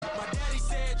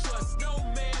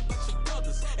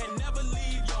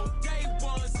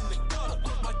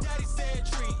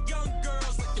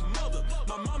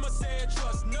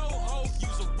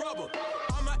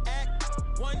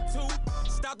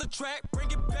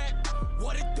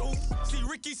what it do? See,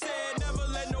 Ricky said never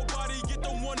let nobody get the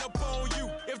one up on you.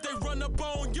 If they run up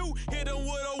on you, hit them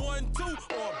with a 1-2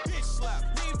 or a bitch slap.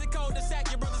 Leave the cul-de-sac,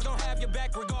 your brothers gon' have your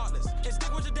back regardless. And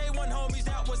stick with your day one homies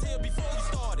that was here before you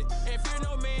started. And fear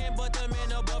no man but the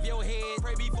man above your head.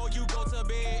 Pray before you go to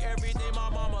bed, every day my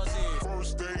mama said.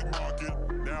 First they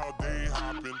knocking, now they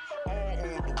hopping. All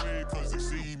on the way cause they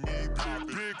see me popping.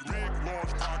 Big,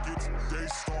 large pockets, they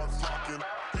start flocking.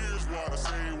 Here's what I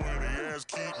say when they ass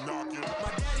keep knocking.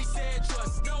 My daddy said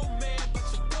trust no man but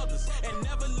your brothers, and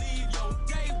never leave your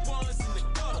day ones in the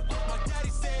gutter. My daddy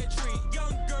said treat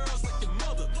young girls like your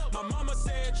mother. My mama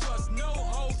said trust no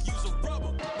hoe, use a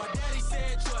rubber. My daddy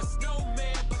said trust no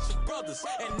man but your brothers,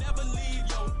 and never leave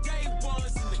your day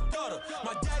ones in the gutter.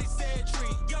 My daddy said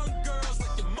treat young girls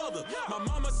like your mother. My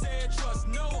mama said trust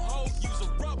no hoe, use a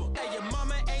rubber. Hey, your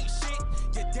mama ain't shit,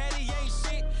 your daddy ain't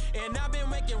shit, and I've been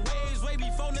making waves way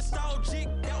before nostalgic.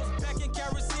 That was back in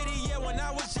Carol City, yeah, when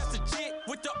I was just a jit.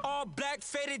 With the all black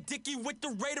faded dicky with the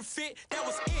Raider fit, that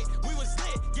was it. We was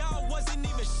lit, y'all wasn't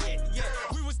even shit. Yeah,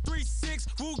 we was 3-6,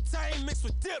 Wu-Tang mixed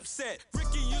with Dipset.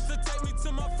 Ricky used to take me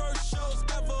to my first shows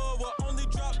ever. Will only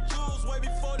drop jewels way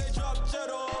before they drop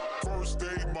cheddar. First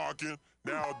they mocking,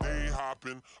 now they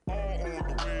hopping. All on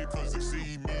the way cause they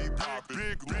see me popping.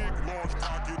 Big, large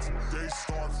pockets, they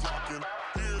start flocking.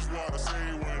 Here's what I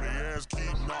say when they ass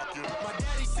keep knocking. My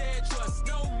daddy said trust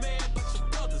no man but your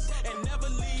brothers, and never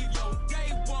leave your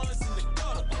day ones in the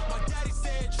gutter. My daddy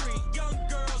said treat young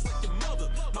girls like your mother.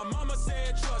 My mama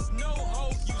said trust no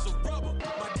hoe, use a rubber.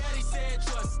 My daddy said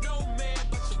trust no man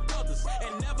but your brothers,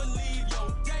 and never leave your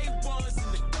day ones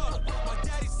in the gutter. My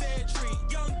daddy said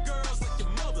treat young girls like your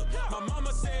mother. My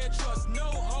mama said trust no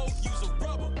hoe, use a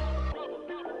rubber.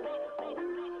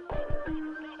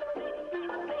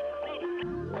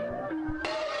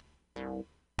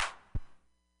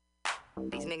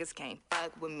 These niggas can't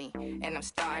fuck with me, and I'm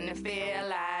starting to feel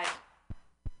like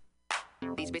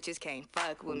these bitches can't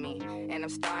fuck with me, and I'm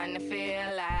starting to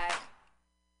feel like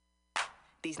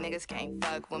these niggas can't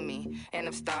fuck with me, and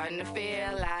I'm starting to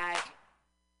feel like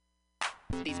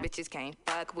these bitches can't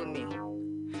fuck with me.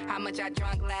 How much I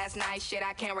drunk last night, shit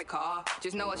I can't recall.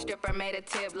 Just know a stripper made a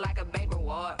tip like a bank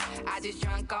reward. I just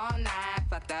drunk all night,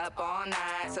 fucked up all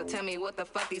night. So tell me what the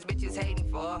fuck these bitches hating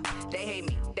for. They hate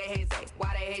me, they hate Zay,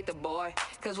 why they hate the boy?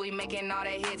 Cause we making all the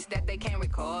hits that they can't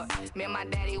record. Me and my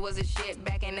daddy was a shit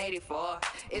back in 84.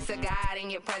 It's a God in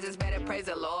your presence, better praise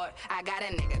the Lord. I got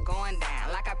a nigga going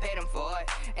down like I paid him for it.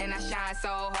 And I shine so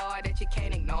hard that you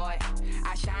can't ignore it.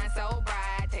 I shine so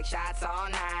bright, take shots all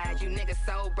night. You niggas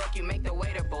so broke, you make the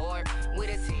waiter bored. With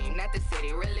a team that the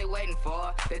city really waiting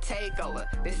for. The takeover,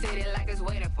 the city like it's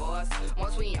waiting for us.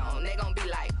 Once we on, they gon' be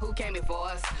like, who came before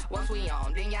us? Once we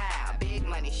on, then y'all out, big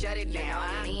money, shut it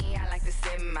down. Me, I like to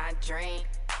sip my drink,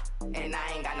 and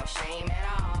I ain't got no shame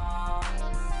at all.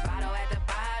 Bottle at the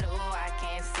bottle, I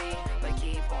can't see, but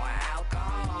keep pouring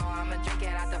alcohol. I'ma drink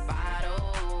it out the bottle.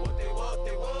 What they want,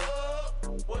 they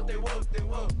want. What they want, they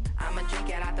want. I'ma drink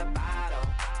it out the bottle.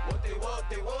 What they want,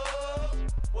 they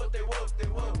want. What they want, they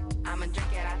want. I'ma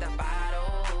drink it out the bottle.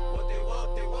 What they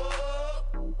want, they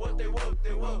want. What they want,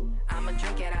 they want. I'ma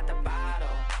drink it out the bottle.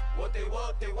 What they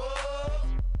want, they want.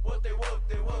 What they want,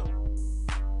 they want.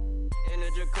 In the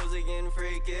jacuzzi getting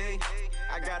freaky.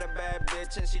 I got a bad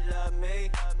bitch and she love me.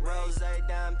 Rose,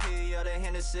 Dime P, or the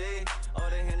Hennessy. Or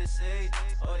the Hennessy,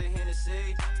 or the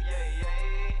Hennessy. Yeah.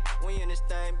 We in this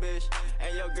thing, bitch.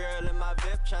 And your girl in my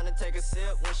VIP tryna take a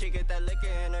sip. When she get that liquor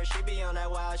in her, she be on that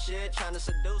wild shit. Tryna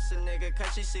seduce a nigga,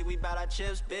 cause she see we bout our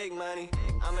chips, big money.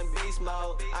 I'm in beast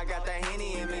mode, I got that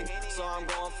Henny in me. So I'm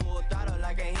going full throttle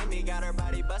like a Hemi. Got her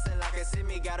body bustin' like a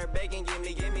Simi. Got her begging,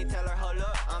 gimme. Tell her, hold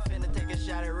up, I'm finna take a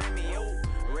shot at Remy. Yo,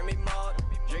 Remy mode,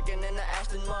 drinking in the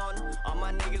Aston Martin. All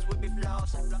my niggas would be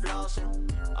flossing.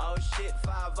 Oh shit,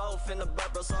 5-0, finna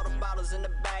burp us all the bottles in the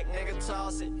back, nigga,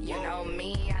 toss it. You know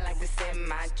me, I like to sip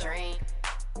my drink,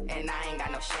 and I ain't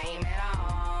got no shame at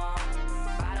all.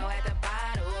 Bottle at the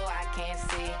bottle, I can't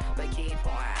see, but keep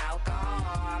pouring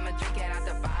alcohol. I'ma drink it out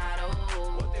the bottle.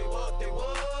 What they want, they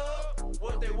want.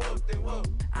 What they want, they want.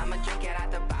 I'ma drink it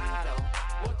out the bottle.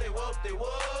 What they want, they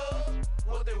want.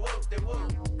 What they want, they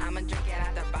want. I'ma drink it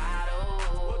out the bottle.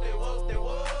 What they want, they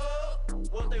want.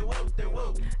 What they want, they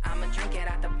want. I'ma drink it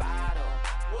out the bottle.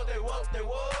 What they want, they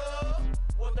want.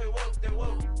 What they want, they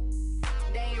want.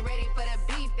 They ain't ready for the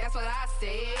beef, that's what I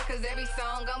said. Cause every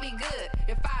song gon' be good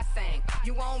if I sing.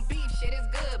 You want beef, shit is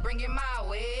good, bring it my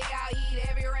way. I'll eat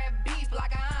every rap beef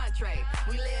like an entree.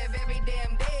 We live every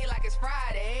damn day like it's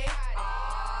Friday.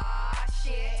 Aw,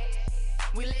 shit.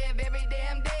 We live every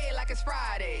damn day like it's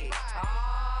Friday.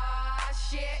 Aw,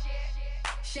 shit.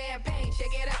 Champagne,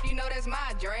 shake it up, you know that's just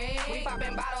my dream. We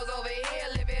popping bottles over here,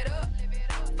 live it up.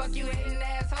 Fuck you hating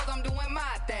assholes, I'm doing my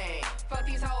thing. Fuck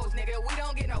these hoes, nigga, we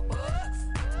don't get no bucks.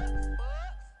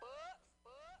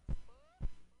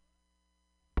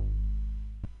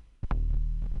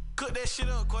 Cook that shit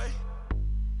up, Quay.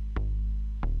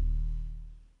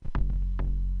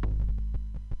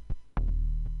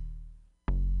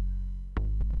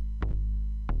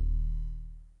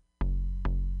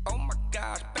 Oh my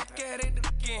gosh, back at it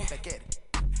again. Back at it.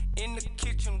 In the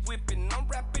kitchen whipping, I'm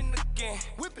rapping again.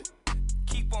 Whip it.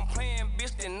 Keep on playing,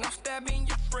 bitch, then I'm stabbing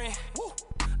your friend. Woo.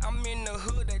 I'm in the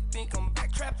hood, they think I'm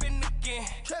back trapping again.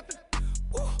 Trapping.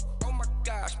 Woo. Oh my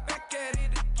gosh, back at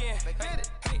it again. Back at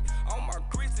it. Hey, all my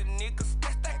grizzly niggas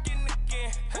stacking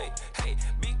again. Hey, hey,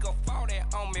 big up all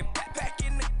that on me,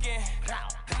 backpacking again.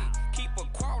 Hey, keep a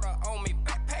quarter on me,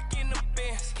 backpacking the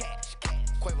Benz. Cash.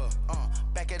 Quavo,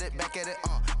 back at it,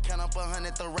 count up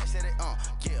 100, throw racks at it,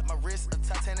 yeah, my wrist a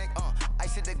Titanic,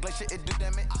 ice hit the glacier, it do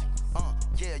damage,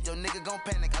 yeah, your nigga gon'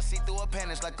 panic, I see through a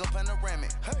panic like a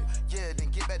panoramic, hey, yeah,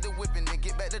 then get back to whipping, then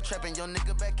get back to trapping, your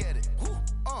nigga back at it,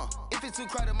 if it's too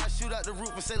crowded, might shoot out the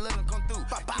roof and say let him come through,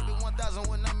 keep it 1,000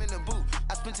 when I'm in the booth,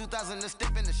 I spend 2,000 to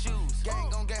step in the shoes,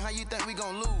 gang gon' gang, how you think we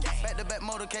gon' lose, back to back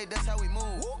motorcade, that's how we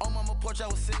move, on mama porch, I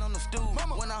was sitting on the stool,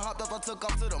 when I hopped up, I took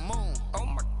off to the moon, oh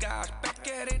my gosh, back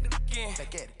at it again.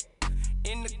 Back at it.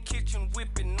 In the kitchen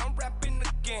whipping, I'm rapping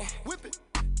again. Whip it.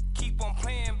 Keep on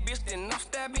playing, bitch, then I'm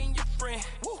stabbing your friend.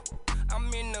 Woo.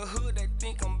 I'm in the hood, they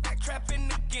think I'm back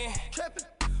trapping again. Trapping.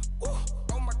 Woo.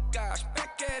 Oh my gosh,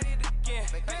 back at it again.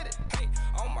 Back at it. Hey,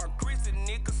 all my grizzly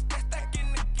niggas stacking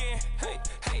again. Hey,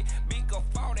 hey, big up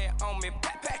all that on me,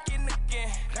 backpacking again.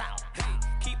 Hey,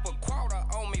 keep a quarter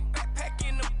on me,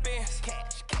 backpacking the Benz.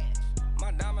 Cash.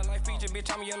 My diamond like feature,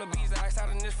 bitch, I'm a yellow bees. Ice out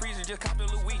in this freezer, just cop the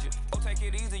Luigi. Oh, take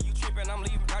it easy, you trippin', I'm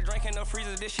leaving. I drank in the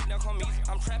freezer, this shit don't come easy.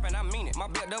 I'm trappin', I mean it. My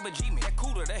belt double G me. That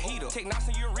cooler, that heater. Take knots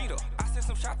in your reader. I sent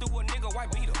some shot through a nigga,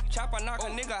 white beater. Chopper knock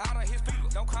a nigga out of his feet.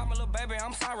 Don't call me little baby,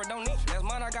 I'm sorry, don't need you. Last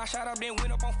month I got shot up, then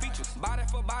went up on features. Body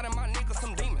for body, my nigga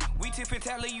some demon. We tip it,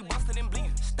 tally, you busted and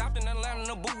bleeding. Stopped in Atlanta in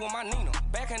the booth with my Nina.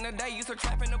 Back in the day, used to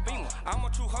trap in the beamer. I'm a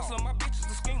true hustler, my bitch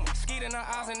is a schemer. Skeet in her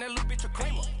eyes and that little bitch a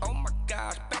creamer. Oh my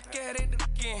gosh, back at it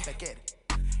again. Back at it.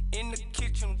 In the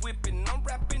kitchen whipping, I'm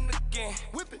rapping again.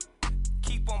 Whip it.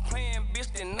 Keep on playing,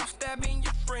 bitch, then I'm stabbing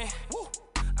your friend. Woo.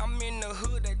 I'm in the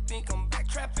hood, they think I'm back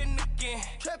trapping again.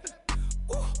 Trapping.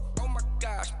 Woo. Oh my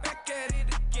gosh, back at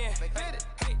it again. Back at it.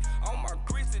 Hey, all my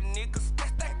grizzly niggas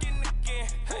stacking again.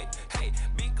 Hey, hey,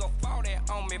 big up all that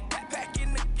on me,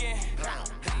 backpacking again.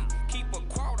 Hey, keep a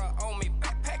quarter on me,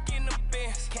 backpacking the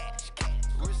Benz. Cash.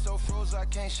 Wrist so froze, I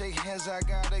can't shake hands, I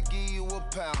gotta give you a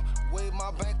pound. Weigh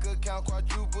my bank account,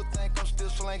 quadruple, think I'm still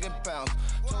slanging pounds.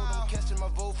 Told them casting my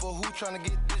vote for who, tryna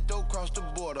get this dope cross the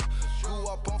border. Grew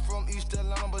up, I'm from East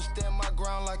Atlanta, but stand my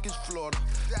ground like it's Florida.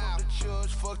 Fuck the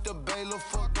judge, fuck the bailiff,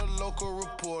 fuck the local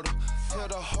reporter. Tell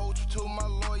the hoe to my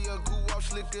lawyer, grew up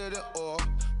slicker than oil.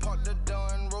 Parked the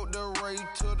Dawn, wrote the Ray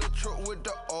to the truck with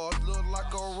the R's. Look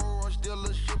like Aurora, still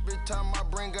a ship every time I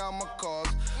bring out my cars.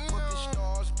 Fucking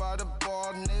stars by the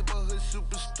bar, neighborhood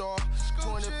superstar.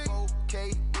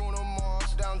 24K, Bruno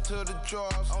Mars, down to the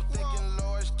drawers. I'm thinking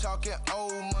Lord's talking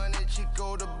old money,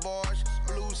 Chico the bars.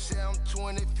 Blue Sam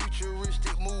 20,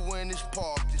 futuristic, move when it's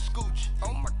parked. It's Scooch.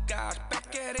 Oh my gosh,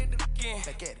 back at it again.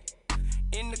 Back at it.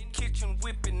 In the kitchen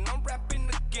whipping, I'm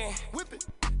rapping again. Whip it.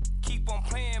 Keep on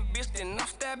playing, bitch, then I'm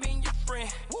stabbing your friend.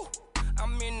 Woo.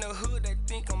 I'm in the hood, they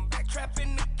think I'm back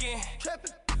trapping again.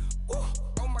 Trapping. Woo.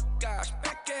 Oh my gosh,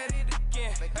 back at it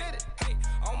again. Back at it. Hey,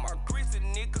 all my grizzly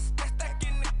niggas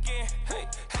stacking again. Hey,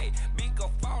 hey, big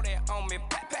up all that on me,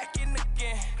 backpacking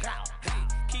again. Hey,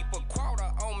 keep a quarter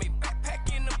on me,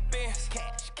 backpacking the Benz.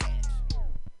 Cash.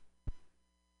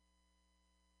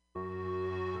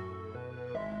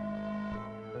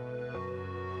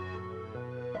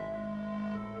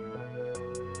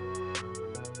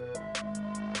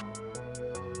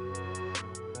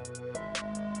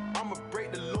 I'ma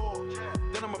break the law,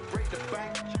 then I'ma break the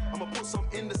bank. I'ma put some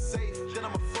in the safe, then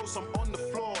I'ma throw some on the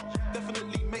floor.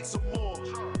 Definitely make some more.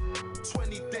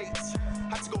 20 dates,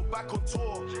 had to go back on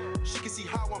tour. She can see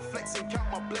how I'm flexing,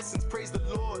 count my blessings, praise the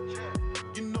Lord.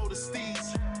 You know the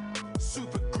steez,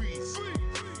 super grease.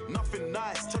 Nothing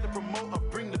nice, tell the promoter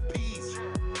bring the peas.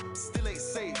 Still ain't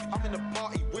safe, I'm in a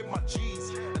party with my G's.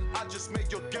 And I just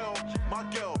made your girl, my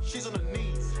girl, she's on her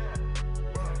knees.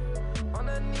 On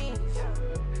her knees,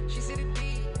 she see the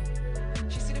D,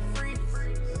 she see the freeze,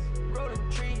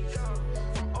 rolling trees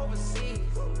from overseas,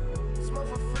 smoke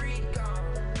for free,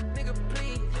 nigga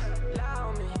please,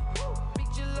 allow me, big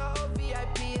J-Lo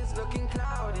VIP is looking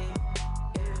cloudy,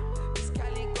 yeah. This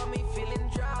Cali got me feeling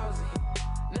drowsy,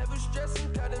 never stressed.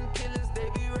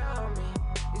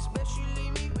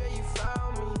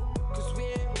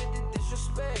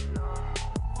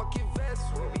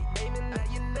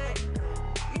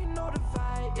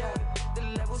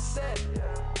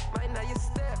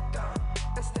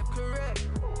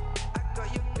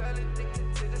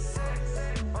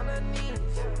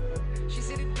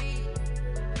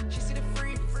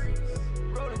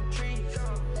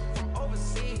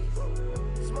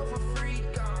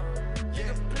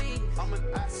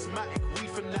 asthmatic, weed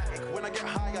fanatic. When I get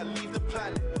high, I leave the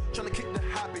planet. Trying to kick the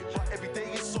habit, but every day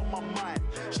it's on my mind.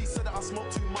 She said that I smoke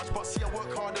too much, but see I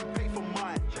work hard and pay for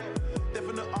mine.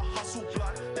 Definitely I hustle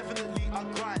blood, definitely I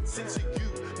grind. Since of you,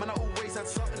 man, I always had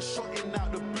something shotting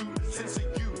out the boot. Since of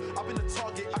you, I've been a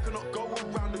target, I cannot go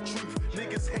around the truth.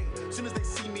 Niggas hate, soon as they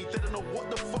see me, they don't know what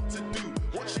the fuck to do.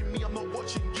 Watching me, I'm not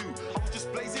watching you. I was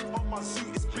just blazing on my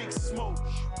suit, it's big smoke.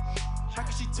 How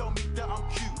can she tell me that I'm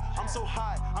cute? I'm so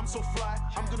high, I'm so fly,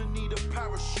 I'm gonna need a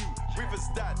parachute. River's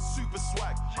dad, super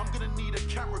swag, I'm gonna need a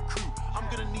camera crew. I'm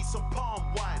gonna need some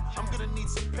palm wine, I'm gonna need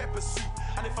some pepper soup.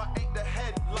 And if I ain't the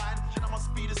headline, then I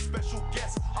must be the special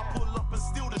guest. I pull up and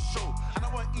steal the show, and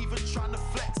I weren't even trying to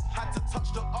flex. Had to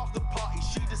touch the after party,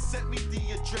 she just sent me the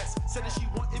address. Said that she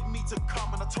wanted me to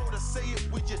come, and I told her say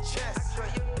it with your chest. I swear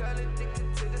you got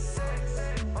addicted to the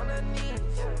sex, on her knees.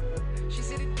 She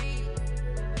see the deep,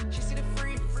 she see the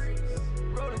free,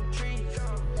 rolling trees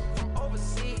from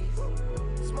overseas.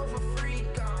 Smoke for free,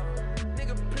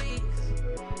 nigga please.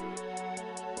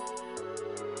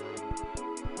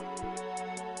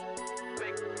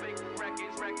 Big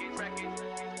records. Big records.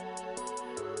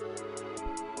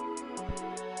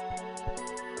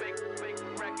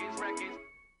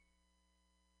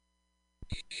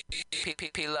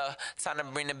 P-Love, time to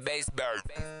bring the bass back.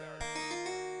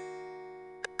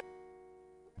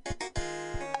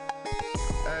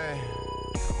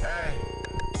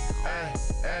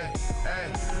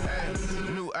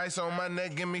 New ice on my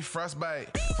neck, give me frostbite.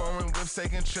 Foreign whips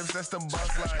taking trips, that's the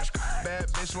boss life. Bad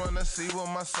bitch wanna see what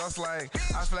my sauce like.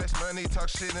 I flash money, talk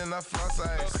shit, and I floss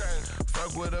ice.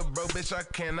 Fuck with a bro, bitch, I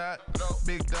cannot.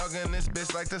 Big dog in this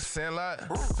bitch like the Sandlot.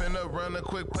 Finna run a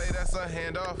quick play, that's a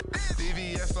handoff.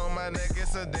 DVS on my neck,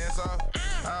 it's a dance off.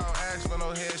 I don't ask for no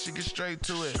hair, she get straight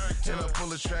to it. And I pull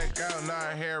the track out, now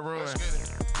her hair ruined.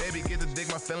 Baby, get the dick,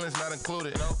 my feelings not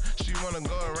included. She wanna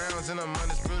go around and I'm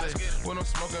undisputed. When I'm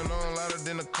smoking on louder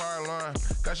than the car alarm.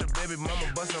 Got your baby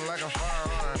mama bustin' like a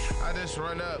firearm. I just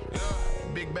run up,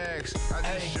 big bags. I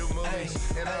just shoot movies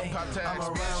and I pop tags. I'ma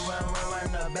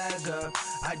run the bag up.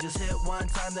 I just hit one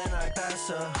time, then I pass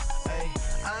her. Ay,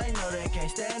 I know they can't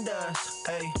stand us.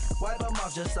 Ay, wipe them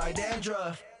off just like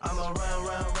dandruff. I'ma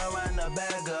run the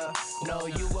bag up. No,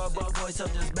 you a broke boy, so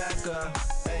just back up.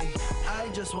 Ay, I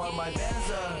just want my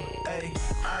bands up. Ay,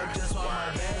 I just want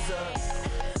my bands up.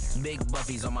 Big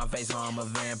buffies on my face, I'm a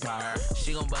vampire.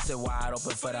 She gon' bust it wide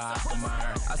open for the Oscar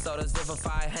Mayer. I sold a zip for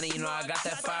 500, you know I got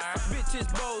that fire. Bitches,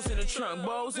 bows in the trunk,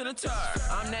 bows in the tire.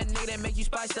 I'm that nigga that make you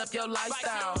spice up your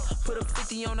lifestyle. Put a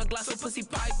 50 on a glass of pussy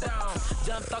pipe down.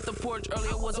 Jumped off the porch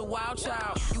earlier, was a wild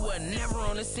child. You were never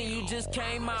on the scene, you just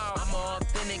came out. I'm a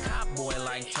authentic hot boy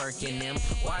like Turk and them.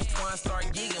 Watch Twan start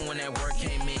gigging when that work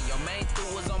came in. Your main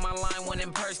dude was on my line when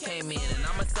them purse came in. And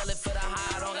I'ma sell it for the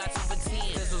high, I don't got 2 for 10.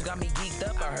 Pistols got me geeked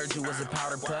up, I heard you was a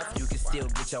powder puff. You can still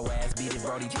get your ass beat if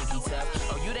Brody think he tough.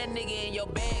 Oh, you that nigga in your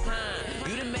bag, huh?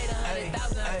 You done made 100,000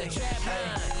 off the trap,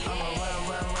 huh? I'ma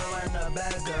run the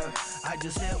bag up. I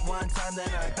just hit one time, then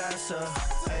I pass her.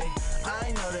 Ay,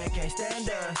 I know they can't stand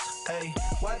us. Ay,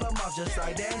 wipe them off just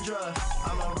like dandruff.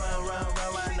 I'ma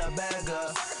run the bag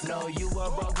up. No, you a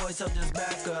broke boy, so just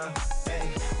back up. Ay,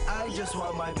 I just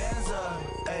want my bands up.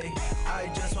 Ay,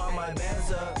 I just want my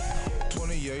bands up.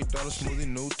 $28 smoothie,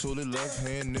 new toolie, left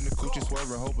hand in the coochie,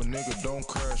 swerving, hope a nigga don't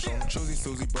crash on. Choosy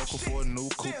Susie broke her for a new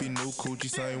coopy, new coochie,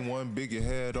 same one biggie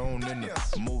head on in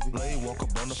the movie. Lay walk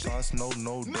up on the fast, no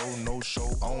dough, no show.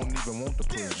 I don't even want the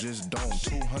push, just don't.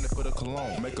 200 for the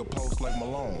cologne, make a post like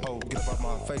Malone. Oh, get up out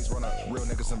my face, run out, real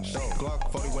nigga some dough.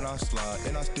 Glock 40 when I slide,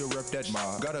 and I still rep that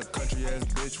mob. Got a country ass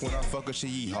bitch when I fuck her, she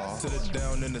yeehaw. Sit it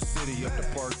down in the city, up the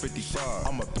park 55.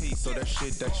 I'm a piece, so that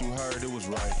shit that you heard, it was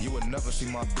right. You would never see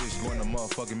my bitch going to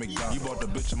motherfucking McDonald's. You bought the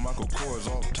bitch a Michael Kors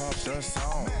off top, that's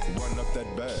on. Run up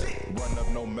that bag, run up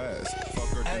no mask. Fuck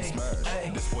her, then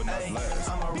smash. This would not last.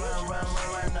 I'ma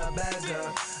run the bag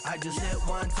up. I just hit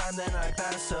one time, then I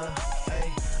pass her.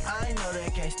 Ay, I know they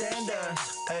can't stand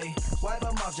us. Ay, wipe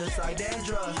them off just like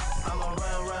dandruff. I'ma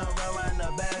run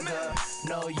the bag up.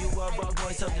 No, you a broke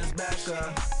boy, so just back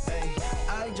up. Ay,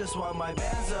 I just want my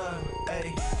bands up.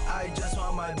 Ay, I just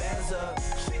want my bands up.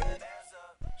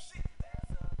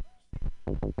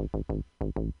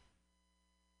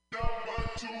 Number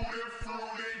 2 and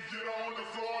fruity, get on the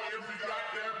floor if you got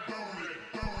that booty.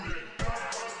 Number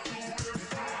 2 and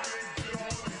fruity, get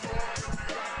on the floor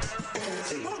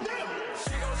if you got that booty.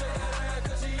 She gon' shake that ass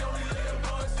 'cause she only live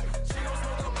once. She gon'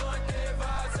 smoke a blunt, then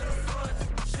vibe to the front.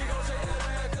 She gon' shake that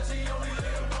ass 'cause she only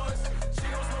live once. She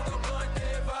gon' smoke a blunt,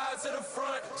 then vibe to the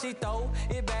front. She throw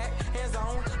it back, hands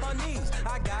on her knees.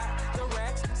 I got the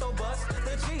racks, so bust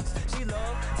the cheeks. She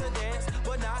love to dance,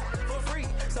 but not for free.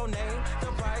 So name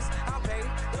the price, I'll pay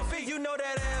the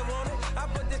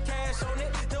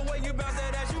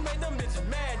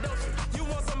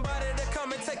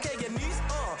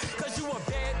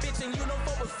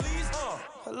fuck with fleas,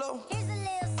 Hello? Here's a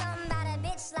little something about a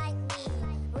bitch like me.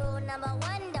 Rule number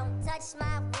 1, don't touch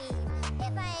my weed.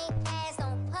 If I ain't passed,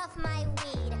 don't puff my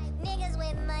weed. Niggas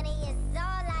with money is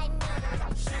all I need.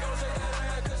 She gon' shake that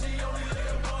ass cause she only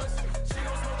live once. She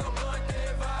gon' smoke a blunt,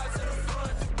 then vibe to the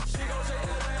front. She gon' shake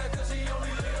that ass cause she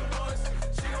only live once.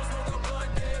 She gon' smoke a blunt,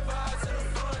 then vibe to the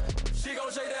front. She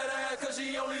gon' shake that ass cause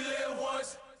she only live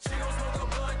once. She gon' smoke a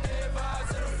blunt, then vibe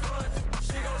to the front.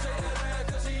 She gon' shake that ass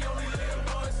cause she only live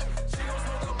once. She gon'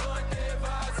 smoke a blunt, then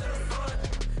vibe to the front.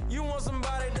 You want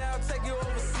somebody that'll take you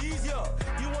overseas, yeah.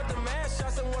 You want the mass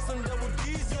shots and want some double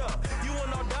D's, yeah. You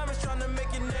want all diamonds trying to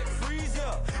make your neck freeze,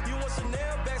 yeah. You want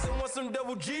Chanel bags and want some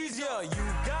double G's, yeah. You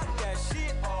got that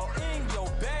shit all in your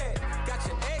bag. Got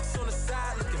your ex on the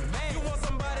side looking mad. You want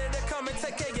somebody to come and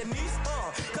take care of your niece,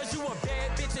 cause you a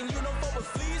bad bitch and you don't fuck with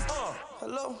fleas,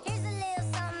 Hello? Here's a little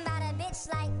something about a bitch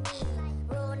like me.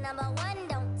 Rule number 1,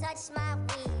 don't touch my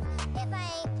weed. If I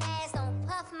ain't passed, don't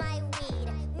puff my weed.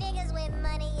 Niggas with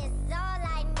money is all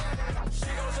I need. She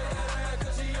gon' shake that ass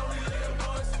cause she only live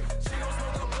once. She gon'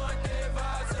 smoke a blunt, then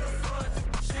vibe to the front.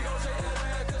 She gon' shake that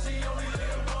ass cause she only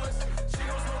live once. She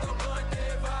gon' smoke a blunt,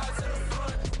 then vibe to the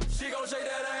front. She gon' shake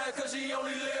that ass cause she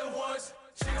only live once.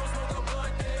 She gon' smoke a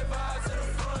blunt, then vibe to the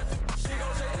front. She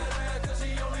gon' shake that ass cause she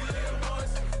only live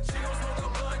once. She gon' smoke a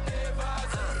blunt, then vibe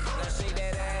to the front. Now shake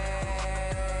that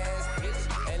ass, bitch,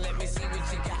 and let me see what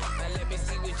you got. Now let me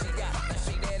see what you got. Now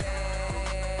shake that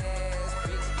ass,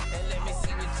 bitch, and let me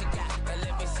see what you got. Now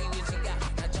let me see what you got.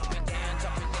 Now drop it down,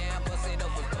 bust it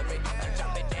open for me. Now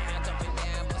drop it down,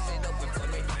 bust it open for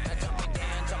me. Now drop it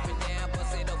down,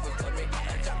 bust it open for me.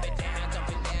 Now drop it down,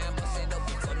 bust it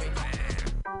open for me.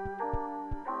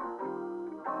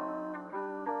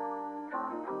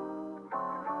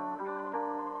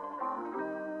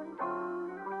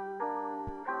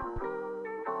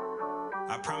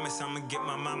 I promise I'ma get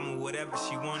my mama whatever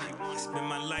she wanted. Spend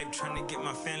my life trying to get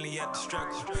my family out the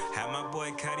struggle. Had my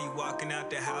boy Cuddy walking out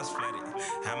the house flooded.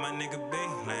 Had my nigga B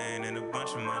laying in a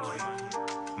bunch of money.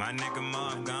 My nigga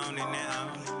Marv gone in that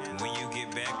army. When you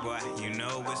get back, boy, you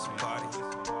know it's a party.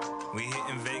 We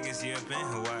hitting Vegas, yeah, up in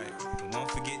Hawaii. Won't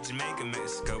forget Jamaica,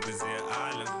 Mexico, Brazil,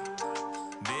 Ireland.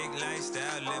 Big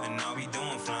lifestyle living, all we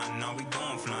doing flying, all we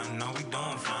doing flying, all we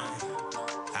doing flying.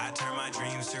 I turn my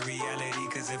dreams to reality,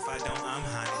 cause if I don't, I'm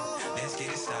hiding. Let's get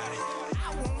it started.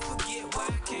 I won't forget where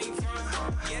I came from.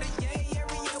 Yeah, the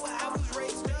area where I was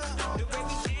raised up. The way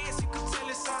we dance, you can tell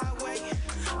it's our way.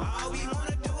 All we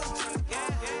wanna do is turn, yeah.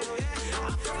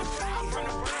 I'm from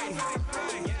the bay,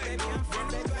 yeah, baby, I'm from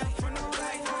the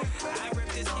bay, I rep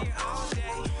this here all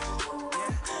day.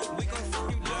 Yeah, we gon'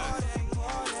 fucking party.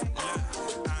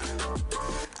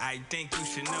 I think you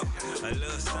should know a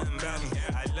little something about me.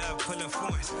 I love pulling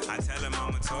forms. I tell them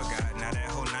I'm a tour guide. Now that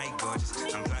whole night gorgeous.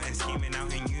 I'm plotting, scheming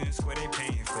out in Union Square, they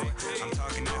paying for it. I'm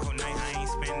talking that whole night, I ain't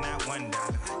spend not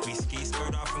 $1. We ski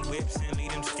skirt off in whips and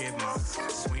lead them skid marks.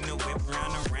 Swing the whip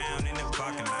round and round in the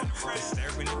parking lot.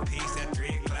 Disturbing the peace at 3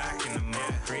 o'clock in the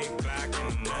morning. 3 o'clock in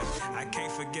the morning. I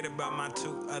can't forget about my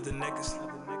 2 other niggas.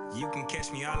 You can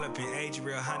catch me all up in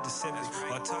Adriel, Honda Civics,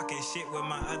 or talking shit with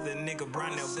my other nigga,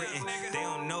 Bronnell Britton. They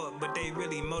don't know it, but they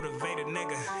really motivate a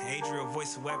nigga. Adriel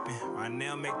voice a weapon.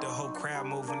 Ronell make the whole crowd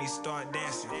move when he start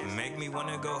dancing. Make me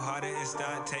wanna go harder and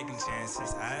start taking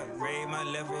chances. I upgrade my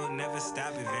level, never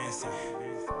stop advancing.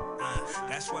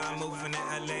 That's why I'm moving to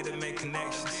LA to make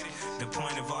connections. The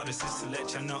point of all this is to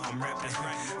let y'all know I'm rapping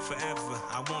forever.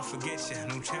 I won't forget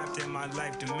you. New chapter in my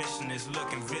life, the mission is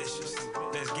looking vicious.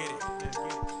 Let's get it.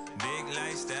 Big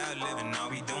lifestyle living, all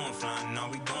we doing flying, all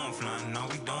we doing flying, all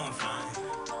we doing flying.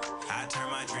 I turn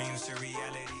my dreams to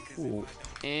reality.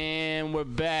 And we're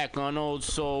back on Old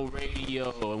Soul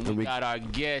Radio, and we got our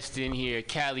guest in here,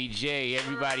 Cali J.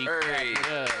 Everybody clap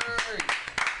it up.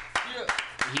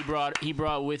 He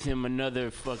brought with him another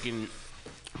fucking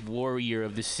warrior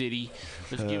of the city.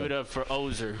 Let's give it up for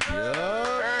Ozer.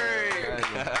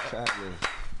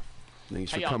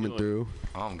 Thanks for coming through.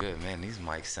 Oh, I'm good, man. These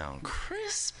mics sound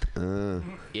crisp. Yeah,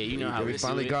 you know how we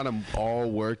finally got them all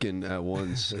working at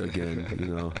once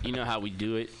again. You know how we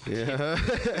do it. Yeah.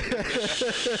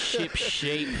 Ship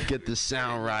shape. Get the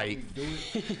sound right.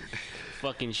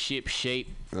 Fucking ship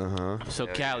shape. So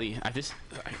Cali,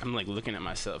 I'm like looking at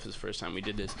myself. It's the first time we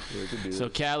did this. Yeah, we could do so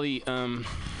this. Cali,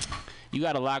 you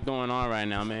got a lot going on right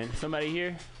now, man. Somebody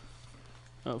here?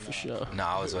 Oh, for sure. No,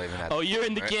 I was waving at. Oh, you're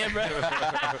in the camera.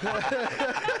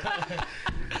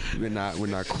 We're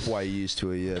not quite used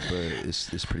to it yet, but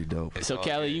it's pretty dope. So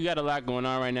Cali, you got a lot going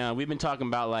on right now. We've been talking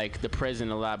about like the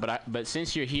present a lot, but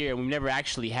since you're here, we've never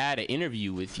actually had an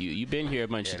interview with you. You've been here a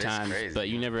bunch of times, but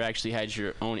you never actually had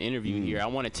your own interview here. I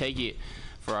want to take it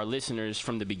for our listeners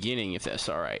from the beginning, if that's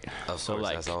all right. Of course,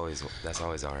 that's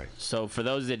always all right. So for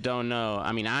those that don't know,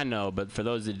 I mean, I know, but for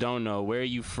those that don't know, where are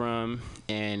you from,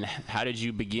 and how did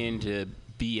you begin to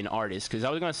be an artist? Because I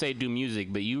was gonna say do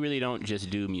music, but you really don't just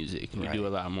do music. You do a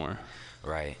lot more.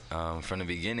 Right. From the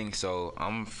beginning, so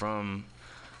I'm from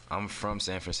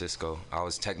San Francisco. I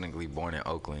was technically born in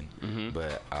Oakland,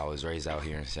 but I was raised out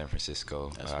here in San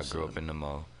Francisco. I grew up in the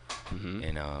Mo.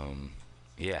 And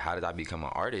yeah, how did I become an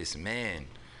artist? Man,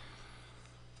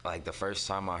 like the first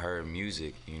time I heard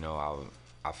music, you know,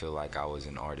 I feel like I was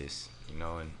an artist, you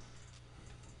know, and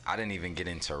I didn't even get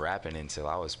into rapping until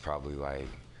I was probably like,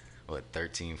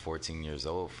 13, 14 years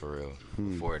old for real.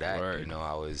 Before that, you know,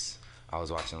 I was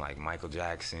watching like Michael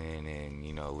Jackson and,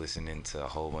 you know, listening to a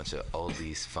whole bunch of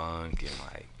oldies, funk and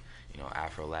like, you know,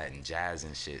 Afro-Latin jazz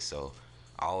and shit. So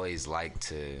I always liked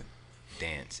to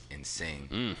dance and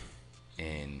sing.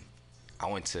 And I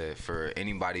went to, for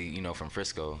anybody, you know, from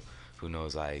Frisco who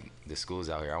knows like the schools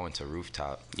out here, I went to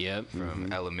Rooftop.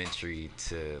 From elementary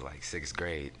to like 6th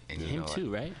grade. And you know,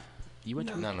 too, right? You went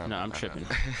to No, I'm tripping.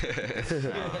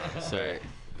 Sorry.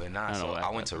 But nah, so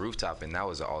I went to Rooftop, and that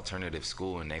was an alternative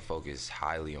school, and they focused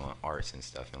highly on arts and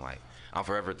stuff. And like, I'm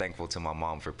forever thankful to my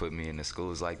mom for putting me into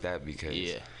schools like that, because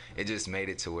it just made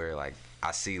it to where like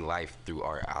I see life through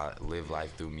art, I live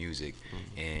life through music,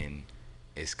 and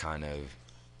it's kind of,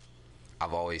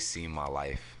 I've always seen my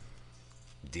life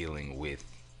dealing with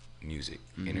music,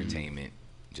 entertainment,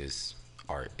 just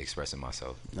art, expressing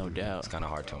myself. No doubt. It's kind of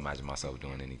hard to imagine myself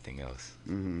doing anything else.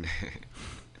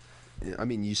 I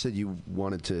mean, you said you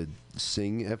wanted to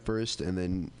sing at first, and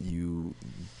then you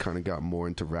kind of got more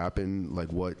into rapping.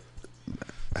 Like, what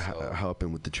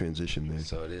happened with the transition there?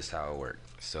 So this is how it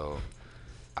worked. So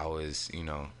I was, you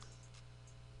know,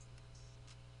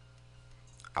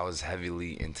 I was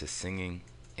heavily into singing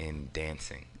and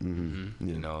dancing,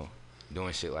 you know,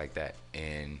 doing shit like that.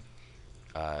 And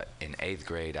in 8th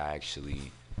grade, I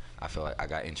feel like I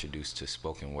got introduced to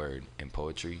spoken word and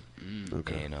poetry.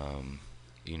 And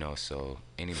you know, so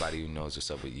anybody who knows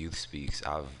what's up with Youth Speaks,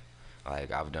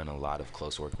 I've done a lot of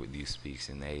close work with Youth Speaks,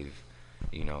 and they've,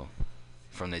 you know,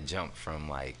 from the jump, from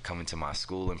like coming to my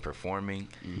school and performing,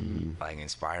 like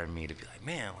inspired me to be like,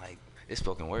 man, like this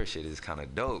spoken word shit is kind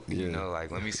of dope, you know,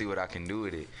 like let me see what I can do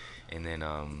with it. And then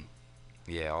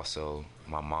also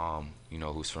my mom, you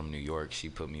know, who's from New York, she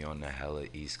put me on the hella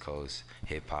East Coast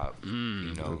hip hop,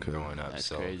 you know, growing up. That's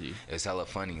so crazy. It's hella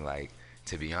funny, like,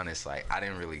 to be honest, like I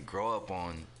didn't really grow up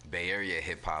on Bay Area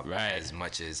hip hop as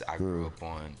much as I grew up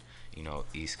on, you know,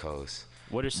 East Coast.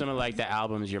 What are some of like the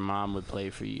albums your mom would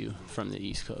play for you from the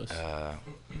East Coast?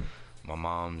 My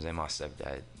mom's and my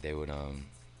stepdad, they would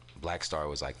Black Star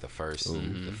was like the first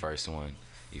one.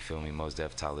 You feel me? Mos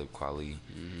Def, Talib Kweli,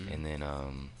 and then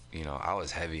you know, I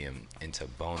was heavy into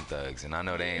Bone Thugs, and I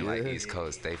know they ain't like East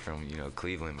Coast, they from, you know,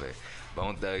 Cleveland, but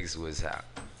Bone Thugs was how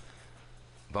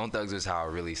I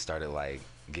really started like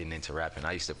getting into rapping.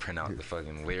 I used to print out the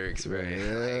fucking lyrics, bro,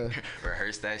 and like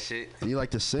rehearse that shit. And you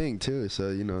like to sing too,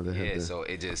 so you know so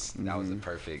it just that was the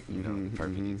perfect, you know, the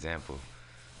perfect example.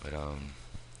 But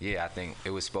I think it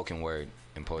was spoken word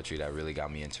and poetry that really got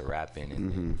me into rapping,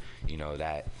 and you know,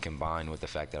 that combined with the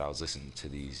fact that I was listening to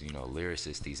these, you know,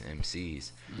 lyricists, these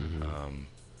MCs,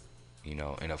 you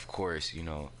know, and of course, you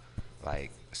know,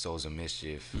 like Souls of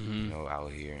Mischief, you know,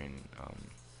 out here, and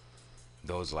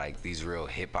those like these real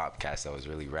hip hop cats that was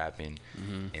really rapping,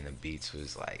 and the beats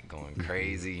was like going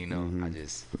crazy, you know.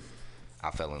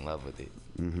 I fell in love with it.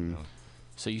 You know?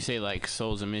 So you say like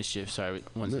Souls of Mischief. Sorry,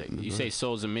 one second. You say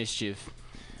Souls of Mischief.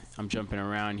 I'm jumping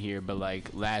around here, but like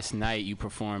last night you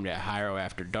performed at Hyro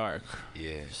After Dark.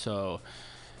 Yeah. So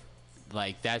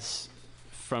like that's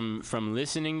from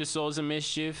listening to Souls of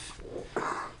Mischief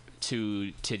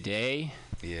to today.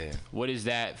 Yeah. What does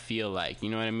that feel like? You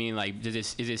know what I mean? Like,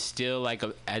 is it still like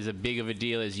as big of a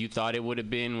deal as you thought it would have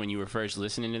been when you were first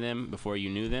listening to them before you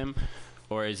knew them,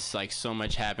 or is like so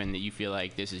much happened that you feel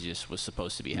like this is just what's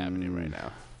supposed to be happening right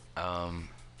now?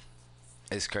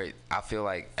 It's great. I feel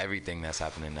like everything that's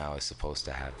happening now is supposed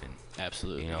to happen.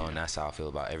 Absolutely. You know, and that's how I feel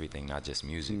about everything, not just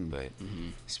music, but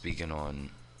speaking on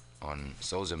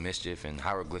Souls of Mischief and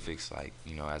Hieroglyphics, like,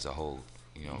 you know, as a whole,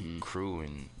 you know, crew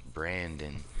and brand,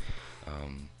 and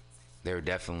they're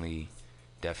definitely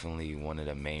one of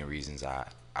the main reasons I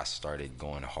started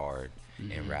going hard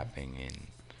and rapping,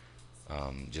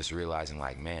 and just realizing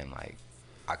like, man, like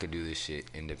I could do this shit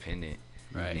independent,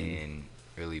 and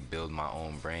really build my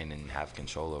own brand and have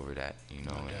control over that, you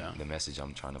know, and the message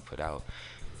I'm trying to put out.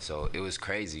 So it was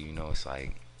crazy, you know. It's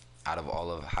like out of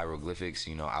all of Hieroglyphics,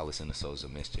 you know, I listened to Souls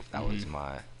of Mischief. That was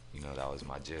my, you know, that was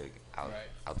my jug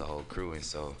out the whole crew. And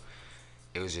so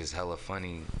it was just hella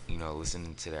funny, you know,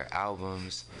 listening to their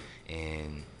albums,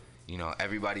 and you know,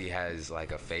 everybody has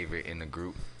like a favorite in the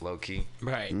group, low key.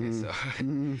 Right. And so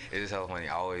it was hella funny.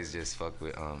 I always just fuck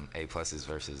with A+'s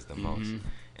versus the most,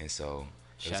 and so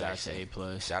it was Shout out actually, to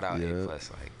A+. Shout out A+,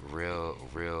 like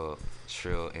real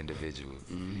trill individual.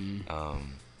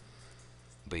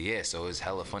 But yeah, so it was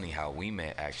hella funny how we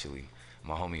met actually.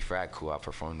 My homie Frack, who I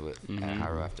performed with at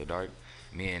Hyro After Dark,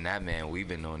 me and that man, we've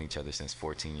been knowing each other since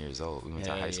 14 years old. We went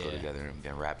to high school together and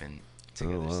been rapping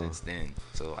together since then.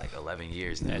 So like 11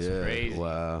 years now. That's crazy.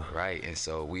 Wow. Right, and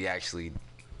so we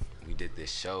did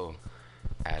this show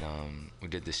at we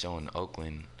did this show in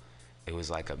Oakland. It was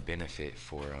like a benefit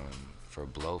for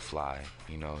Blowfly,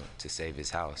 you know, to save his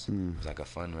house. It was like a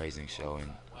fundraising show,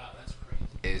 and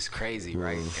it's crazy,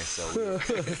 right? And so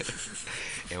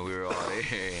and we were all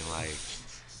there, and like,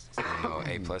 you know,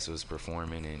 A+ was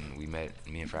performing, and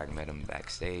me and Frag met him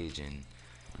backstage, and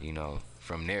you know,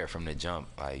 from there, from the jump,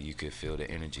 like you could feel the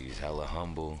energy. He's hella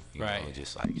humble, you know,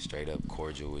 just like straight up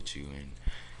cordial with you, and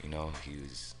you know,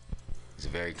 he's a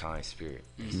very kind spirit.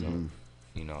 And so,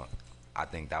 you know, I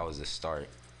think that was the start.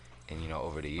 And you know,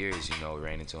 over the years, you know, we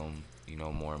ran into him, you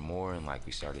know, more and more, and like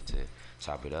we started to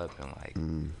chop it up and like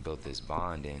built this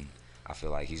bond. And I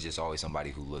feel like he's just always somebody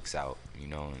who looks out, you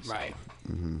know. And so,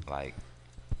 like,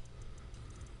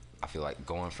 I feel like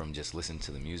going from just listening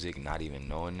to the music, not even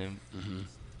knowing them,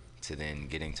 to then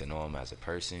getting to know him as a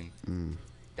person,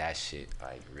 that shit,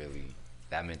 like, really,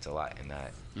 that meant a lot. And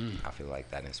that, I feel like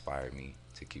that inspired me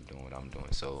to keep doing what I'm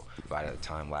doing. So by the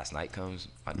time last night comes,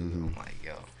 I do, I'm like,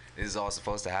 yo, this is all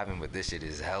supposed to happen, but this shit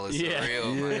is hella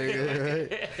surreal.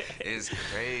 Like, it's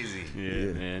crazy.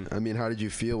 Yeah, man. I mean, how did you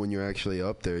feel when you're actually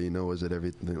up there? You know, was it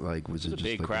everything like? Was it a just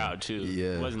big like crowd too?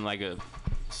 Yeah, it wasn't like a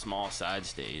small side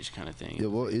stage kind of thing. Yeah,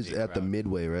 well, it's at the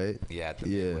Midway, right? Yeah, at the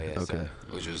Midway. Okay.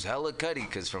 Which was hella cutty,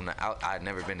 because from the out, I'd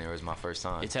never been there. It was my first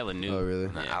time. It's hella new. Oh, really?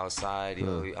 From the outside,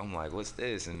 yo, I'm like, what's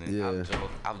this? And then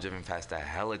I've driven past that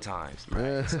hella times.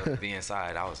 Right? So to be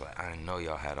inside, I was like, I didn't know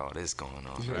y'all had all this going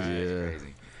on. Right. It's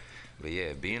crazy. But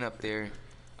yeah, being up there,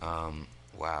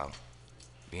 wow,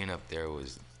 being up there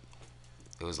was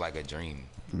like a dream.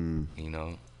 You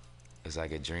know, it's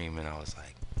like a dream, and I was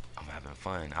like, I'm having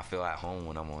fun. I feel at home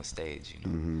when I'm on stage,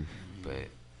 you know. But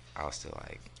I was still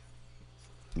like,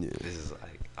 this is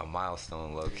like a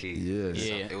milestone, low key.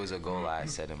 Yeah. It was a goal I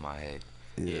set in my head.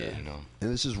 Yeah. You know. And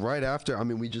this is right after. I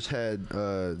mean, we just had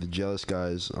the Jealous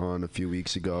Guys on a few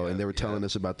weeks ago, and they were telling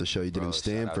us about the show you did in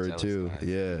Stanford too.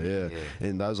 Yeah.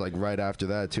 And that was like right after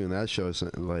that too. And that show,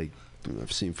 like,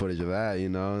 I've seen footage of that. You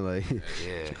know, like.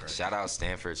 Yeah. Shout out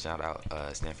Stanford. Shout out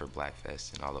Stanford Black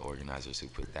Fest and all the organizers who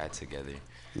put that together.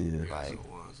 Yeah. Like,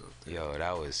 yo,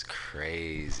 that was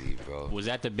crazy, bro. Was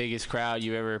that the biggest crowd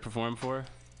you ever performed for?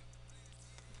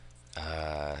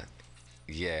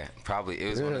 Yeah, probably. It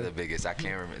was one of the biggest. I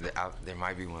can't remember. There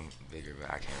might be one bigger, but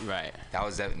I can't. Right. That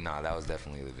was that was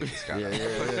definitely the biggest crowd.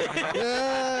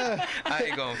 Yeah. I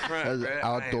ain't gonna front, That's bro. an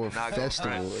outdoor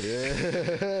festival.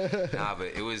 Yeah. Nah,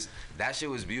 but that shit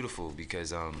was beautiful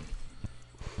because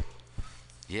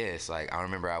it's like I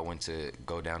remember I went to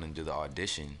go down and do the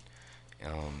audition.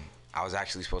 I was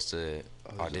actually supposed to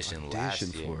audition last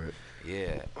year. For it.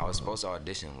 Yeah, I was supposed to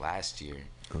audition last year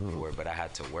for it, but I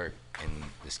had to work and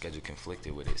the schedule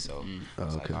conflicted with it. So I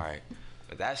was like, all right.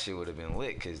 But that shit would have been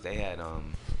lit because they had,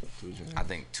 I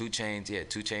think 2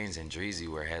 Chainz and Dreezy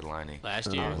were headlining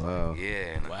last year. Wow.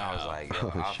 Yeah, and I was like,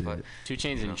 yo, 2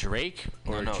 Chainz and Drake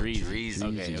or no, Dreezy?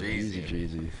 Okay,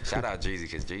 Dreezy. Shout out Dreezy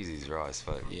because Dreezy's raw as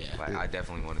fuck. Yeah. Like, I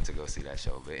definitely wanted to go see that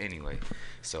show. But anyway,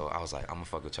 so I was like, I'm gonna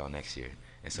fuck with y'all next year.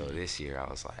 And so this year I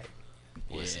was like,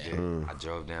 what's good? I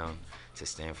drove down to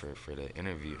Stanford for the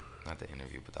interview. Not the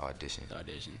interview, but the audition.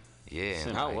 Yeah.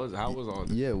 And how was all?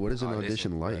 Yeah, what is an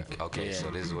audition like? Okay,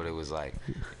 so this is what it was like.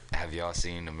 Have y'all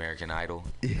seen American Idol?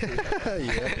 Yeah.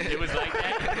 It was like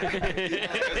that? It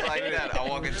was like that. I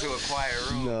walk into a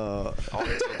quiet room. No. I walk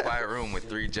into a quiet room with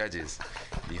 3 judges.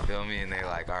 You feel me? And they're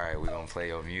like, all right, we're going to play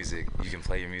your music. You can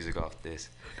play your music off this.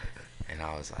 And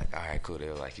I was like, all right, cool. They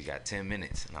were like, you got 10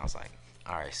 minutes. And I was like,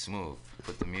 all right, smooth.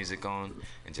 Put the music on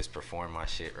and just perform my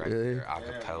shit right there.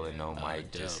 Acapella, no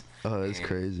mic. That's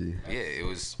crazy. Yeah, it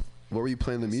was. What were you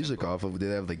playing the music off of? Did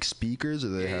they have like speakers, or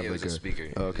did they have it like was a speaker?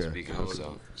 Okay.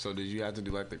 So did you have to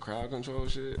do like the crowd control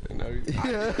shit and everything?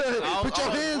 Put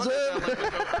your hands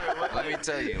up. Let me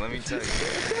tell you.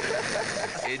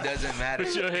 It doesn't matter.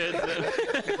 Put your hands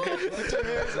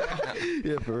up.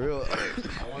 Yeah, for real.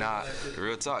 Nah,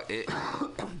 real talk. This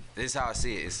is how I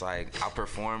see it. It's like I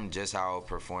perform just how I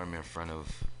perform in front of,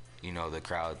 you know, the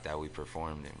crowd that we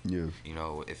performed in. Yeah. You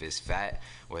know, if it's fat,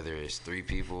 whether it's 3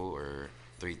 people or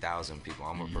 3,000 people.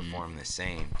 I'm gonna perform the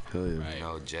same. Hell yeah. You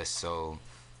know, just so,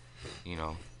 you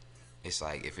know, it's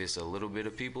like if it's a little bit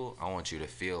of people, I want you to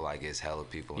feel like it's hella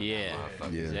people. In that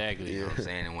motherfucker. Exactly. You know what I'm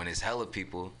saying? And when it's hella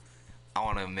people, I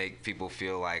want to make people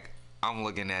feel like I'm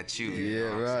looking at you. Yeah, you know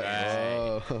what I'm right.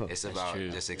 saying? Oh. It's about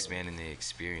just expanding the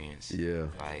experience. Yeah.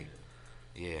 Like,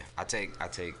 yeah, I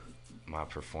take my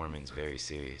performance very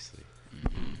seriously.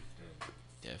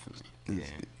 Definitely.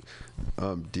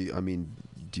 Yeah.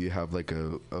 Do you have like I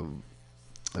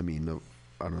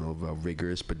don't know about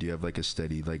rigorous, but do you have like a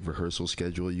steady like rehearsal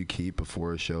schedule you keep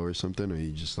before a show or something, or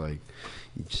you just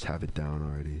have it down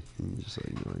already? And you just like,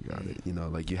 you know, I got it. You know,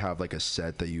 like you have like a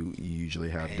set that you usually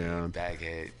have down.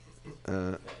 Baghead.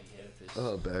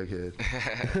 Baghead.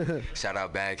 Shout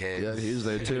out Baghead. Yeah, he's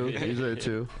there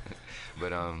too.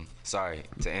 But sorry,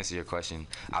 to answer your question,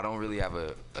 I don't really have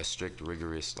a strict,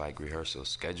 rigorous like rehearsal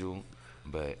schedule.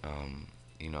 But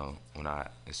you know,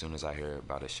 as soon as I hear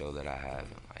about a show that I have,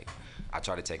 like I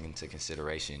try to take into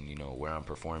consideration, you know, where I'm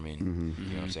performing, you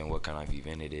know what I'm saying, what kind of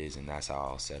event it is, and that's how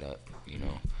I'll set up, you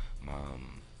know,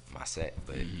 my set.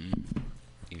 But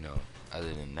you know,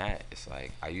 other than that, it's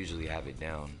like I usually have it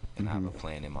down and I have a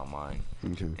plan in my mind,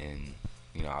 and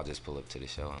you know, I'll just pull up to the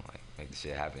show and like make the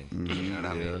shit happen. You know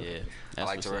what I mean? Yeah. I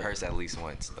like to rehearse at least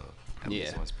once though, at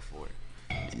least once before.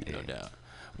 No doubt.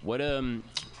 What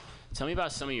tell me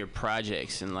about some of your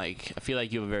projects, and like I feel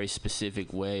like you have a very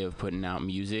specific way of putting out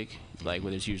music, like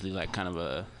where there's usually like kind of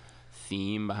a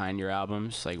theme behind your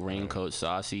albums, like Raincoat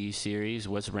Saucy series.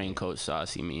 What's Raincoat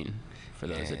Saucy mean for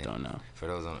those that don't know? For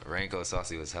those on Raincoat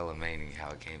Saucy was hella mainly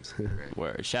how it came to right?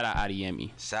 Word. Shout out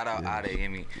Adeyemi. Shout out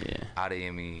Adeyemi. Yeah.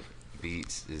 Adeyemi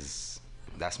Beats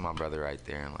that's my brother right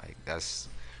there, and like that's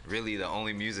really the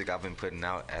only music I've been putting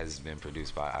out has been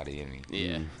produced by Adeyemi.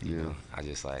 Yeah. You know, I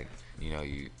just like, you know,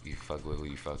 you fuck with who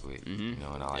you fuck with, you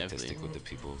know, and I like to stick with the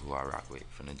people who I rock with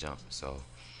from the jump. So,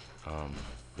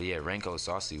 but yeah, Raincoat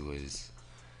Saucy was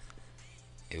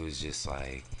just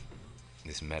like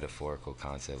this metaphorical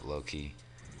concept, low key.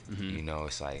 You know,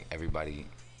 it's like everybody,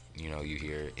 you know, you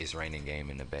hear it's raining game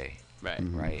in the Bay, right?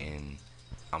 And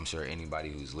I'm sure anybody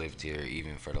who's lived here,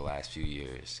 even for the last few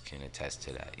years, can attest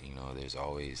to that. You know, there's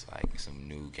always like some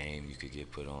new game you could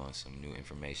get put on, some new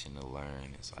information to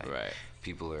learn. It's like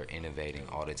people are innovating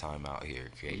all the time out here,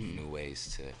 creating new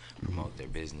ways to promote their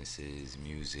businesses,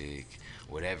 music,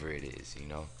 whatever it is, you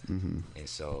know? And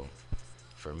so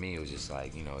for me, it was just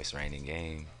like, you know, it's raining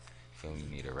game. Feel me, you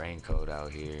need a raincoat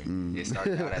out here. It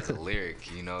started out as a lyric,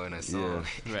 you know, in a song.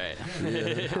 Right.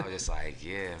 I was just like,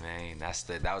 yeah, man,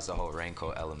 that was the whole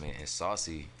raincoat element. And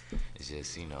saucy is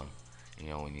just, you know,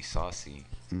 when you saucy,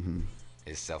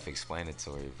 it's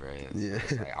self-explanatory, bro.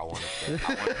 It's like I want to.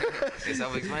 It's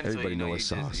self-explanatory. Everybody you know what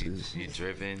sauce is. You're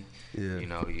driven. Yeah. You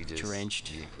know, you just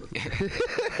drenched. Drenched.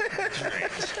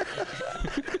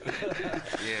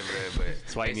 Yeah, bro. But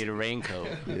that's why you need a raincoat.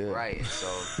 Right. So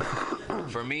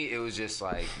for me, it was just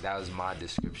like that was my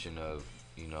description of,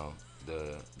 you know,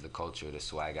 the culture, the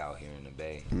swag out here in the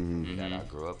Bay that I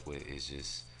grew up with. Is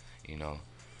just, you know,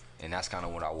 and that's kind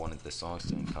of what I wanted the songs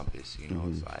to encompass. You know,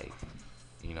 it's like,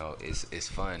 you know, it's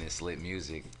fun, it's lit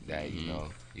music that, you know,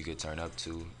 you could turn up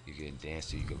to, you could dance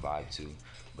to, you could vibe to,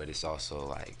 but it's also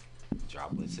like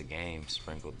droplets of game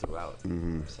sprinkled throughout. You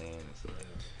know what I'm saying? It's like,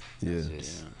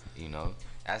 just, you know,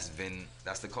 that's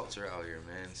the culture out here,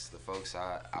 man. It's the folks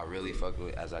I really fuck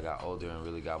with as I got older and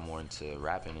really got more into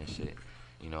rapping and shit.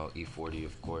 You know, E40,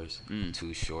 of course,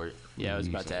 Too Short. Yeah, I was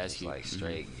about to ask you. Like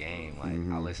straight game. Like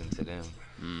I listen to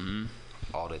them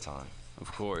all the time.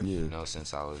 Of course. You know,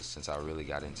 since I really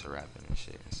got into rapping and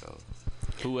shit. And so,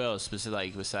 who else,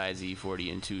 like besides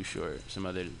E40 and Too Short? Some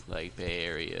other like Bay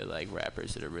Area like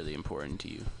rappers that are really important to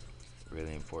you?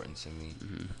 Really important to me.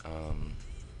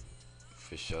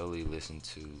 For surely listen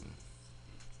to.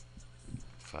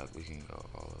 Fuck, we can go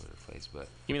all over the place, but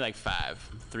give me like 5,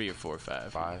 3 or 4,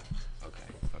 5. 5. Okay.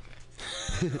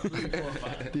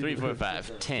 3, 4,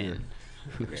 5, 10.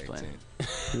 Okay, 10.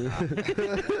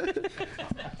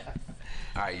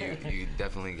 All right, you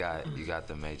definitely got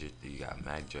the major. You got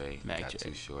Mac Dre, you got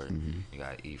Too Short, you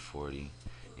got E40,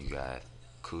 you got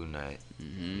Cool Nut,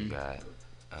 you got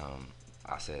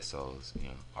I Said Souls, you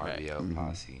know, RBL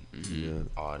Posse,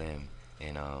 all them,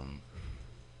 and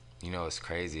you know, what's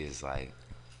crazy is like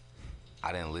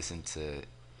I didn't listen to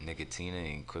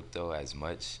Nicotina and Crypto as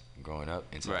much growing up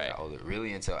until I got older.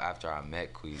 Really until after I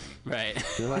met Queasy. Right.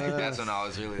 Like, that's when I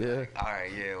was really like, all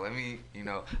right, yeah, let me, you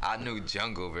know, I knew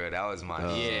Jungle, bro. That was my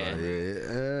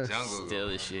yeah. Jungle. Still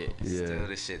the shit. Yeah. Still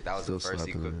the shit. That was Still the first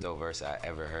slapping Equipto verse I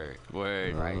ever heard.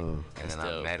 Word. Right. Oh. And then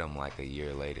I met him like a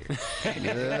year later.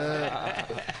 Yeah.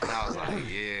 And I was like,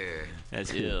 yeah.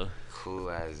 That's ill. Cool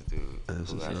ass dude.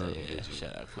 Cool ass individual.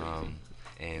 Shout out Queasy.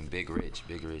 And Big Rich,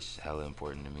 hella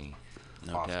important to me.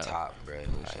 No Off doubt. top, bro.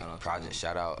 Like, project,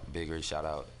 shout out Big Rich, shout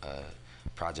out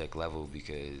Project Level,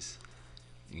 because,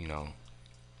 you know,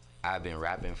 I've been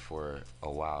rapping for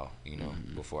a while, you know,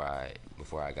 before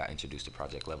I got introduced to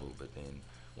Project Level. But then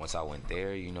once I went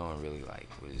there, you know, and really like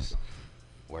was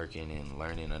working and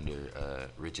learning under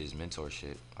Rich's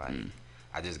mentorship, like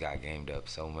I just got gamed up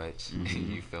so much.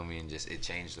 You feel me? And just it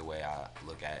changed the way I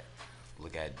look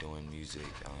at doing music,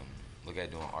 look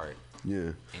at doing art.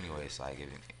 Yeah. Anyway, it's like it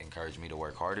encouraged me to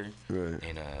work harder. Right.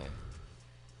 And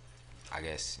I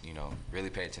guess, you know, really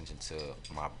pay attention to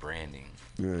my branding.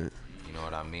 Right. You know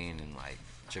what I mean? And like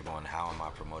trip on how am I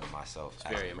promoting myself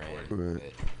as very a brand, important.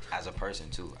 but as a person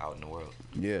too, out in the world.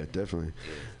 Yeah, definitely.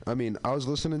 Yeah. I mean, I was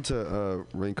listening to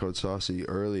Raincoat Saucy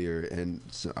earlier, and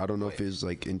I don't know if it was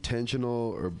like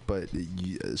intentional or, but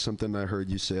something I heard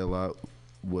you say a lot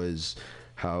was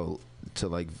how to,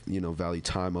 like, you know, value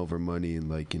time over money, and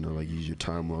like, you know, like use your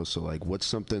time well. So like, what's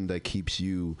something that keeps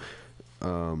you,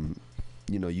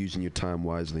 you know, using your time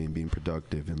wisely and being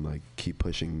productive and like keep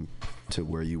pushing to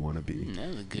where you want to be? That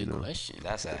was a good question.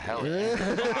 That's a hell of a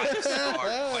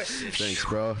hard question.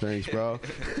 Thanks, bro.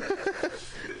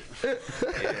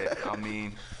 Yeah, I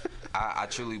mean, I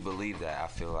truly believe that. I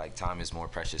feel like time is more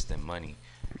precious than money.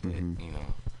 But, you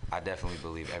know, I definitely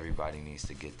believe everybody needs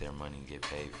to get their money, get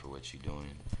paid for what you're doing,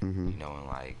 you know, and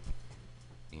like,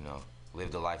 you know,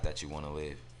 live the life that you want to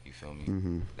live. You feel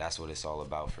me? That's what it's all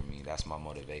about for me. That's my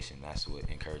motivation. That's what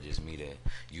encourages me to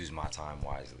use my time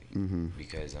wisely.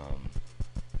 Because,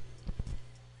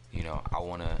 you know, I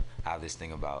want to have this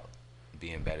thing about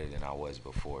being better than I was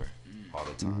before all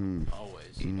the time.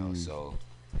 Always. You know, so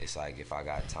it's like if I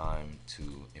got time to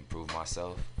improve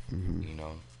myself, you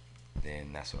know,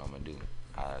 then that's what I'm going to do.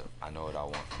 I know what I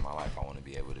want for my life. I want to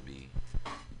be able to be,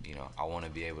 you know, I want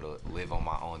to be able to live on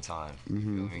my own time. You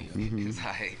feel me? It's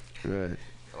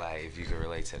like if you can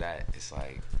relate to that, it's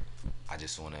like I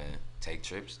just want to take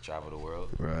trips, travel the world,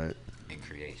 and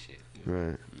create shit.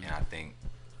 And I think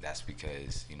that's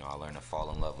because, you know, I learned to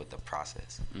fall in love with the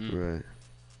process.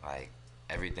 Like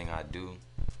everything I do,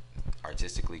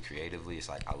 artistically, creatively, it's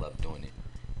like I love doing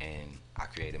it, and I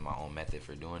created my own method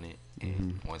for doing it.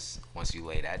 And once you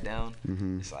lay that down,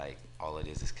 it's like all it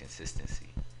is consistency.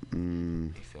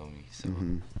 You feel me? So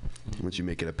once you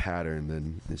make it a pattern,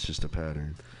 then it's just a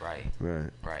pattern. Right.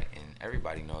 And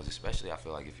everybody knows, especially I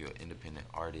feel like if you're an independent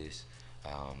artist,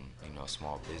 you know,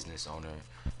 small business owner,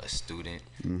 a student,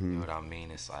 you know what I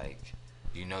mean? It's like,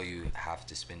 you know, you have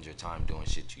to spend your time doing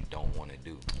shit you don't want to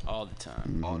do. All the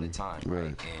time. All the time,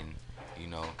 right? And, you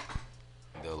know,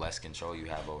 the less control you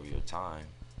have over your time,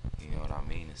 you know what I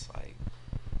mean? It's like,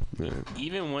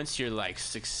 even once you're like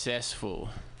successful,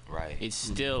 it's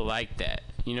still like that.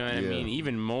 You know what I mean?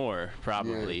 Even more,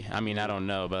 probably. I mean, I don't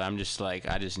know, but I'm just like,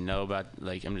 I just know about,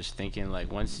 like, I'm just thinking,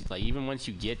 like, once, like, even once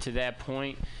you get to that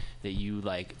point that you,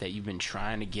 like, that you've been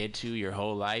trying to get to your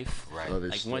whole life,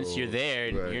 like, once you're there,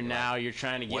 you're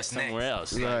trying to get somewhere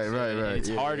else. And it's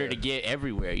harder to get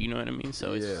everywhere, you know what I mean?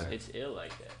 So it's ill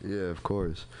like that. Yeah, of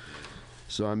course.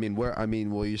 So I mean,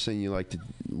 well, you're saying you like to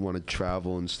want to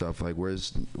travel and stuff. Like,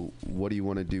 what do you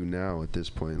want to do now at this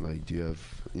point? Like, do you have,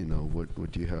 you know,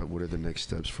 what do you have? What are the next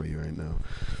steps for you right now?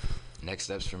 Next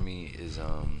steps for me is,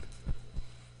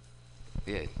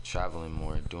 traveling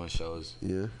more, doing shows.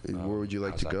 Yeah. Where would you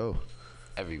like to go?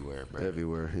 Everywhere, bro.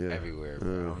 Everywhere, yeah. Everywhere,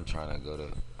 bro. I'm trying to go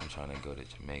to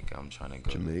Jamaica. I'm trying to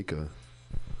go Jamaica.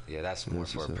 Yeah, that's more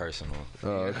for personal. Oh,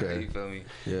 okay. You feel me?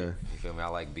 Yeah. You feel me? I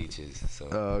like beaches, so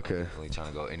I'm definitely trying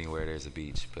to go anywhere there's a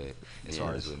beach. But as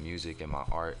far as with music and my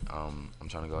art, I'm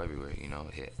trying to go everywhere. You know,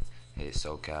 hit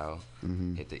SoCal,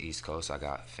 hit the East Coast. I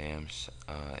got fams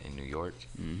in New York.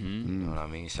 You know what I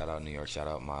mean? Shout out New York. Shout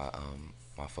out my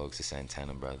folks, the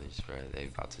Santana brothers, bro. They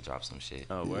about to drop some shit.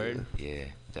 Oh, word? Yeah,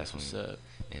 definitely. What's up?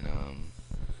 And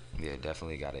yeah,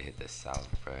 definitely gotta hit the South,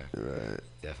 bro. Right.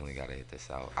 Definitely gotta hit the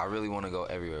South. I really want to go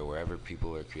everywhere, wherever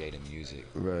people are creating music.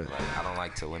 Right. Like, I don't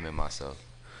like to limit myself.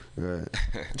 Right.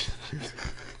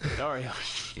 Dario,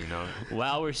 you know,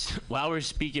 while we're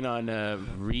speaking on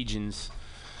regions,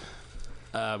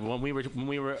 When we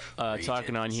were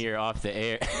talking on here off the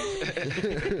air,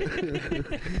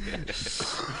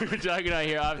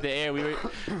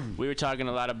 we were talking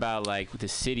a lot about like the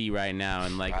city right now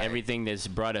and like everything that's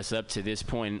brought us up to this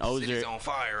point. And Ozer, City's on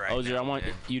fire right Ozer, now, I want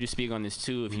man. you to speak on this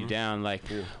too if you down. Like,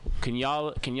 can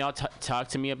y'all talk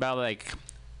to me about like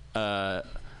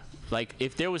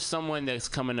if there was someone that's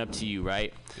coming up to you,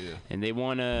 right? Yeah. And they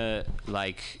want to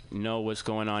like know what's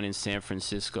going on in San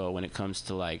Francisco when it comes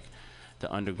to like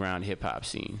the underground hip hop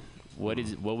scene. What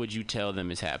would you tell them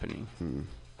is happening?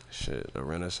 Shit, a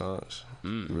renaissance.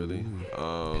 Mm. Really.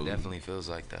 It definitely feels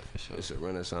like that for sure. It's a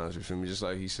renaissance. You feel me? Just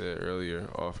like he said earlier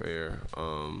off air.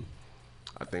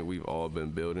 I think we've all been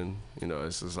building. You know,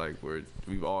 it's just like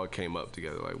we've all came up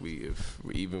together. Like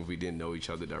even if we didn't know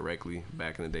each other directly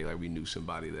back in the day, like we knew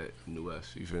somebody that knew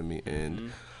us. You feel me?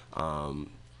 And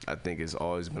I think it's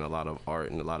always been a lot of art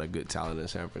and a lot of good talent in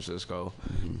San Francisco,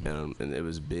 and it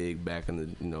was big back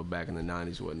in the back in the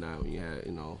 '90s, whatnot, when you had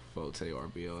Forte,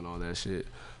 RBL, and all that shit.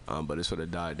 But it sort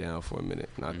of died down for a minute,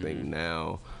 and I think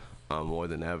now. More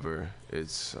than ever,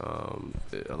 it's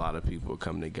a lot of people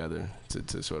come together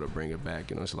to sort of bring it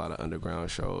back. It's a lot of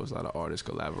underground shows, a lot of artists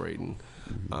collaborating,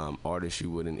 artists you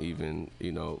wouldn't even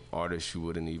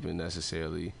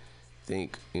necessarily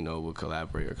think would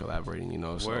collaborate or collaborating.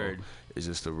 So it's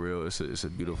just it's a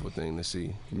beautiful thing to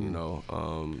see.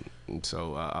 And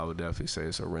so I would definitely say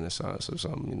it's a renaissance of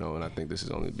something. And I think this is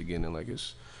only the beginning. Like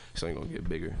it's only gonna get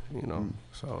bigger.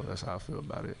 So that's how I feel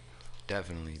about it.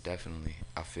 Definitely.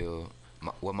 I feel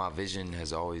what my vision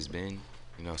has always been,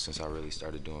 since I really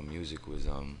started doing music was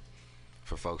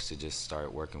for folks to just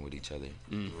start working with each other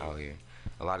out here.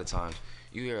 A lot of times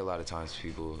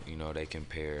people, they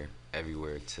compare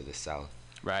everywhere to the South.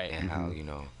 Right. And how,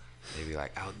 they be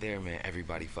like, out there, man,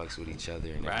 everybody fucks with each other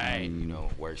and everyone,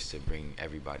 works to bring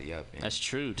everybody up. And, that's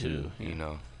true too.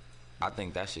 I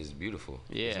think that shit's beautiful.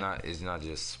 Yeah. It's not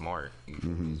just smart.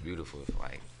 It's beautiful. It's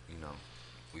like,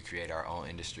 we create our own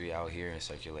industry out here and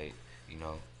circulate,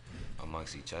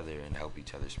 amongst each other and help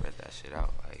each other spread that shit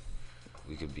out. Like,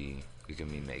 we could be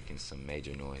making some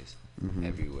major noise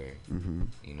everywhere, And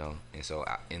so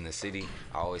in the city,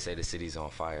 I always say the city's on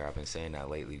fire. I've been saying that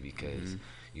lately because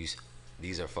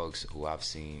these are folks who I've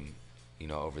seen,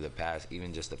 over the past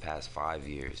 5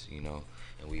 years,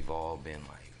 and we've all been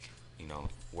like,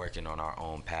 working on our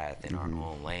own path in our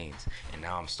own lanes. And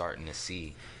now I'm starting to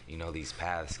see, these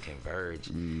paths converge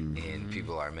and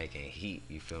people are making heat,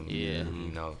 you feel me? Yeah.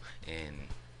 And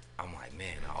I'm like,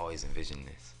 man, I always envisioned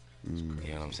this.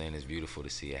 You know what I'm saying? It's beautiful to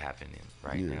see it happening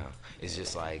right now. It's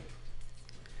just like,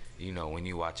 when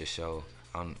you watch a show,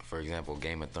 for example,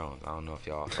 Game of Thrones. I don't know if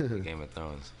y'all fuck with Game of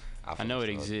Thrones. I know it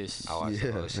exists. I watch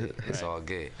the whole shit. It's all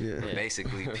good. But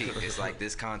basically, it's like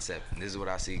this concept. This is what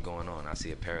I see going on. I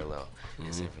see a parallel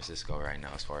in San Francisco right now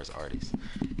as far as artists.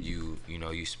 You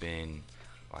spend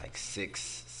like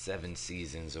 6-7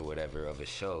 seasons or whatever of a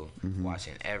show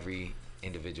watching every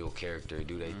individual character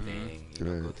do their thing,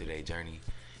 go through their journey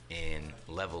and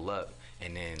level up.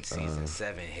 And then season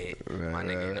 7 hit, my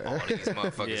nigga, and all these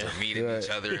motherfuckers are meeting each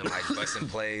other and like busting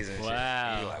plays and shit.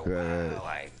 And you're like, wow,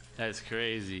 like. That's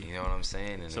crazy. You know what I'm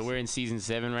saying? And so we're in season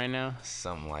 7 right now?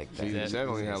 Something like that. Season 7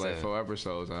 only had like 4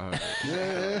 episodes, I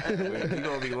heard. You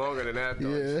gonna be longer than that, though.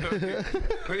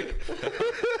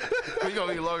 We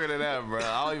gonna be longer than that, bro.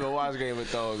 I don't even watch Game of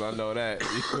Thrones. I know that.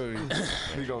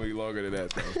 We gonna be longer than that,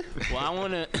 though. Well, I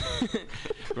wanna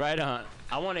right on.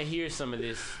 I wanna hear some of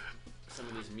this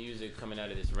music coming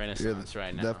out of this renaissance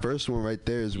right now. That first one right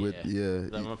there is with I'm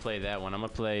gonna play that one. I'm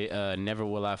gonna play Never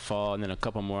Will I Fall, and then a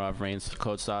couple more off Rain's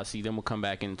Code Saucy. Then we'll come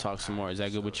back and talk some more. Is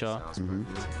that good with y'all?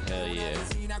 Hell yeah.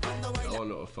 I don't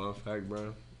know a fun fact,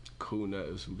 bro. Cool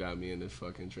Nuts who got me into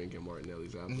fucking drinking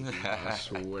Martinelli's apple. I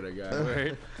swear to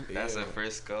God. That's a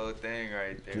Frisco thing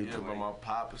right there. Yeah, but my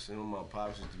pops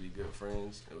used to be good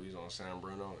friends, and we was on San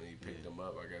Bruno, and he picked them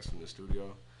up, I guess, from the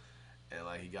studio. And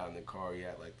like he got in the car, he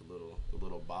had like the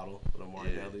little bottle of the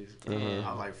Martinelli's. I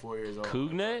was like 4 years old. Cool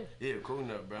Nut? Yeah, Cool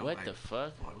Nut, bro. What the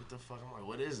fuck? I'm like, what the fuck? I'm like,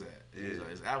 what is that? He's like,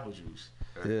 it's apple juice.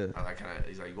 Yeah. I like,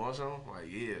 he's like, you want some? I'm like,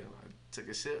 yeah. I took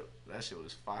a sip. That shit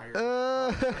was fire.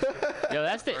 Yo,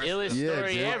 that's the illest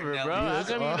story ever, bro. How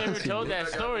come you never told that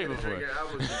story before?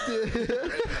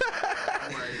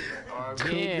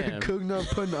 Damn. Cook Nut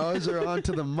putting Ozer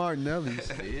onto the Martinelli's.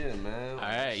 Yeah, man. All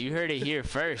right, you heard it here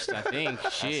first, I think.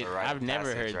 Shit, I've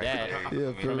never heard that.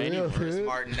 Yeah, for real, dude.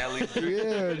 Martinelli.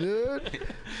 Yeah, dude.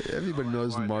 Everybody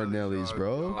knows Martinelli's,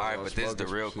 bro. All right, but this is the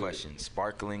real question: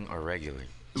 sparkling or regular?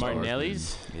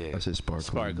 Martinelli's? Yeah. I said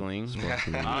sparkling.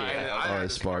 Sparkling.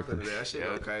 Alright, sparkling. That shit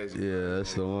go crazy. Yeah,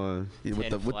 that's the one. Yeah,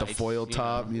 with the foil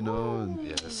top, you know.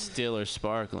 And Still or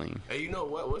sparkling? Hey, you know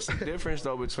what? What's the difference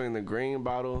though between the green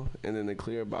bottle and then the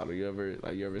clear bottle? You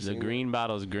ever seen the green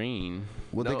bottle's green?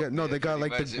 Well, they got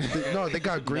like they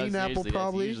got green apple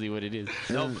probably. That's usually what it is.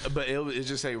 No, but it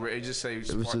just say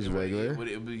regular.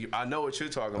 I know what you're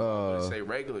talking about. But it say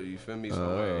regular. You feel me?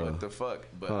 So what the fuck?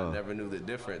 But I never knew the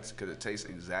difference because it tastes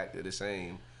exactly the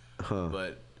same.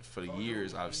 But for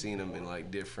years I've seen them in like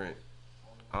different.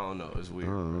 I don't know. It's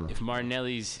weird. If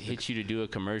Martinelli's hit you to do a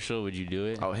commercial, would you do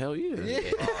it? Oh hell yeah!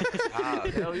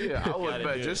 Hell yeah! I would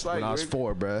bet just like when I was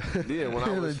 4, bruh. Yeah, when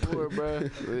I was 4,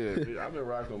 bruh. Yeah, I've been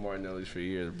rocking with Martinelli's for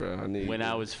years, bruh.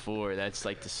 I was 4. That's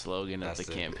like the slogan of the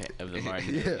campaign of the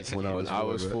Martinelli's. Yeah, when I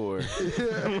was 4.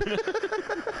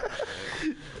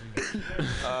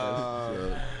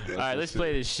 All right, let's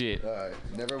play this shit. All right,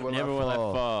 never will I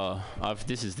fall.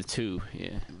 This is the 2. Yeah.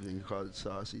 You can call it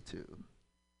saucy too.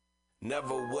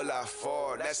 Never will I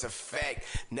fall, that's a fact.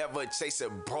 Never chase a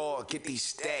broad, get these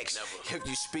stacks. If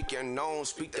you speak your known,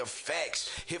 speak the facts.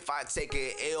 If I take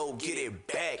an L, get it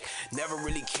back. Never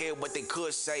really cared what they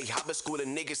could say. I've been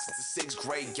schooling niggas since the 6th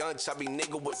grade. Young chubby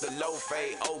nigga with the low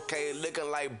fade. Okay,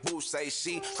 looking like Boucher.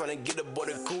 She tryna get aboard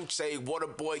the Gucci. Water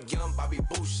boy, young Bobby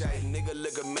Boucher. Nigga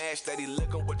looking mad, steady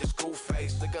looking with the screw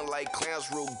face. Looking like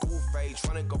clowns, real goofy.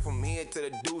 Tryna go from here to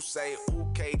the Duce.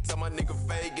 Okay, tell my nigga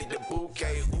Faye, get the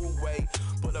bouquet. Ooh, wait.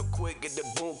 Pull up quick, get the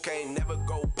bouquet, never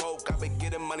go broke. I been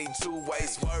getting money 2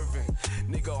 ways, swerving.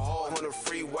 Nigga hard on the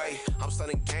freeway. I'm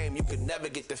starting game, you could never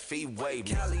get the fee way.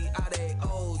 Cali, they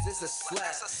O's, it's a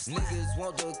slap. Niggas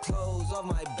want the clothes off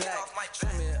my back.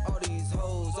 Trimming all these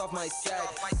hoes off my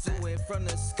sack. Suing from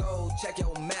the skull, check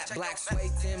your map. Black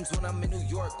suede Timbs when I'm in New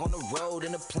York. On the road,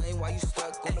 in the plane while you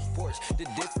stuck on the porch. The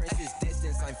difference is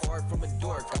distance, I'm far from a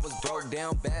dork. I was broke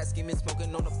down, bad scheming,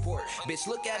 smoking on the port. Bitch,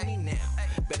 look at me now.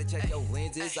 Better check your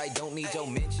lenses, I don't need your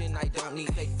mention. I don't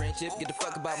need fake friendship. Get the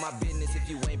fuck about my business if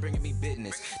you ain't bringing me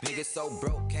business. Niggas so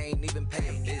broke, can't even pay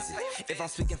a visit. If I'm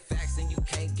speaking facts, then you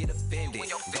can't get offended.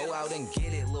 Go out and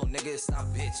get it, little nigga, stop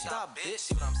bitching. Stop bitch,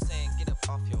 see what I'm saying? Get up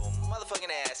off your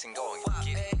motherfucking ass and go and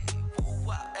get it.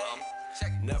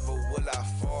 Never will I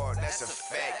fall, that's a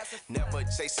fact. Never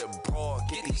chase a broad,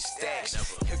 get these stacks.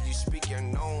 If you speak your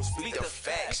known, speak the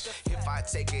facts. If I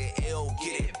take an L,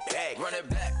 get it back. Run it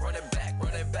back, run it back,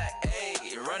 run it back.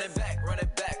 Ayy, run it back, run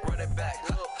it back, run it back.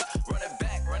 Run it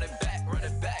back, run it back, run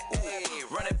it back.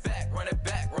 Ayy, run it back, run it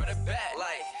back, run it back.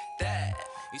 Like that.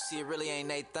 You see, it really ain't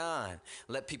Nathan.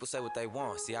 Let people say what they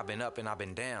want. See, I've been up and I've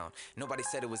been down. Nobody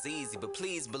said it was easy, but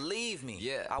please believe me.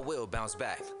 Yeah, I will bounce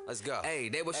back. Let's go. Hey,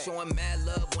 they were showing mad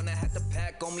love when I had the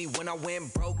pack on me. When I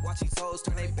went broke, watch these hoes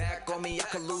turn their back on me. I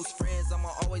could lose friends, I'ma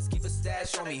always keep a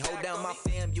stash on me. Hold down my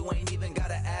fam, you ain't even got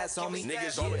an ass on me.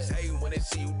 Niggas always hate when they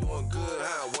see you doing good,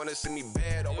 huh? Wanna see me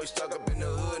bad, always stuck up in the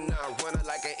hood now. Running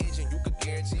like an engine, you could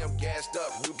guarantee I'm gassed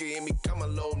up. You can hear me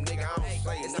coming, little nigga, I don't say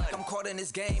nothing. It's like I'm caught in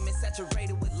this game and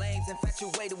saturated with lames,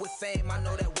 infatuated with fame. I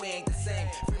know that we ain't the same.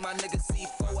 Free my nigga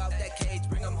C4 out that cage,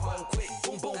 bring him home quick.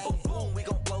 Boom, boom, boom, boom. We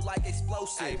gon' blow like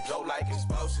explosives. Hey, blow like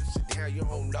explosives. Sit down, you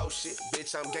don't know shit.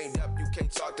 Bitch, I'm gamed up, you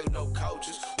can't talk to no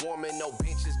coaches. Warming no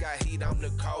benches, got heat, I'm the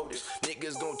coldest.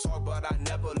 Niggas gon' talk, but I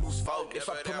never lose focus. If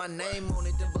I put my name on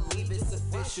it, then believe it's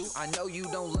official. I know you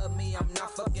don't love me, I'm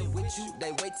not fucking with you.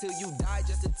 They wait till you die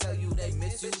just to tell you they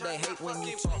miss you. They hate when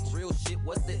you talk real shit,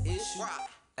 what's the issue?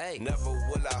 Hey. Never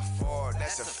will I fall,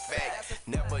 that's a fact.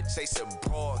 Never chase a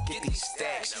broad, get these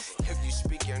stacks. If you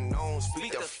speak your known,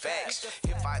 speak the facts.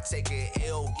 If I take an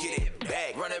L, get it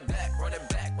back. Run it back, run it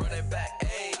back, run it back.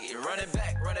 Ayy, run it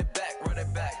back, run it back, run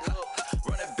it back.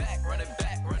 Run it back, run it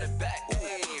back, run it back.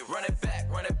 Ayy, run it back,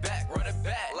 run it back, run it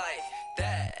back. Like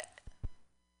that.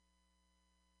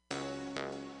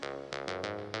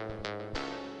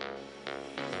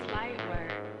 Light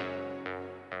work.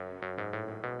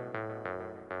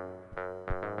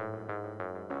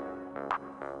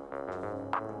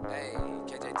 Hey,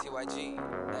 KJTYG.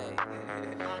 Hey,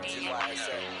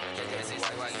 TYSA.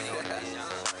 KJTYG.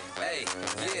 Hey,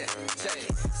 yeah, check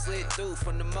it. Slid through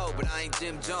from the mo, but I ain't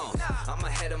Jim Jones. I'm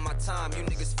ahead of my time, you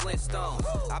niggas Flintstones.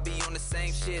 I be on the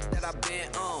same shit that I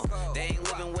been on. They ain't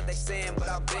living what they saying, but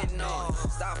I been on.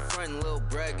 Stop frontin', little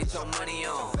bruh, get your money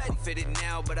on. I'm fitted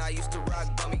now, but I used to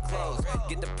rock bummy clothes.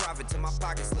 Get the profit to my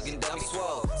pockets looking dummy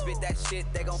swole. Spit that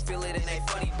shit, they gon' feel it in they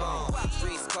funny bone.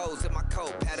 Streets codes in my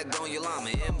coat, Patagonia llama.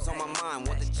 M's on my mind,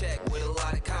 want the check with a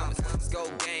lot of comments. Go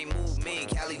game, move me,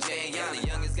 Cali J and Yana.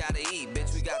 Youngest gotta eat,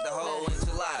 bitch, we got the whole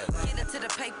enchilada. Get into the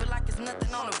paper like it's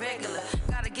nothing on a regular.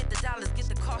 Gotta get the dollars, get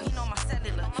the car, he know my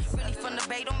cellular. Really from the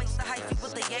bay, don't mix the hyphy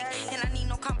with the yak. And I need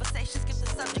no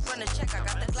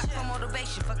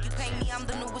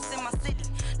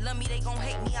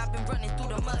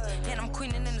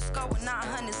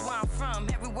from.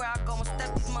 Everywhere I go and step,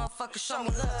 these motherfuckers show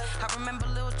me love. I remember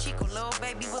Lil Chico, Lil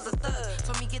Baby was a thug.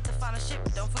 Told me get to find a shit,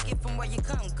 but don't forget from where you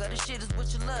come. Gutter shit is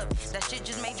what you love. That shit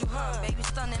just made you hum. Baby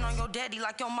stunning on your daddy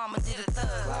like your mama did a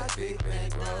thug. Clock, big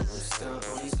bank, roll, stunt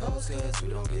on these hoes, cause we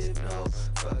don't give no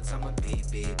fucks. I'ma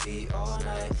beat all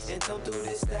night and thumb through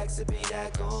this stack, sipping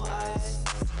yak on ice.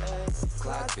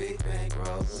 Clock, big bank,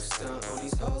 roll, stunt on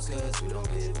these hoes, cause we don't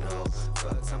give no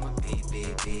fucks. I'ma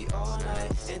beat all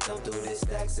night and thumb through this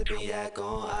stack, sipping yak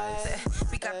on ice.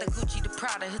 We got the Gucci, the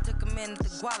Prada, he took a minute to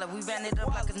Guala. We ran it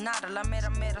up like a nada, la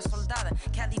mera soldada.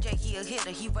 Cali J, he a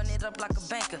hitter, he run it up like a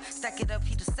banker. Stack it up,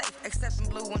 he the safe, except in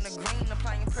blue and the green.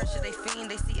 Applying pressure, they fiend,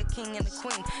 they see a king and a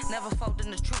queen. Never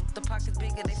folding the truth, the pockets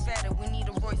bigger, they fatter. We need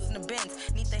a Royce and a Benz,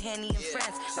 need the Henny in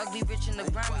France. Ugly, rich, and the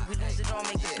grimy, we lose it all,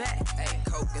 make it back. Hey,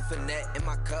 Coke and Finette in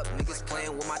my cup, niggas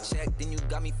playing with my check, then you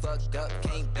got me fucked up.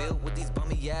 Can't build with these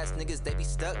bummy ass niggas, they be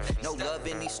stuck. No love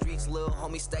in these streets, little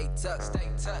homie, stay tucked.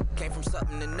 Came from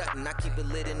something to nothing, I keep it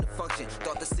lit in the function.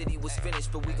 Thought the city was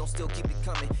finished, but we gon' still keep it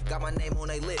coming. Got my name on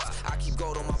they lips, I keep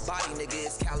gold on my body, nigga.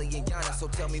 It's Cali and Yana, so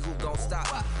tell me who gon' stop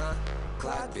me, huh?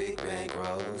 Clock, big bank,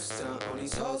 roll, stunt on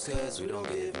these hoes, cause we don't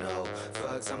give no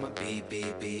fucks. I'ma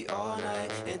beat all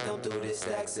night and thumb through this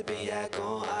stack, sipping yak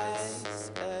on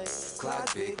ice.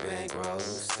 Clock, big bank, roll,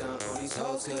 stunt on these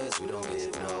hoes, cause we don't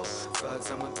give no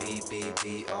fucks. I'ma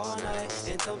beat all night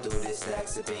and thumb through this stack,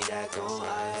 sipping yak on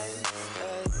ice.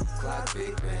 Clock,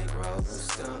 big bank, roll,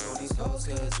 stunt on these hoes,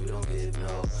 cause we don't give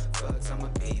no fucks. I'ma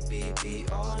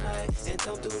beat all night and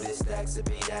thumb through this stack,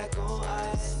 sipping yak on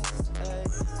ice.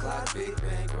 Clock, big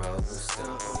bank, roll, stunt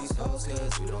on these hoes,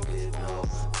 cause we don't give no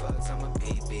fucks. I'ma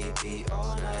beat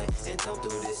all night and thumb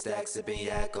through this stack, sipping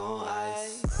yak on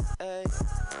ice.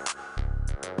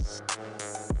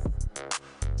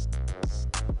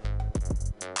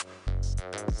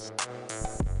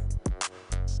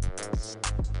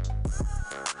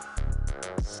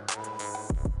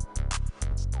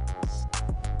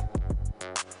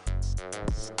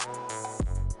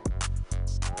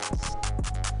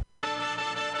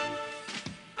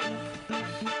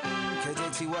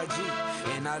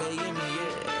 KJTYG, and now they in me,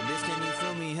 yeah. Bitch, can you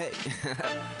feel me? Hey,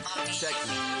 check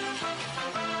me.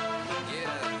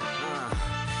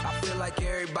 Yeah, I feel like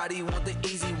everybody want the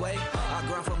easy way. I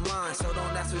grind for mine, so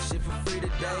don't ask for shit for free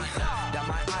today. Dot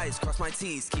my I's, cross my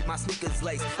T's, keep my sneakers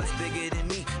laced. It's bigger than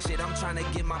me, shit, I'm trying to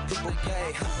get my people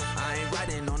paid. I ain't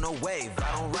riding on no wave,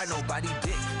 I don't ride nobody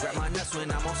dick. Grab my nuts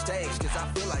when I'm on stage, cause I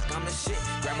feel like I'm the shit.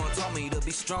 Grandma taught me to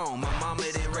be strong, my mama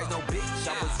didn't raise no bitch.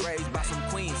 I was raised by some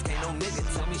queens, can't no nigga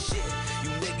tell me shit. You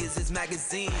niggas is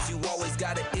magazines, you always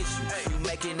got an issue. You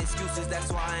making excuses,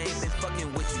 that's why I ain't been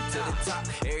fucking with you. To the top,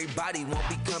 everybody won't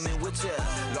be coming with ya.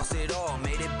 Lost it all,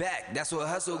 made it back, that's what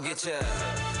hustle get ya.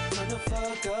 Turn the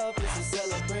fuck up, it's a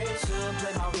celebration.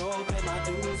 Play my role, pay my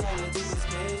dues, all I do is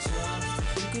patience.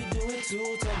 You could do it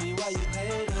too, tell me why you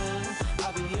hate them.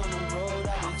 I be on the road, I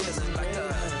be feeling like a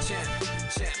champ.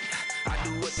 I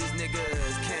do what these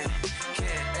niggas can't.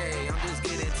 Ayy, I'm just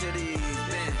getting to these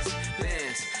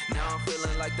bands. Now I'm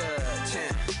feeling like the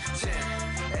champ.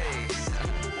 Ayy.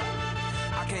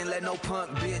 I can't let no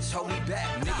punk bitch hold me back.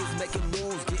 Niggas making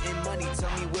moves, getting money,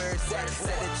 tell me where it's at.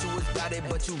 Said that you was about it,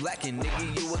 but you lacking,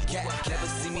 nigga, you a cat. Never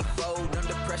see me fold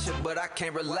under pressure, but I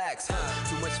can't relax.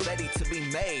 Too much ready to be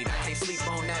made, I can't sleep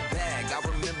on that bag. I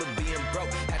remember being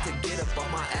broke, had to get up on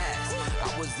my ass.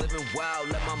 I was living wild,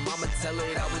 let my mama tell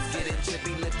it. I was getting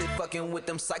trippy, lifted, fucking with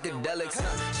them psychedelics.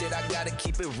 Shit, I gotta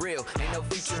keep it real, ain't no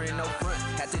future in no front.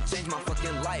 Had to change my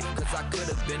fucking life, cause I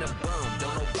could've been a bum.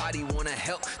 Don't nobody wanna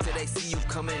help till they see you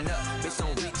coming up. Bitch,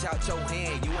 don't reach out your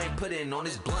hand, you ain't putting on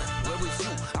this blunt. Where was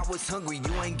you? I was hungry,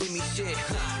 you ain't give me shit.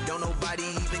 Don't nobody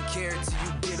even care till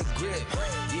you get a grip.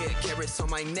 Yeah, carrots on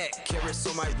my neck, carrots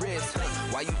on my wrist.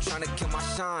 Why you tryna kill my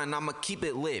shine? I'ma keep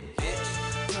it lit,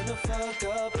 bitch. Turn the fuck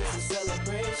up, it's a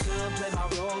celebration. Play my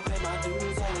role, pay my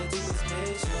dues, all I do is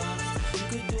patience. You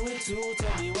could do it too,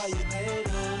 tell me why you hate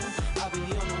them. I be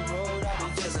on the road, I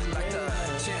be just like a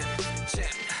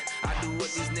champ. I do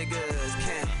what these niggas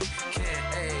can't.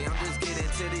 Ayy, I'm just getting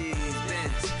to these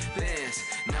bands.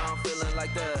 Now I'm feeling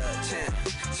like the champ.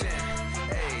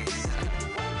 Ayy.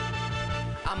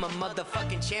 I'm a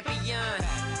motherfucking champion.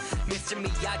 Mr.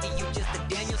 Miyagi, you just a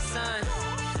Daniel son.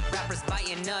 Rappers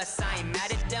biting us, I ain't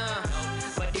mad at them.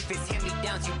 But if it's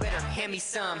hand-me-downs, you better hand me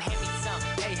some.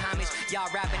 Hey, homage, y'all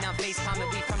rapping, I'm face palming.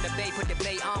 We from the Bay, put the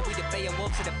Bay on. We the Bay of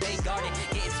Wolf to the Bay Garden.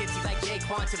 Getting tipsy like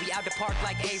Jaquan to be out the park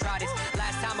like A-Rod.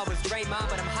 Last time I was Draymond,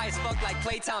 but I'm high as fuck like like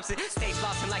Klay Thompson. Stage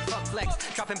lost like Funk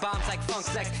Flex, dropping bombs like Funk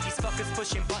Flex. These fuckers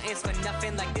pushing buttons for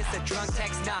nothing like this a drunk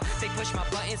text. Nah, they push my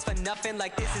buttons for nothing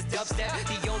like this is dubstep.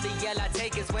 The only yell I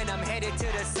take is when I'm headed to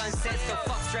the sunset. So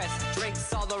fuck stress,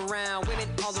 drinks all around, women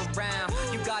all around.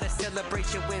 You gotta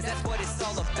celebrate your wins, that's what it's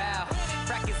all about.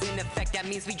 Frack is in effect, that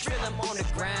means we drill them on the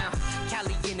ground.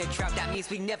 Cali in a drought, that means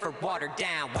we never water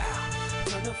down. Wow.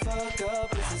 Turn the fuck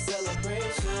up, it's a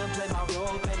celebration. Play my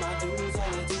role, pay my dues, all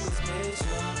I do is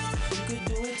mission. You could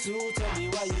do it too, tell me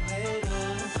why you hate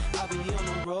them. I'll be on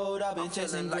the road, I've been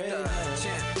chasing like greatness.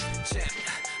 a champ.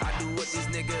 I do what these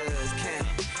niggas can't.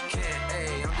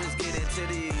 Hey, I'm just getting to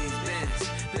these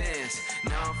bands.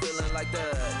 Now I'm feeling like the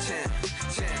champ.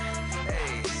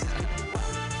 Hey.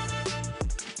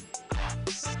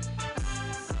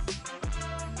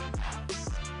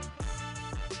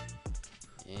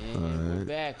 And we're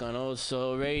back on Old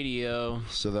Soul Radio.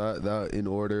 So that in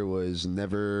order was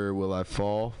Never Will I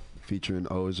Fall featuring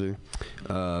Ozer.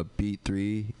 Beat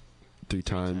three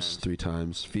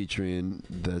times featuring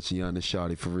that's Yana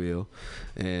Shawty for real.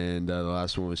 And the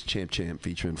last one was Champ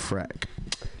featuring Frack.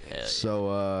 Yeah.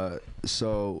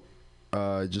 So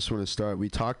I just want to start. We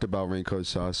talked about Raincoat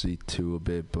Saucy too a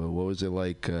bit, but what was it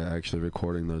like actually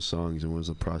recording those songs, and what was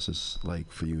the process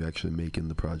like for you actually making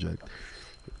the project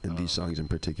and these songs in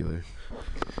particular?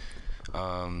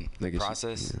 The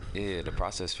process, the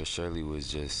process for Shirley was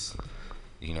just,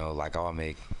 like I'll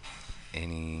make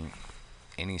any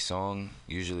song.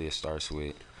 Usually it starts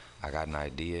with I got an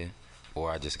idea,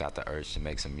 or I just got the urge to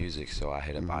make some music, so I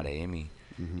hit up Adeyemi.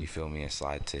 You feel me, and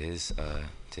slide to his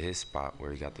spot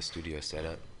where he got the studio set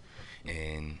up,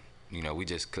 and we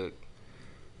just cook.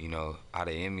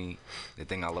 Adeyemi, the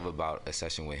thing I love about a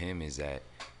session with him is that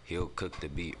he'll cook the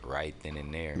beat right then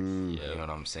and there. You know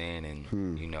what I'm saying?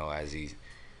 And as he's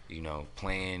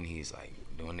playing, he's like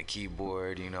doing the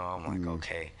keyboard. I'm like,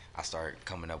 okay. I start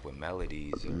coming up with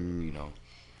melodies, or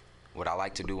what I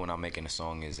like to do when I'm making a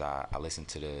song is I listen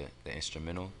to the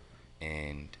instrumental,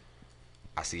 and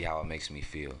I see how it makes me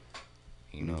feel.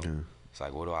 It's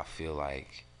like, what do I feel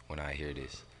like when I hear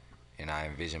this? And I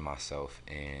envision myself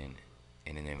in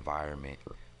an environment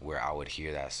where I would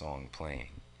hear that song playing.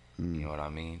 You know what I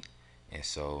mean? And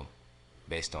so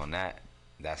based on that,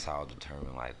 that's how I'll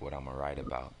determine like what I'm gonna write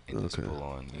about and just pull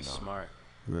on, Smart.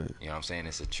 Right. You know what I'm saying?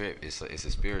 It's a trip. It's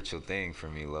a spiritual thing for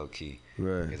me, low key.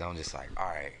 Right. Because I'm just like, all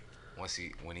right.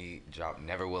 When he dropped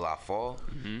Never Will I Fall,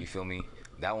 you feel me?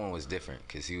 That one was different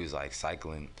because he was like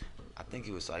cycling. I think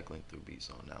he was cycling through beats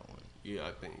on that one. Yeah,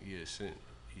 I think he had sent.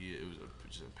 It was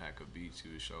just a pack of beats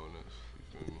he was showing us.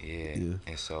 You feel me? Yeah.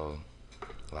 And so,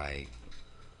 like,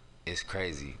 it's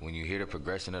crazy when you hear the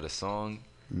progression of the song,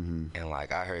 and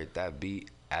like I heard that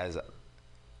beat as.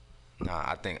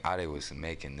 I think Ade was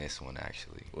making this one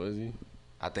actually. Was he?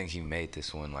 I think he made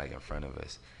this one like in front of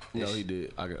us. No, he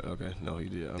did. Okay. No, he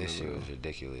did. This shit was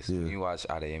ridiculous. When you watch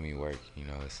Adeyemi work,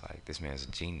 it's like this man's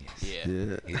a genius.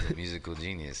 Yeah. He's a musical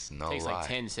genius. No Takes lie. like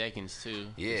 10 seconds too.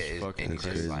 Yeah, and he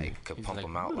just like could pump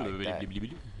them out like that.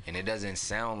 And it doesn't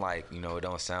sound like it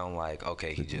don't sound like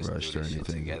okay he just rushed threw or this shit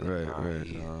anything. together.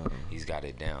 Right. He's got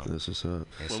it down. That's what's up.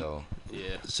 And so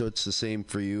So it's the same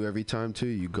for you every time too.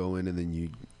 You go in and then you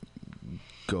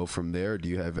go from there. Do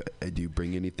you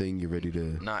bring anything? You ready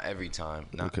to? Not every time.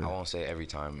 I won't say every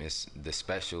time. It's the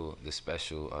special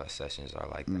sessions are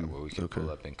like that where we can pull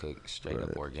up and cook straight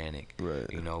up organic. Right.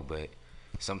 But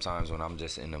sometimes when I'm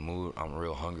just in the mood, I'm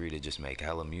real hungry to just make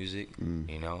hella music.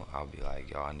 I'll be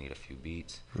like, yo, I need a few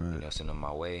beats. Send them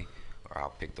my way, or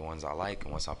I'll pick the ones I like,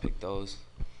 and once I pick those,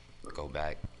 go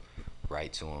back,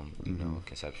 write to them,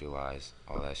 conceptualize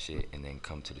all that shit, and then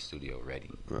come to the studio ready,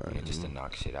 just to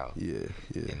knock shit out. Yeah.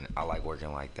 And I like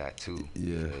working like that too,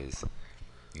 because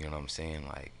you know what I'm saying,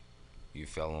 like you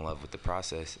fell in love with the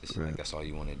process. It's like that's all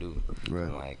you want to do.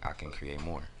 And like I can create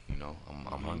more.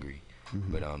 I'm hungry.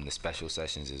 But the special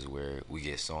sessions is where we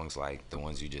get songs like the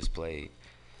ones you just played,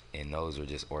 and those were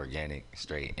just organic,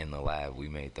 straight in the lab. We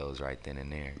made those right then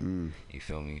and there. You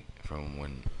feel me? From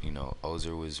when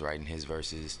Ozer was writing his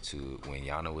verses to when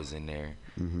Yana was in there,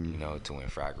 to when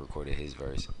Frack recorded his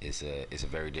verse. It's a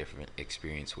very different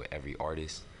experience with every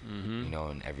artist,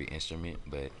 and every instrument.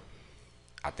 But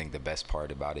I think the best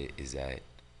part about it is that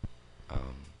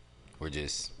we're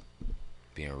just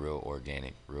being real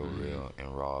organic, real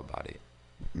and raw about it,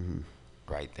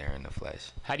 right there in the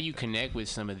flesh. How do you connect with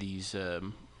some of these?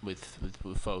 With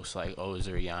folks like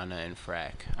Ozer, Yana, and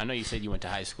Frack? I know you said you went to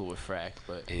high school with Frack,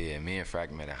 but yeah, me and Frack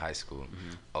met in high school.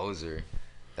 Ozer,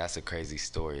 that's a crazy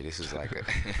story. This was like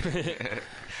a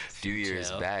few years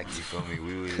back. You feel me?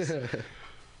 We was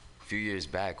few years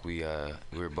back, we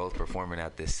were both performing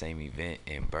at this same event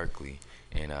in Berkeley.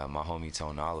 And my homie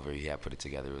Tone Oliver, he had put it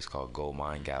together. It was called Gold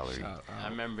Mine Gallery. I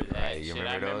remember that. Right, you I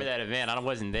remember remember that event. I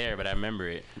wasn't there, but I remember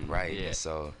it. Right. Yeah. And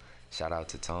so shout out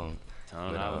to Tone.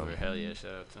 Tone Oliver. Hell yeah.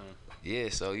 Shout out to him. Yeah.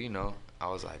 So I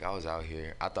was out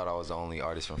here. I thought I was the only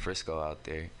artist from Frisco out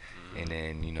there. And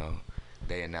then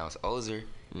they announced Ozer.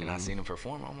 And I seen him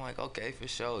perform. I'm like, okay, for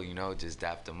sure. Just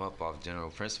dapped him up off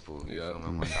general principle. You feel me?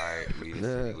 I'm like, all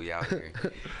right, we out here.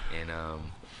 And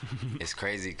it's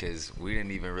crazy because we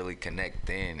didn't even really connect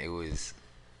then. It was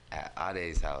at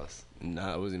Ade's house.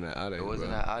 Nah, it wasn't at Ade's. It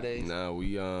wasn't at Ade's? Nah,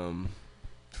 we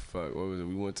what was it?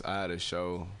 We went to, I had a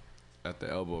show at the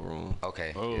Elbow Room.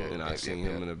 Okay. Oh. Yeah, and I seen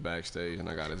him in the backstage, and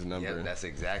I got his number. Yeah, that's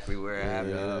exactly where it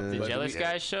happened. The Jealous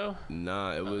Guys show?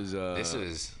 Nah, it was. This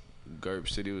was. Gerb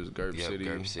City was Gerb City.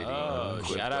 Gerb City. Oh,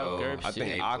 shout out Gerb I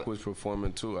City. think Aqu was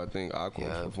performing too. I think Aqu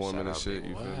was performing and shit.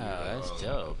 You feel me? Wow, that's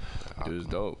dope. It was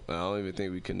dope. I don't even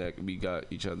think we connect. We got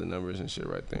each other numbers and shit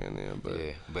right there and then. But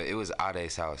yeah, but it was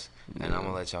Ade's house, and I'm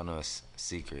gonna let y'all know a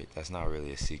secret. That's not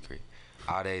really a secret.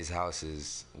 Ade's house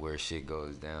is where shit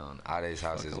goes down. Ade's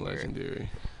house is where legendary.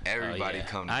 Everybody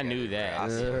come together. I knew that. I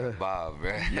swear to Bob,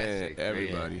 bro. Man,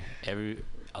 everybody.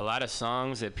 A lot of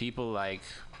songs that people like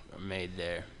are made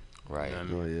there. Right.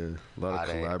 Oh yeah, a lot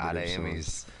of collaborative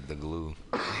songs. The glue.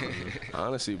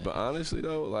 Honestly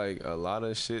though, like a lot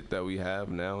of shit that we have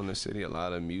now in the city, a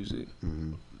lot of music,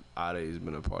 Ade's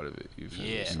been a part of it. You feel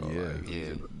me? So like,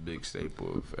 he's a big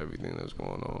staple of everything that's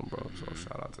going on, bro. So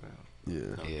shout out to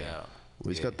him. Yeah.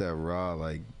 Well, he's got that raw,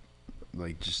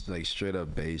 just straight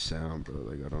up bass sound, bro.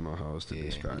 Like I don't know how else to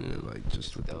describe it. Like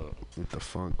just with the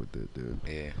funk with it, dude.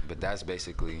 Yeah, but that's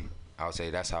basically. I would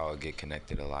say that's how I get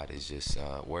connected a lot. Is just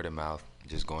word of mouth,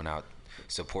 just going out,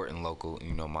 supporting local,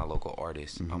 my local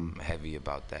artists. I'm heavy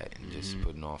about that and just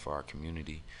putting on for our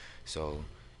community. So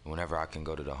whenever I can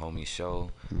go to the homie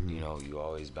show, you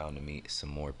always bound to meet some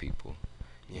more people.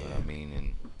 You know what I mean?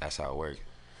 And that's how it works.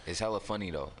 It's hella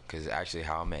funny though, because actually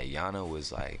how I met Yana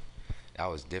was like, that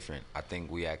was different. I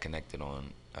think we had connected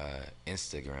on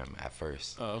Instagram at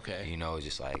first. Oh, okay.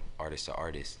 Just like artist to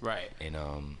artist. Right. And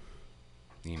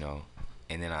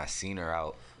and then I seen her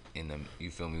out in the,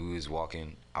 you feel me,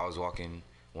 I was walking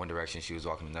one direction, she was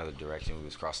walking another direction, we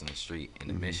was crossing the street in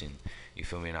the Mission, you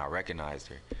feel me, and I recognized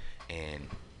her, and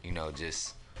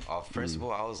just off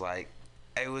principle, I was like,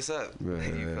 hey, what's up?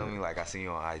 You feel me, like I seen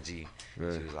you on IG. She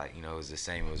was like, it was the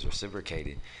same, it was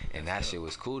reciprocated, and that shit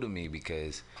was cool to me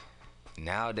because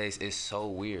nowadays it's so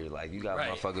weird. Like you got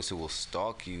motherfuckers who will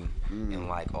stalk you and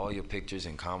like all your pictures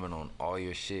and comment on all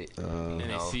your shit. And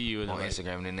they see you on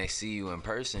Instagram, and then they see you in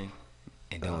person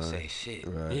and don't say shit.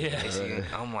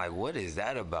 I'm like, what is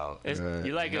that about?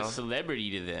 You're like a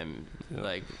celebrity to them,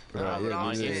 like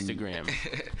on Instagram.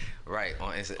 Right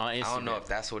on Instagram. I don't know if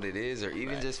that's what it is or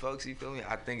even just folks. You feel me?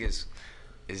 I think it's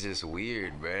just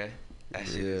weird, bruh. That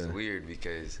shit is weird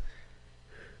because.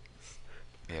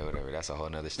 Yeah, whatever. That's a whole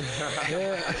nother story.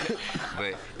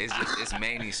 But it's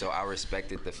mainly so I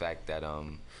respected the fact that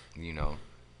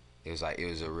it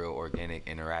was a real organic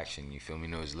interaction. You feel me?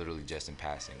 It was literally just in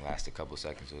passing. Last a couple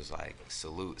seconds. It was like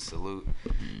salute.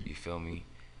 You feel me?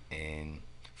 And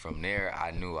from there,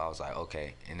 I knew I was like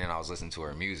okay. And then I was listening to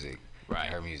her music. Right.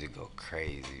 Her music go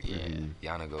crazy.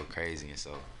 Yeah. Yana go crazy, and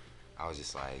so I was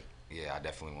just like, yeah, I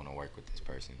definitely want to work with this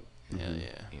person. Hell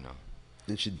yeah. And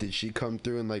did she come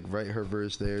through and like write her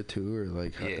verse there too, or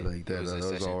like like that?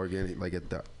 That was all organic, like at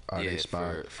the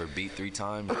spot. For Beat 3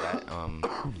 Times,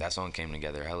 that song came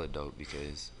together hella dope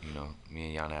because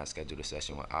me and Yana had scheduled a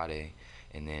session with Ade,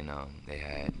 and then they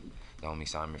had the homie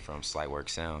Simon from Slight Work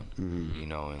Sound,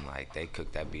 and like they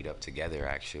cooked that beat up together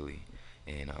actually,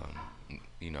 and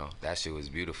that shit was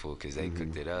beautiful because they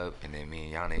cooked it up, and then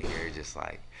me and Yana here just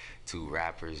like two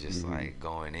rappers just like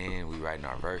going in, we writing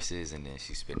our verses, and then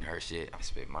she spitting her shit, I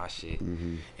spit my shit,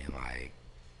 and like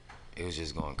it was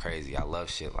just going crazy. I love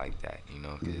shit like that,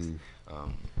 because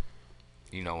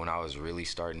when I was really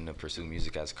starting to pursue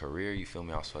music as a career, you feel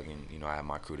me, I was fucking, I had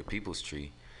my crew, the People's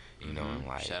Tree, and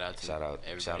like shout out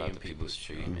to People's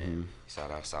Tree, man. Shout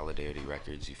out Solidarity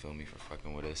Records, you feel me, for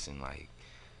fucking with us, and like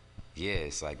yeah,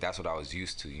 it's like that's what I was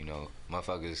used to,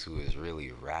 motherfuckers who is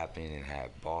really rapping and have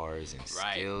bars and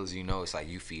skills, it's like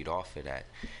you feed off of that,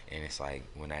 and it's like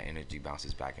when that energy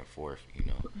bounces back and forth,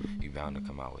 you bound to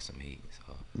come out with some heat.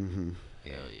 So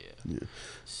hell yeah.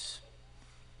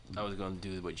 I was gonna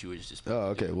do what you were just. Oh,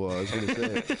 okay. Well, I was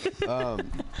gonna say,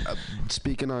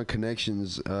 speaking on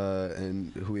connections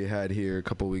and who we had here a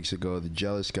couple weeks ago, the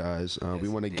Jealous Guys. We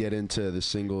want to get into the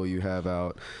single you have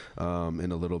out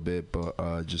in a little bit, but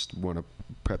just want to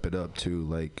prep it up too.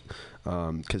 Like,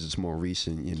 because it's more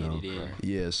recent, you know.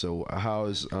 Yeah. So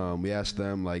how's we asked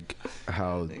them like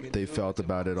how they felt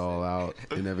about it all out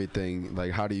and everything.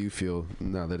 Like, how do you feel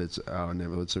now that it's out?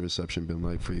 And what's the reception been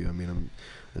like for you? I mean, I'm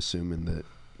assuming that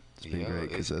it's been great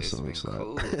because that song slapped.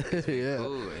 Cool. It's been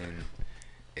cool, and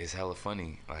it's hella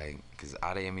funny, like, cause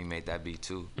Adeyemi made that beat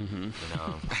too, and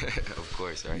of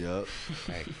course, right? Yep.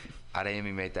 Like,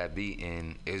 Adeyemi made that beat,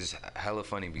 and it was hella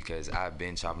funny because I've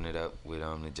been chopping it up with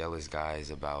the Jealous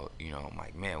guys about, you know, I'm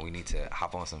like, man, we need to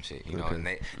hop on some shit, you know, and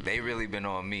they really been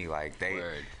on me, like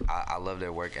I love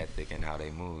their work ethic and how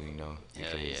they move, you know,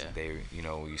 because they, you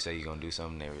know, when you say you're gonna do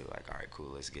something, they were like, all right,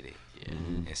 cool, let's get it,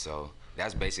 and so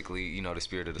that's basically, you know, the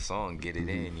spirit of the song, get it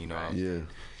in, you know.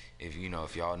 If you know,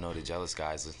 if y'all know the Jealous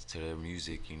guys, listen to their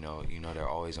music, you know they're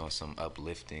always on some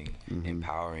uplifting,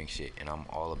 empowering shit, and I'm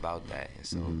all about that. And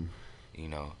so, you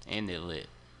know, and they're lit,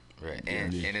 right?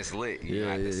 And it's lit. You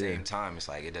know, at the same time, it's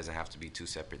like it doesn't have to be two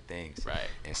separate things, right?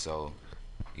 And so,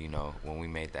 you know, when we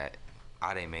made that,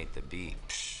 Ade made the beat,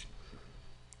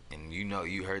 and you know,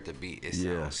 you heard the beat, it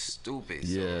sounds stupid.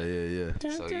 So you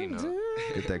know,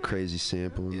 get that crazy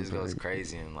sample. It goes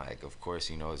crazy, and like, of course,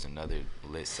 you know, it's another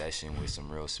lit session with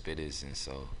some real spitters, and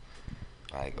so,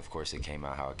 like, of course, it came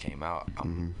out how it came out.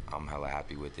 I'm hella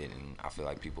happy with it, and I feel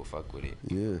like people fuck with it.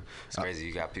 Yeah, it's crazy.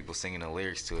 You got people singing the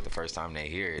lyrics to it the first time they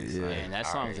hear it. It's like, and that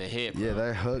song's a hit. Bro. Yeah,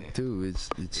 that hook too. It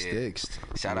sticks.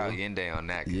 Shout out Yende on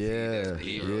that.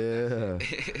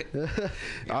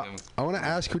 I want to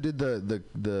ask who did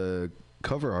the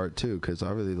cover art too, because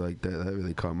I really like that. That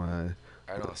really caught my eye.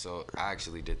 Right on. So I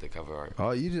actually did the cover art.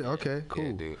 Oh, you did? Okay, cool.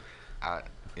 Yeah, dude.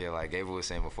 Like Gabriel was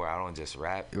saying before, I don't just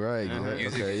rap. Right.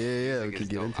 Music we can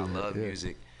get into I that. love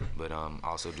music, but I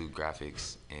also do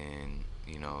graphics and,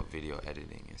 you know, video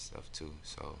editing and stuff too.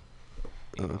 So,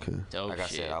 you know, like I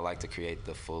said, I like to create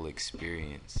the full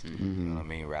experience. You know what I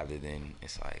mean? Rather than,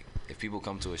 it's like, if people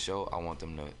come to a show, I want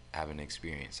them to have an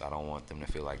experience. I don't want them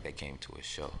to feel like they came to a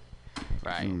show.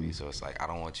 Right. So it's like, I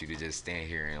don't want you to just stand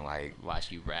here and like watch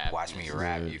me rap.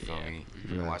 You feel me?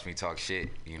 Watch me talk shit.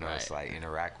 You know, it's like,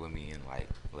 interact with me and like,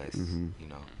 let's you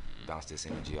know, bounce this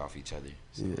energy off each other.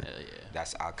 So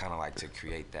that's, I kind of like to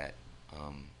create that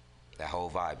that whole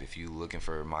vibe. If you looking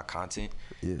for my content,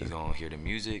 you're gonna hear the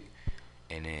music,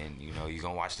 and then, you know, you're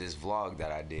gonna watch this vlog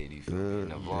that I did. You feel me?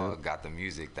 And the vlog got the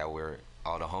music that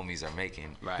all the homies are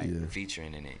making,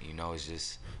 featuring in it. You know, it's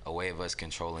just a way of us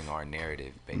controlling our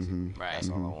narrative, basically. That's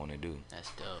all I want to do.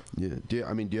 That's dope. Yeah. Do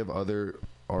you have other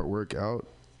artwork out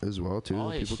as well too?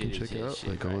 That people can check out.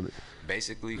 Like on it.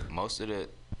 Basically, most of the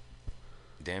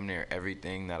damn near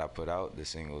everything that I put out, the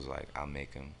singles, like, I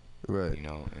make them. Right. You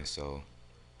know, and so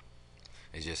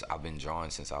it's just, I've been drawing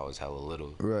since I was hella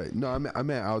little. Right. No, I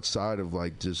meant outside of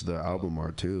like just the album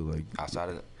art too, like outside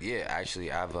of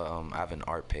actually I have an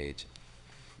art page.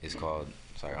 It's called,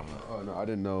 oh no, I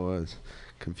didn't know. I was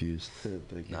confused.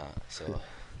 Thank you. Nah, so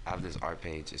I have this art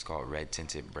page. It's called Red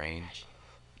Tinted Brain,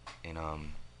 and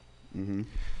on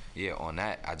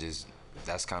that,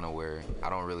 that's kind of where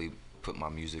I don't really put my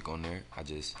music on there. I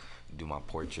just do my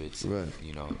portraits, and,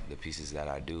 you know, the pieces that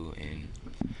I do, and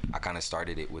I kind of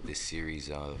started it with this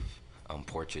series of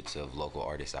portraits of local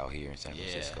artists out here in San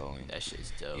Francisco. And that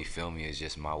shit's dope. You feel me? It's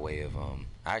just my way of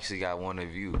I actually got one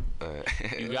of you.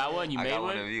 You got one? I got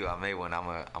one of you. I made one.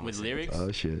 I'm with lyrics. Oh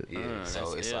shit. Yeah.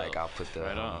 So it's like I'll put the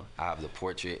I have the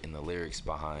portrait and the lyrics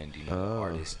behind, you know, the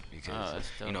artist, because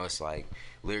you know, it's like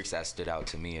lyrics that stood out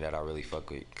to me that I really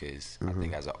fuck with, because I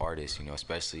think as an artist, you know,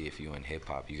 especially if you in hip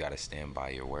hop, you gotta stand by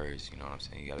your words. You know what I'm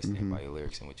saying? You gotta stand by your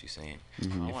lyrics and what you're saying.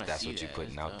 If that's what you're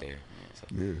putting out there. So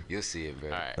you'll see it,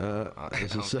 bro. I'm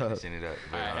finishing it up.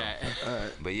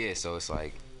 But yeah, so it's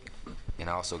like, and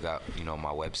I also got, you know,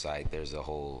 my website. There's a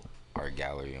whole art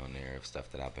gallery on there of stuff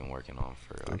that I've been working on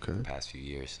for like the past few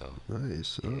years. So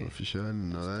nice. Oh, for sure. I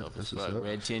didn't know that. That's what's up.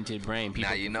 Red Tinted Brain. People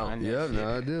now you know. Yeah,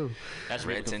 no, I do. That's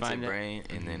Red Tinted Brain,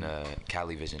 and then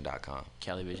CaliVision.com.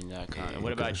 CaliVision.com. And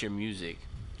what about your music?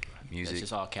 It's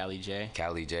just all Cali J.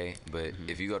 Cali J. But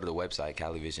if you go to the website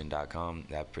CaliVision.com,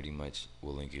 that pretty much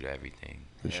will link you to everything.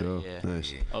 For sure.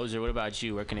 Nice. Ozer, what about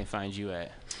you? Where can they find you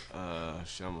at?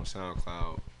 Shit, I'm on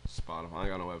SoundCloud, Spotify. I ain't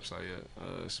got no website yet.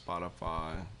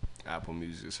 Spotify, Apple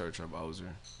Music. Search up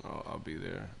Ozer. I'll be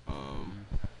there.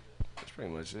 That's pretty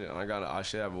much it. I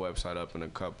should have a website up in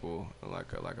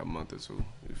like a month or two.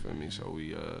 You feel me? So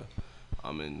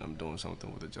I'm doing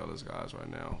something with the Jealous guys right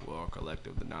now. Well, our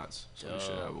collective, the Knots. So we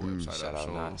should have a website Shout up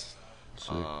out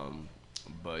soon. Knots.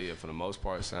 But yeah, for the most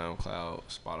part, SoundCloud,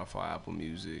 Spotify, Apple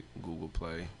Music, Google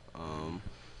Play.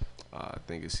 I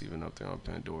think it's even up there on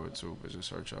Pandora too. But just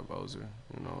search up Ozer,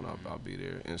 you know, and I'll be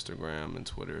there. Instagram and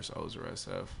Twitter is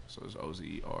OzerSF. So it's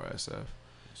OZERSF.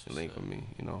 link with me.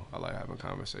 You know, I like having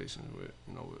conversations with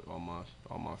with all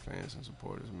my fans and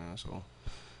supporters, man. So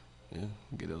yeah,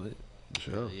 get it lit.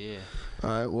 Sure. Yeah. All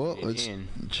right. Well, let's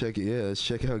check it. Yeah, let's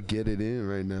check out "Get It In"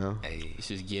 right now. Hey,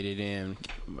 this is "Get It In"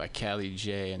 by Cali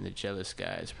J and the Jealous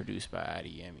Guys, produced by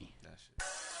IDME.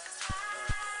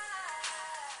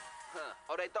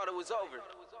 Oh, they thought it was over.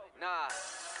 Nah.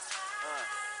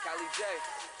 Cali J,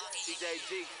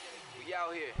 CJG, we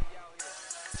out here.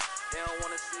 They don't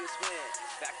wanna see us win.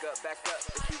 Back up,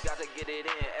 if you gotta get it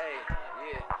in. Hey,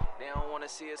 yeah. They don't wanna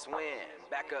see us win.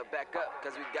 Back up,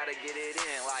 cause we gotta get it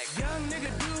in. Like, young nigga,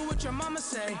 do what your mama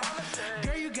say.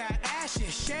 Girl, you got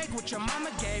ashes, shake what your mama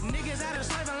gave. Niggas out of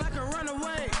slaving like a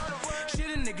runaway.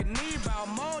 Shit a nigga need about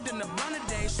more than a blunt a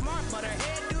day. Smart, but her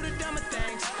head do the dumber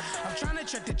things. I'm trying to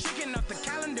check the chicken off the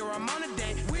calendar. I'm on a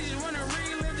date. We just wanna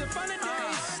relive the fun of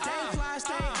days. Stay fly,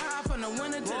 stay high from the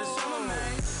winter to the summer,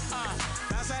 man.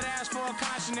 Bounce that ass for a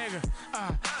conscious nigga.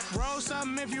 Roll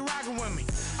something if you rockin' with me.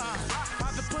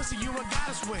 Pop the pussy, you a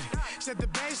goddess with it. Set the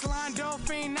baseline,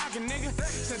 dolphin knockin', nigga.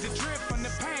 Set the drip from the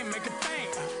pain, make it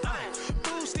faint.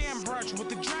 Boost and brush with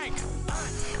the drink.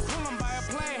 Pull him by a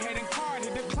play, heading card,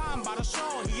 hit the climb by the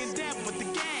soul. He in depth with the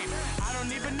game. I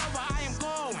don't even know where I am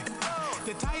going.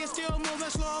 The tire still moving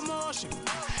slow motion.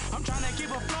 I'm trying to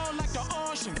keep a flow like the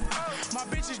ocean. My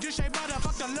bitches do shea butter,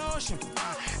 fuck the lotion.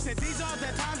 Said these are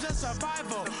the times of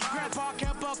survival. Grandpa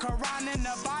kept a Quran in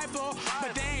the Bible,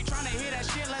 but they ain't trying to hear that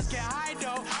shit, let's get high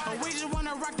though. We just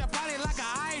wanna rock the party like a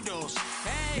idols.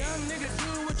 Hey, young nigga,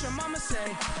 do what your mama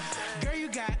say. Girl, you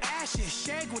got ashes,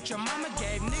 shake what your mama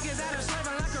gave. Niggas out of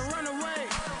slaving like a runaway.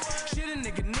 Shit a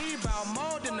nigga need about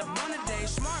more than a bun a day.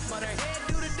 Smart, but her head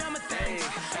do the dumber things.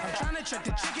 I'm trying to check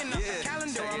the chicken off the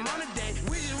calendar, I'm on a date.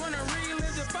 We just wanna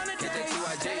relive the fun of days.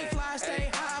 Stay fly, stay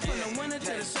high from the winter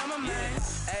to the summer, man.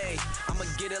 Hey, I'ma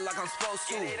get it like I'm supposed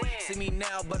to. See me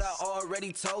now, but I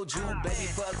already told you. Baby,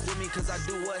 fuck with me, cause I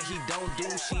do what he don't do.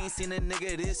 She ain't seen a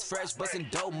nigga this fresh, bustin'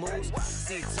 dope moves.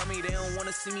 See, tell me they don't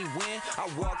wanna see me win. I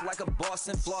walk like a boss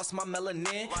and floss my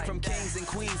melanin. From kings and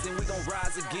queens, and we gon'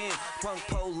 rise again. Punk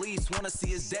police wanna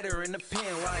see us deader in the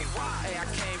pen. Like, hey, I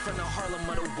came from the Harlem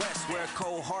of the West, where a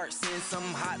cold heart sends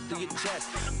something hot through your chest.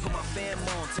 Put my fam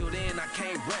on, till then I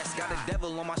can't rest. Got a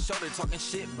devil on my shoulder talking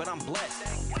shit, but I'm blessed.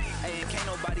 Hey, and can't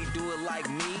nobody do it like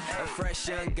me. A fresh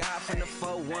young guy from the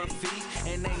 4-1 feet.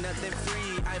 And ain't nothing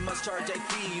free, I must charge a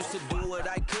fee. Used to do what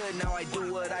I could, now I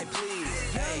do what I please.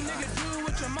 Hey, nigga, do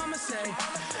what your mama say.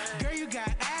 Girl, you got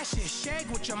ashes, shake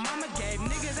what your mama gave.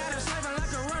 Niggas out of slaving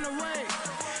like a runaway.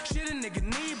 Shit a nigga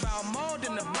need about more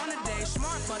than a bun a day.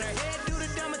 Smart, but her head do the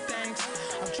dumber things.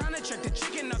 I'm trying to check the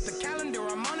chicken off the calendar,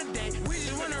 I'm on a date. We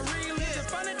just wanna relive the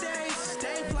fun of days.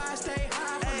 Stay fly, stay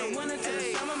high from the winter to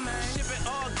the summer, man. Shipping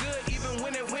all good, even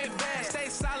when it went bad. Stay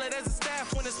solid as a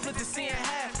staff when it split the sea in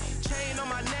half. Chain on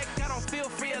my neck, I don't feel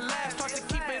free at last. Start to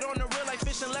keep it on the real like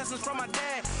fishing lessons from my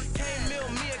dad. Can't mill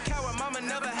me a cow where mama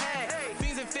never had.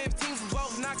 Fiends and 15s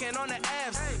both knocking on the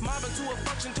abs. Mobbing to a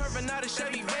function, turfing out a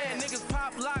Chevy van. Niggas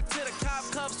pop lock to the cop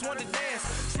cuffs, want to dance.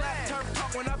 Slap turf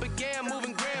talk when I began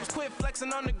moving grams. Quit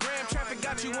flexing on the gram, traffic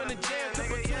got you in the jam. To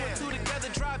put 2 and 2 together,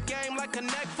 drop game like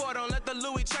Connect 4. Don't let the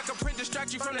Louis checker print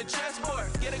distract you from the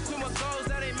chessboard. Get a queen with goals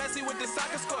that ain't messy with the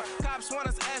soccer score. Cops want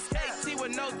us SAT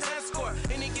with no test score.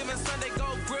 Any given Sunday,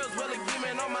 gold grills, Willie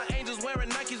beaming. All my angels wearing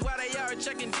Nikes while they are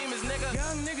checking demons, nigga.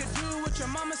 Young nigga, do what your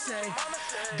mama say.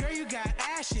 Girl, you got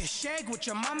ashes, shake what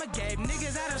your mama gave.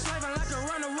 Niggas out of slaving like a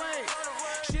runaway.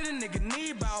 Shit a nigga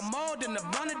need about more than a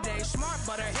bun a day. Smart,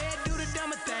 but her head do the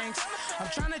dumber things. I'm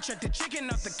trying to check the chicken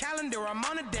off the calendar, I'm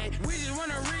on a date. We just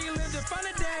wanna relive the fun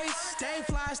of days. Stay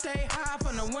fly, stay high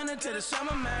from the winter to the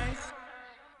summer, man.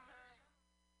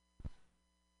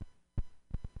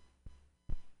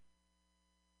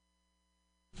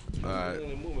 Alright.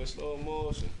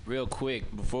 Real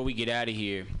quick, before we get out of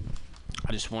here,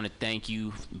 I just want to thank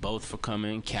you both for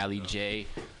coming. Cali J,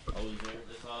 let's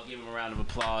all give him a round of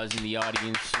applause in the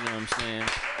audience. You know what I'm saying?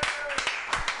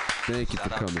 Thank you for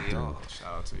coming through.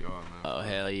 Shout out to y'all, man. Oh,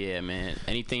 hell yeah, man.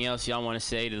 Anything else y'all want to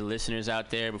say to the listeners out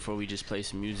there before we just play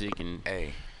some music and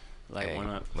light one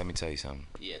up? Let me tell you something.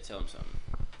 Yeah, tell them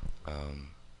something.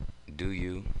 Do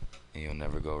you, and you'll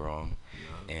never go wrong.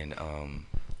 And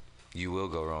you will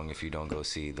go wrong if you don't go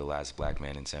see The Last Black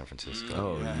Man in San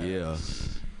Francisco. Oh, yeah.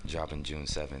 Dropping June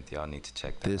 7th. Y'all need to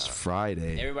check that this out.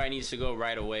 Friday. Everybody needs to go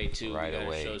right away, too. Right we gotta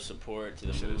away. show support to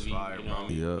the movie. Fire, you know?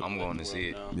 Yep. I'm going to see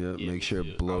it. Yep, Yeah, make sure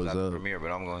me it too. blows I was at the up. premiere, but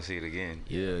I'm going to see it again.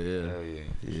 Yeah. Hell yeah.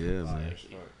 Yeah, man.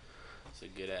 It's a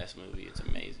good-ass movie. It's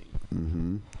amazing.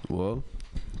 Mm-hmm. Well,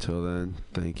 till then,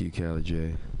 thank you, Cali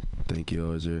J. Thank you,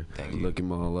 Ozer. Thank you. Look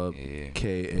him all up. Yeah.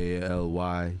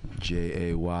 KALYJAY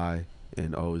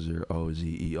and Ozer,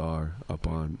 OZER, up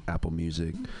on Apple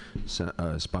Music,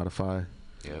 Spotify.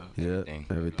 Yeah.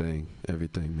 Everything,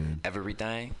 man.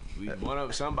 Everything.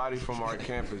 Somebody from our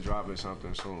camp is dropping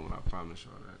something soon. I promise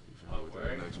y'all that.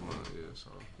 Within the next month, so.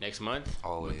 Next month?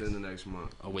 Always. Within the next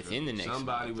month. Oh, within the next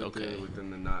Somebody month.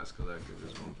 within the Knots Collective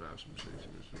is going to drop some shit. So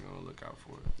we're going to look out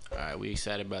for it. All right, we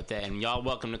excited about that. And y'all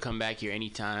welcome to come back here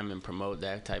anytime and promote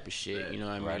that type of shit. You know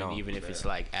what I mean? Right on. Even if it's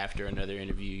like after another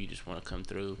interview, you just want to come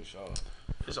through. For sure.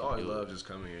 It's always love just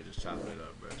coming here, just chopping it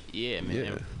up, bro. Yeah, man.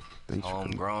 Yeah.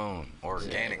 Homegrown,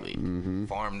 organically,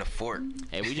 farm to fork.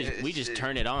 Hey, we just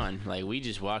turn it on. Like we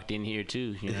just walked in here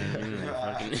too. You know what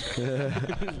I mean?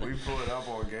 We pulled up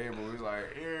on Gable. We was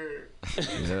like, here.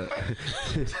 Yeah.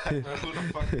 Who the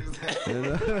fuck is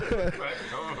that?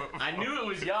 I knew it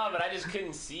was y'all, but I just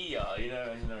couldn't see y'all. You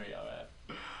know where y'all at.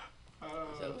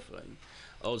 So funny.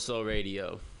 Old Soul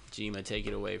Radio. Gma, take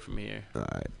it away from here. All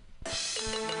right.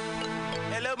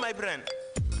 Hello, my friend.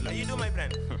 How you doing, my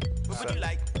friend? What would you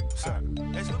like?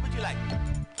 Yes, what would you like?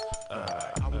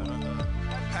 I wanna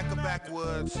pack a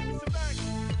backwoods.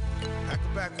 Pack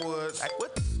a backwoods. Like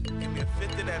what? Give me a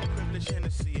fifth of that privilege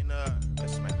Hennessy and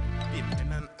that's my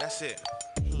and then that's it.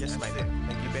 Yes, my friend.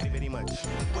 Thank you very, very much.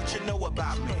 What you know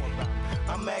about me?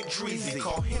 I'm Mac Dreezy,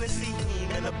 call Hennessy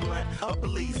Heen and a blunt up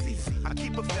Leezy. I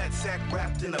keep a fat sack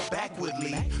wrapped in a backwood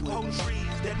leaf. Holding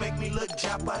trees that make me look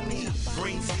Japanese.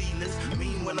 Green seedless,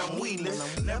 mean when I'm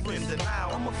weedless. Never in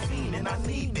denial, I'm a fiend and I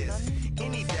need this.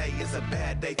 Any day is a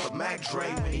bad day for Mac Dre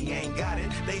when he ain't got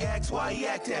it. They ask why he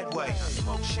act that way.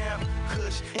 Smoke champ,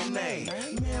 kush, and nay.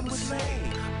 Man, what's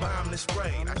name? Bomb the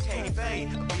spray, I can't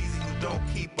fade. A beezy who don't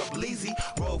keep up leasy.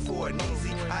 Roll for it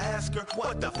easy. I ask her,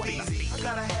 what the feezy? I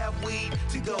gotta have weed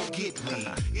to go get weed.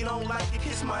 You don't like it,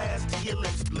 kiss my ass till your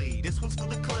lips bleed. This one's for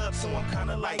the club, so I'm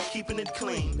kinda like keeping it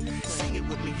clean. Sing it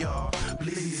with me, y'all.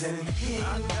 Please and him.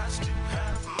 I got to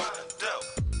have my dough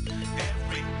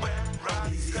everywhere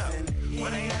I go.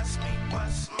 When they ask me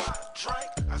what's my drink,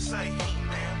 I say, hey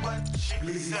man, what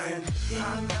you say?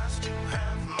 I got to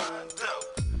have my dough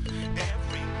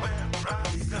everywhere I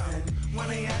go. When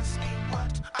they ask me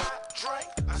what I drink,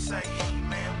 I say, hey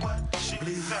man, what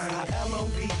you say?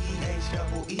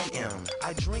 LOVEHEEM.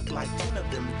 I drink like 10 of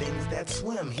them things that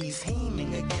swim. He's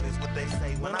heeming again is what they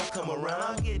say. When I come around,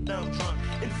 I'll get dumb drunk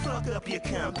and fuck up your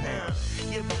compound.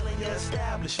 You're building your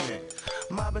establishment.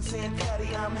 Mobbing saying,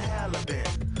 Caddy, I'm halibut.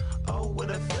 Oh, what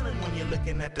a feeling when you're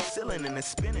looking at the ceiling and it's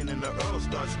spinning and the Earl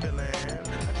starts spilling.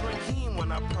 I drink heme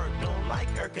when I perk, don't like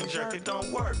irk and jerk, it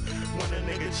don't work when a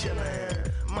nigga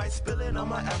chillin'. Might spill it on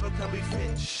my Abercrombie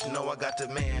Fitch. No, I got the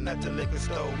man at the liquor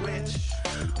store rich.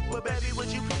 Well, baby, would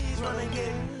you please run and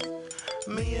get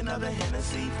me another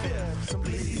Hennessy fifth? Some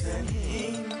please and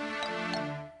heme.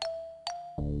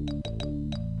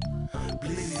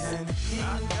 Please and heme.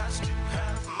 I got to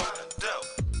have my dough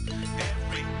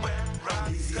everywhere I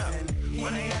go.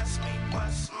 When they ask me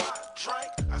what's my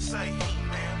drink, I say, hey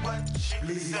man, what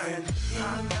you say? I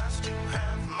got to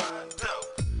have my dough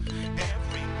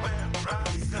everywhere I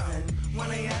go. When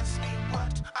they ask me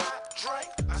what I drink,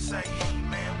 I say, hey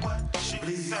man, what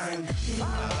you say?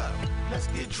 Let's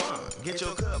get drunk, get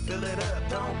your cup, fill it up,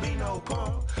 don't be no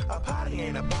punk. A party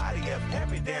ain't a party if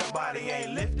every damn body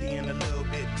ain't lifty and a little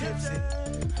bit tipsy.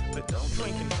 But don't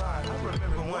drink and drive. I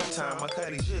remember one time my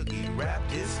cutty joogie rap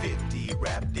this 50,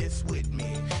 rap this with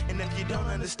me. And if you don't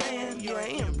understand, you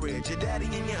ain't inbred. Your daddy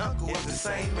and your uncle is the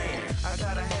same man. I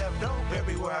gotta have dope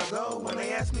everywhere I go. When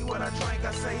they ask me what I drink,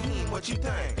 I say heme, what you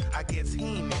think? I guess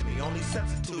heme in me, only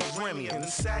substitute is Remy. In the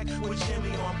sack with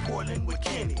Jimmy on Portland with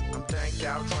Kenny. I'm thanked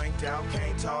out, dranked out,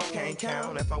 can't talk, can't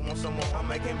count. If I want some more, I'm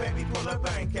making baby pull her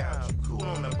bank out. You cool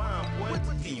on the bomb, boy,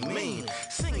 what do you mean?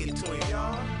 Sing it to him,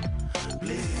 y'all.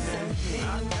 Please and him.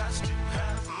 I got to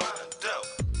have my dough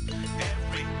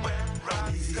everywhere I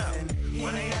go.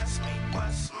 When they ask me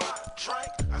what's my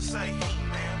drink, I say, hey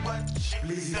man, what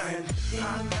you say? I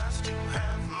got to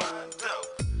have my dough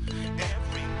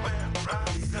everywhere I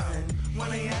go. When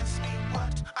they ask me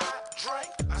what I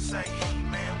drink, I say, hey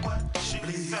man, what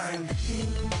you say?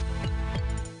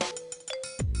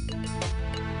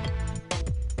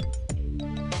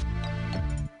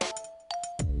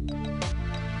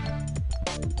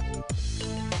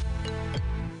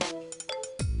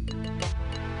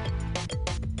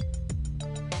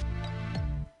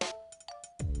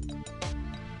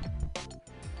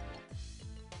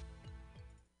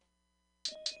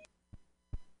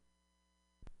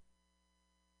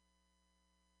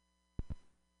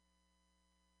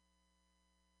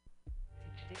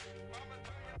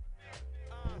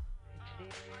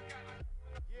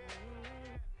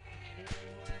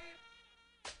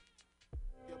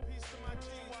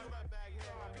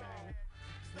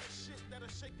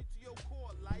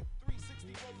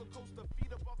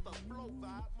 flow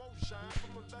vibe, more shine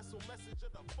from a vessel, message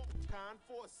of the folk kind,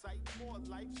 foresight, more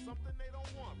life, something they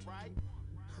don't want, right?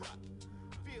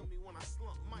 Feel me when I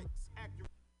slump mics, accurate.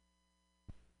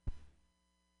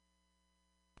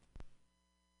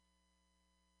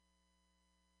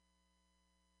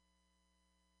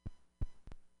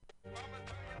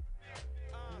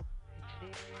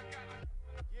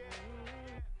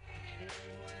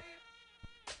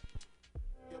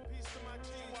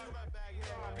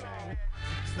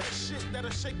 It's that shit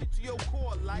that'll shake you to your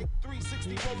core like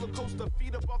 360 roller coaster,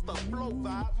 feet up off the flow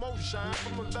vibe, motion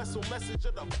from a vessel, message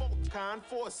of the folk kind,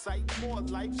 foresight, more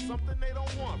life, something they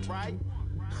don't want, right?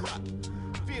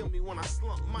 Feel me when I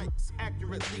slump mics,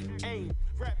 accurately aim,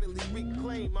 rapidly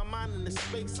reclaim my mind in the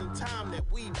space and time that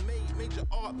we made, major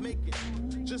art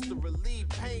making, just to relieve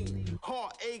pain,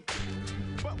 heart aching,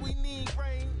 but we need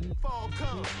rain, fall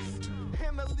comes,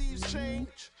 and the leaves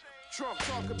change. Trump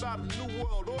talk about a new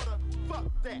world order. Fuck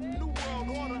that, new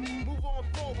world order. Move on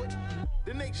forward.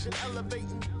 The nation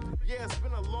elevating. Yeah, it's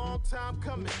been a long time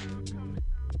coming,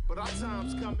 but our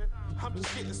time's coming. I'm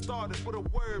just getting started with a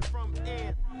word from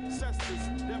ancestors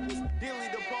that was dearly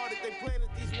departed. They planted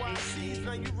these wide seeds.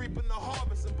 Now you reaping the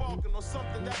harvest, embarking on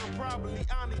something that'll probably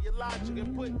honor your logic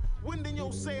and put wind in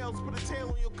your sails, put a tail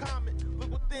on your comet.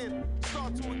 Look within,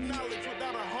 start to acknowledge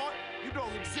without a heart, you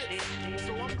don't exist.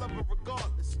 So I'm loving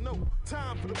regardless. No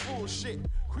time for the bullshit.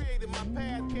 Created my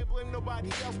path, can't blame nobody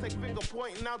else. Take finger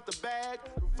pointing out the bag.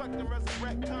 Reflect and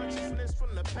resurrect consciousness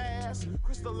from the past.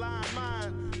 Crystalline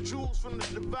mind, jewels from the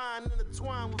divine,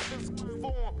 intertwined with physical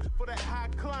form for that high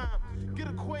climb. Get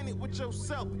acquainted with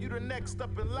yourself, you the next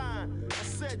up in line. I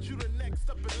said you the next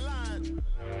up in line.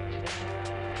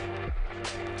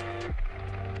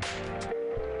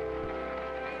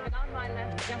 And on my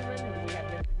left, gentlemen, we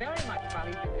have this very much while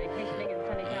he's vacationing in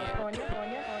sunny California.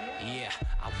 Yeah,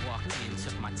 I walked in,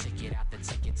 took my ticket out the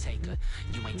ticket taker.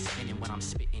 You ain't spinning when I'm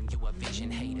spitting, you a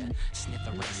vision hater. Sniff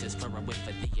erasers for a whiff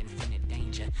of the infinite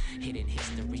danger. Hidden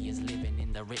history is living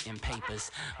in the written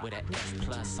papers with a F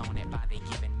plus on it by the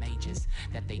given majors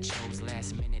that they chose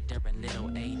last minute during little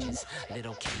ages.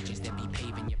 Little cages that be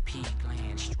paving your pea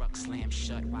gland. Struck slam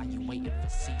shut while you waiting for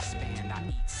C-SPAN. I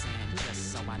eat sand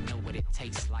just so I know what it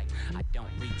tastes like. I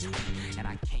don't retweet and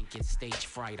I can't get stage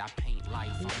fright. I paint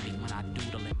life only when I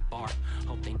doodle and bark.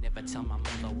 Hope they never tell my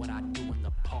mother what I do in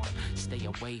the park. Stay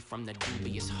away from the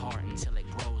dubious heart until it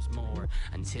grows more.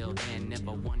 Until then,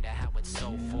 never wonder how it's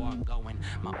so far going.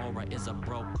 My aura is a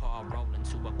broke car rolling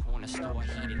to a corner store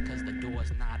heated cause the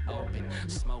door's not open.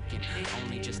 Smoking,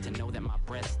 only just to know that my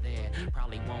breath's there.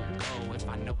 Probably won't go if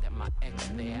I know that my ex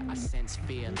there. I sense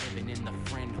fear living in the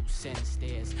friend who sends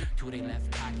stairs to their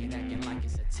left pocket acting like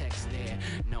it's a text there.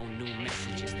 No new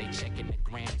messages, they checking the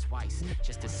gram twice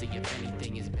just to see if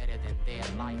anything is better than their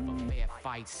life. A fair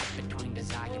fight sit between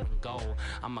desire and goal.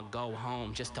 I'ma go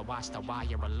home just to watch The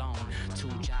Wire alone. 2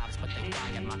 jobs but they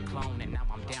fired my clone and now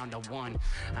I'm down to 1.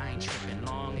 I ain't tripping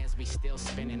long as we still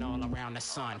spinning all around the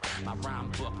sun. My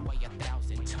rhyme book weigh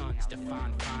 1,000 tons.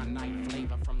 Define finite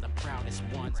flavor from the proudest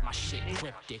ones. My shit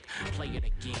cryptic, play it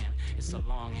again. It's a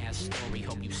long ass story,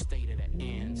 hope you stay to the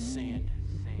end. Send.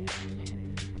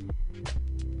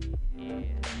 Yeah,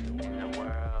 in the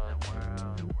world.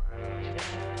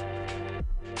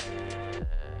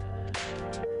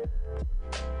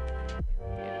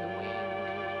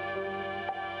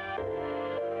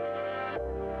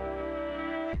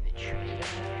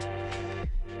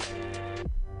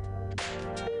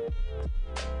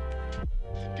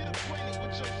 Get acquainted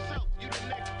with yourself, you the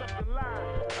next up in line.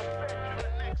 I said you the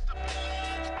next up in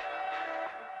line.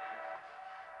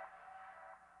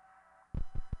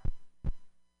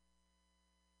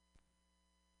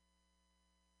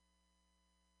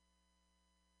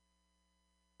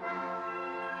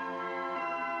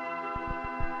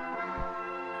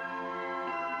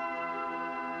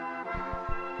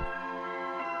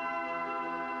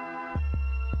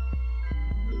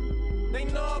 They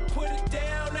know I put it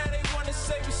down, now they wanna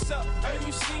say what's up. When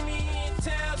you see me in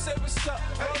town, say what's up.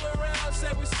 All around,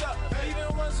 say what's up.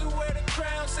 Even ones who wear the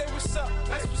crown, say what's up.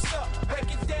 That's what's up. Break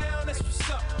it down, that's what's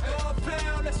up. Go a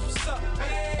pound, that's what's up.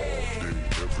 Hey.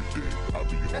 Every day, I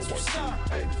be on That's my what's up.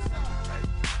 day.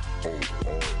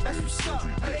 That's what's up.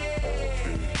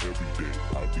 Hey. Every day,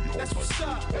 I be on That's what's my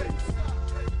up. day.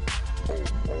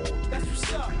 That's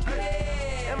what's up.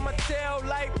 Hey. And my tail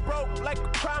light broke like a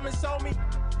promise on me.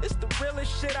 It's the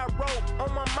realest shit I wrote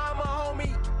on my mama,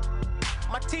 homie.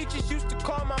 My teachers used to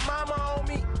call my mama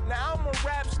homie. Now I'm a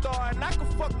rap star and I can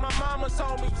fuck my mama's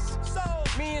homies. So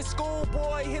me and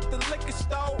schoolboy hit the liquor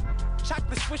store.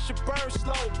 Chocolate swisher burn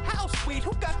slow. How sweet?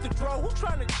 Who got the dro? Who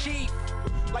tryna cheat?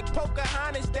 like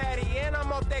Pocahontas daddy, and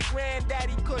I'm off that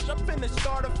granddaddy kush. I'm finna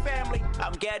start a family.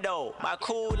 I'm ghetto, my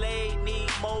Kool-Aid need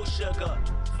more sugar.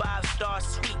 5-star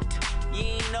sweet, you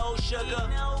ain't no sugar.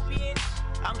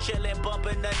 I'm chillin'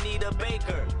 bumpin' Anita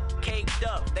Baker. Caked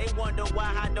up, they wonder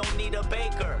why I don't need a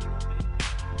baker.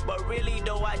 But really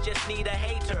though, I just need a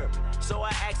hater. So I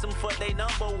ask them for their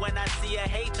number when I see a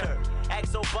hater.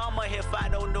 Ask Obama if I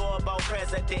don't know about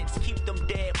presidents. Keep them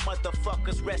dead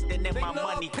motherfuckers resting in my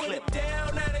money clip. Put it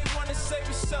down, now they wanna say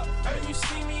what's up. When you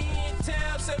see me in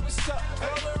town, say what's up.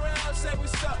 All around, say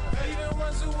what's up. Even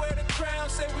ones who wear the crown,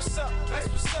 say what's up. That's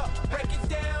what's up. Break it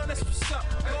down, that's what's up.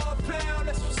 Go a pound,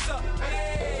 that's what's up.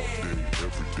 Hey. All day,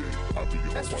 every day, I be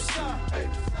on That's my what's up. shit.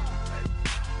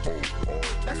 All day,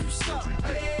 That's what's up. every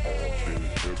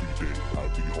day, every day, I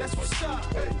be on That's my what's shit. up.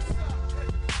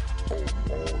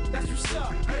 That's what's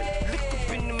up. Look up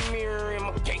in the mirror and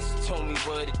my gangster told me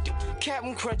what to do.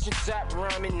 Captain crunching top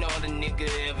rhyming, all the nigga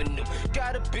ever knew.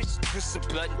 Got a bitch twist a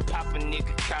blunt and pop a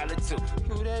nigga collar too.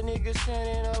 Who that nigga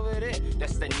standing over there?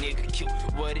 That's that nigga cute.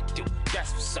 What it do?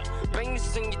 That's what's up. Bang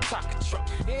this in your taco truck.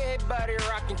 Everybody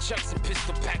rocking chucks and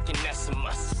pistol packing, that's a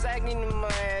must. Sagging in my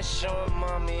ass, showing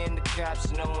mommy and the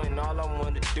cops knowing all I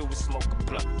wanna do is smoke a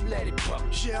blunt. Let it pop.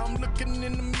 Yeah, I'm looking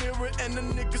in the mirror and the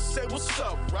nigga say, what's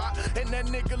up, right? And that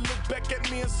nigga looked back at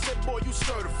me and said, boy, you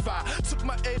certified. Took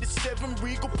my 87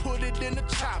 Regal, put it in a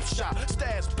chop shop.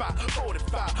 Stash by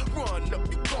 45, run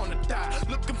up, you gonna die.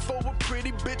 Looking for a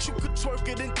pretty bitch who could twerk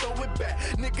it and throw it back.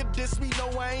 Nigga diss me, no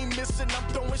I ain't missing, I'm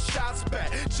throwing shots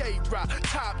back. J-Rock,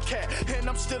 top cat, and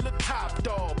I'm still a top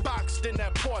dog. Boxed in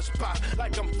that Porsche box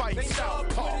like I'm fighting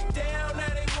Southpaw. Put it down, now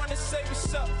they wanna say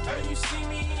what's up. When you see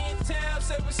me in town,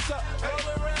 say what's up.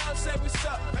 All around, say what's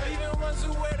up. Even ones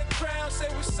who wear the crown, say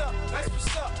what's up. That's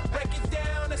what's up. Break it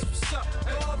down, that's what's up.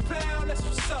 Go a pound, that's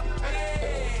what's up.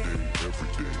 Hey.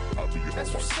 every day, I be on That's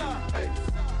my what's shit. up.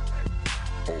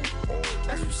 All day,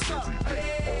 That's what's up.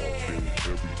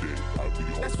 every day, I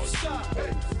be on That's my what's shit. up.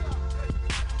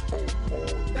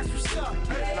 That's what's up.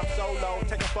 And I'm solo,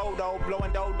 take a photo,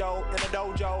 blowing dodo in a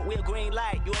dojo. We a green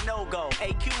light, you a no-go.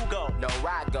 AQ go. No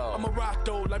rock go. I'm a rock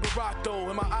though, like a rock though,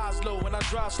 and my eyes low, and I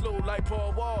drive slow like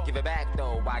Paul Wall. Give it back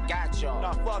though, I got y'all.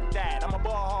 No, fuck that, I'm a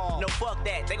ball hog. No, fuck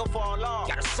that, they gon' fall off.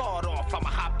 Got a sawed off, I'ma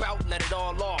hop out, let it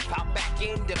all off. Hop back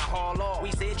in, then I haul off.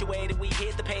 We situated, we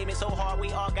hit the pavement so hard, we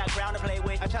all got ground to play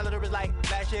with. Our calendar is like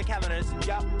last year calendars.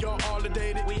 Yup, y'all all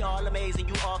dated. We all amazing,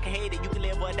 you all can hate it. You can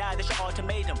live or die, that's your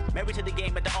ultimatum. Married to the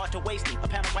game, but the art to wasting. A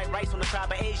pound of white rice on the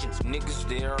tribe of Asians. Niggas,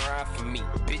 they around for me.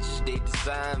 Bitches, they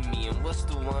design me. And what's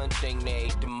the one thing they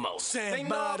hate the most? They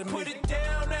know I put it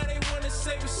down, now they wanna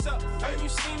say what's up. When you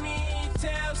see me in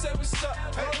town, say what's up.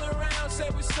 All around, say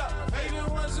what's up. Even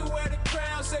ones who wear the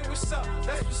crown, say what's up.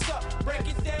 That's what's up. Break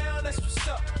it down, that's what's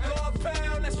up. Go a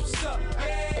pound, that's what's up.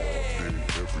 Hey.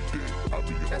 Every day, I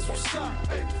be on That's my what's shit. up.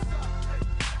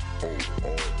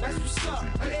 That's what's up.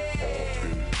 Hey.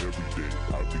 Every day, I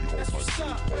be on That's my what's shit.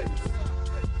 up.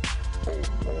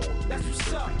 That's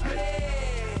what's up.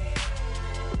 Hey.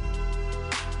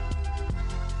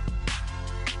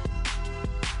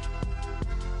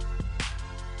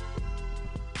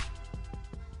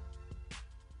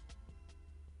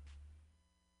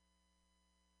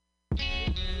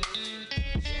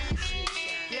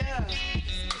 Yeah.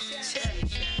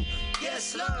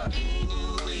 Yes, Lord.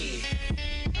 Ooh-wee.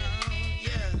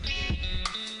 Yeah.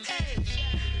 Hey.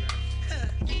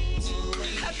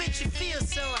 I bet you feel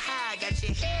so high, got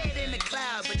your head in the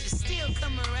cloud, but you still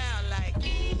come around like,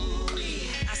 ooh-wee.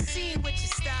 I seen what you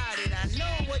started, I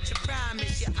know what you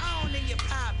promised. You're on and you're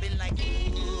popping like,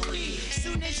 ooh-wee.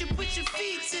 Soon as you put your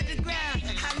feet to the ground,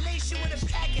 I lace you with a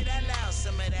packet, I allow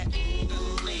some of that,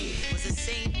 ooh-wee. Was the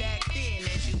same back then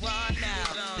as you are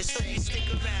now. Let's hope you stick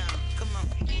around. Come on.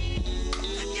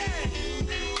 Yeah,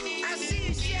 I see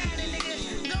you shining, nigga.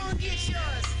 Go and get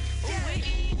yours. Yeah.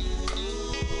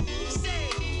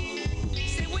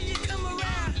 Say when you come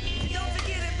around, don't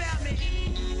forget about me.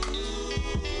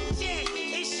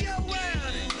 Yeah, it's your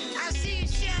world. I see you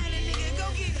shining, nigga. Go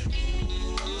get it.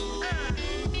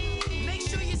 Make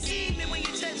sure you see me when you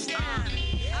touch down.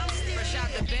 I'm still Fresh out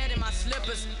the bed in my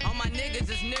slippers. All my niggas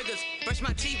is niggas. Brush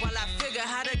my teeth while I figure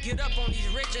how to get up on these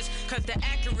riches. Cause the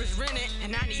Acura's rented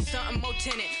and I need something more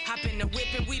tinted. Hop in the whip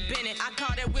and we been it. I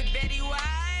call that whip Betty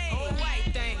White. Oh,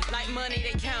 white thing. Like money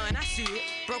they countin', I see it.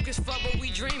 Broke as fuck but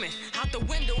we dreamin'. Out the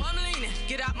window I'm leaning.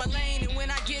 Get out my lane and when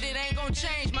I get it ain't gon'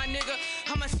 change my nigga.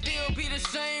 I'ma still be the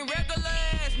same regular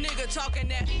ass nigga talking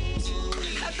that.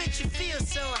 I bet you feel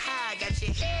so high, got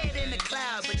your head in the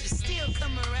cloud, but you still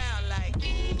come around like,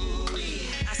 ooh-wee.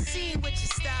 I seen what you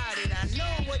started, I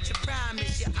know what you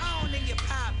promised. You're on and you're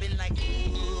popping like,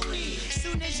 ooh-wee.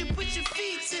 Soon as you put your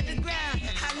feet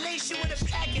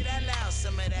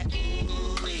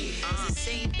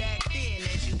same back then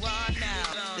as you are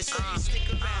now. Let's hope you stick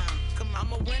around. Come on.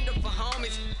 I'm a window for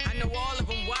homies. I know all of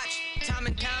them watch. Time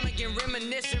and time again,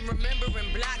 reminiscing,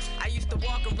 remembering blocks. I used to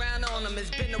walk around on them.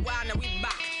 It's been a while, now we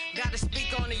back. Gotta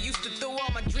speak on it. Used to throw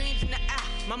all my dreams in the air.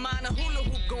 My mind a hula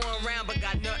hoop going around, but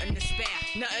got nothing to spare.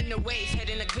 Nothing to waste. Head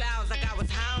in the clouds like I was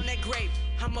high on that grape.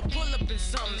 I'ma pull up in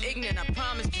something ignorant, I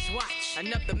promise, just watch.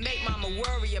 Enough to make mama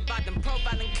worry about them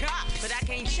profiling cops. But I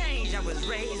can't change, I was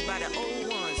raised by the old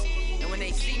ones. And when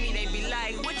they see me, they be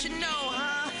like, what you know,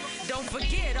 huh? Don't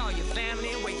forget all your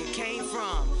family and where you came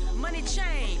from. Money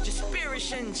change, your spirit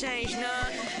shouldn't change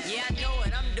none. Yeah, I know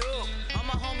it, I'm dope. All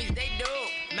my homies, they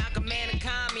dope. Malcolm man and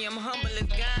Kami, I'm humble as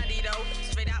Gandhi though.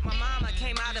 Straight out my mama,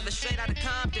 came out of a straight out of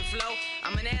Compton flow.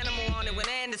 I'm an animal on it with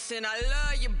Anderson, I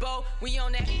love you, Bo. We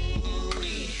on that.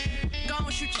 Go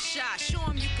and shoot your shot, show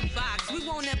 'em you can box. We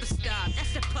won't ever stop,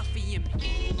 that's that puffy in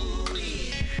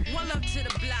me. One up to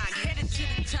the block, headed to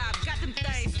the top. Got them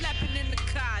things slapping in the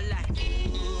car like.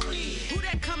 Who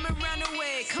that coming around the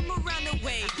way? Come around the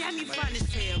way. Damn, you fine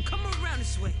as hell. Come around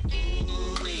this way.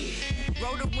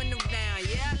 Roll the window down,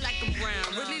 yeah, I like a brown.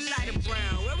 Really light a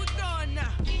brown. Where we going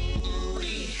now?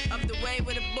 Up the way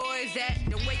where the boys at.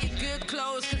 The way your good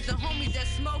clothes, cause the homies that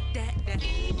smoke that.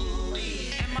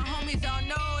 And my homies all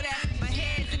know that. My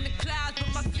head's in the clouds,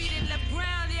 but my feet in the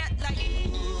ground, yeah, like.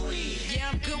 Yeah,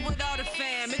 I'm good with all the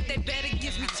fam. If they bet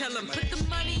against me, tell them, put the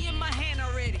money in my hand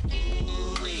already.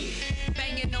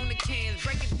 Banging on the cans,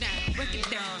 break it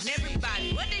down.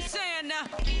 Everybody, what they saying now?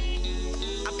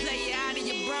 I play you out of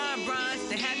your bronze.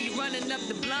 They have you running up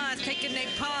the blinds, taking they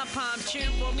pom-poms,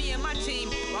 cheering for me and my team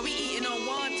while we eating on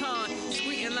wonton,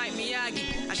 squeaking like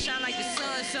Miyagi. I shine like the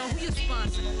sun, so who you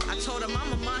sponsor? I told him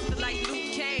I'm a monster like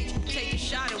Luke Cage. Take a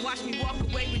shot and watch me walk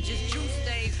away with just juice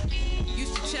stains.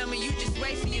 Used to tell me you just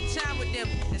wasting your time with them,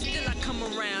 and still I come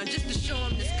around just to show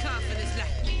them this confidence like.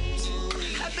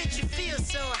 I bet you feel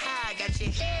so high, got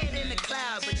your head in the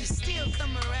clouds, but you still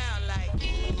come around like.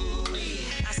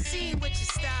 I seen what you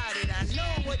started, I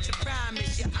know what you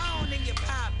promised. You're on and you're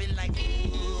popping like.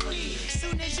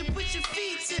 Soon as you put your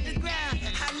feet to the ground,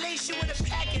 I lace you with a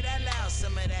packet. I allow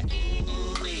some of that.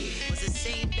 Was the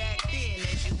same back then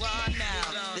as you are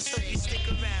now. Let's hope you stick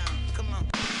around. Come on.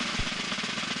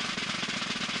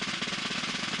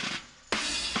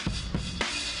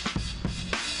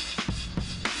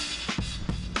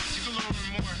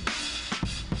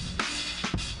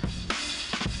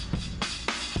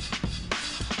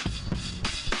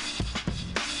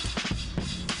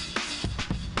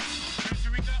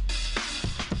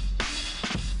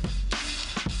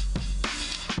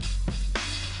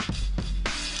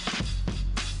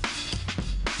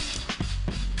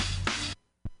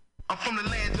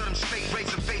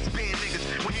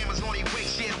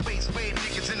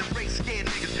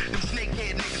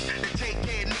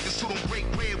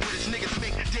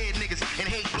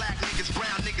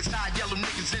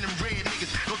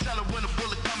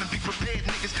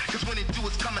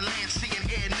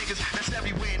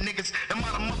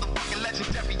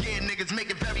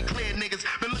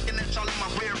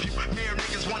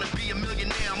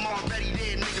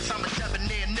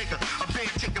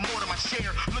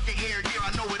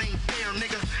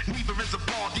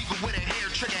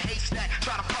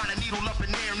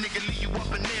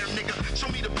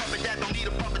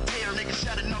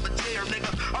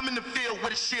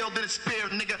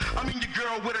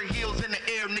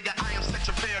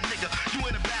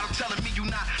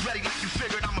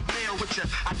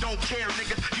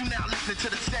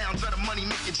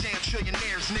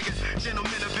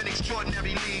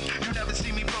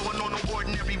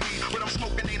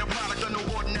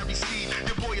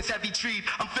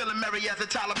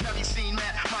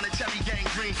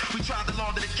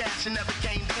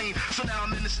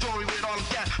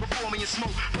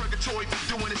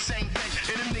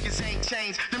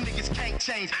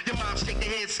 Your mom shake their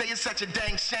head, say it's such a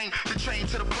dang shame. The train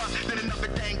to the bus, then another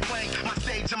dang plane. My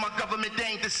stage and my government,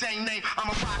 they ain't the same name. I'm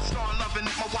a rock star loving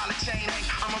it, my wallet chain ain't.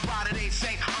 I'm a rider, they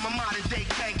saint, I'm a modern day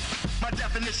king. My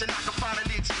definition I can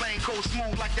finally explain. Cold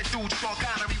smooth like that dude Sean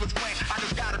Connery was playing. I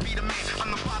just gotta be the man,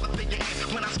 I'm the father figure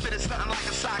hand. When I spit it's something like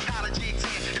a psychology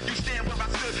exam. If you stand where I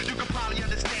stood, you can probably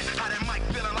understand how that mic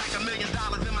feeling like $1 million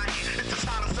in my hand. It's the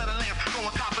silence of the lamb, go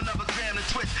and cop another gram to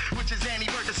twist. Which is Annie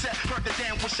Percocet,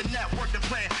 Percocet with your networking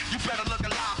plan. You better look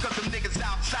alive, cause them niggas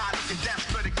outside looking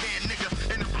desperate again, nigga.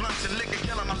 In the blunts and liquor,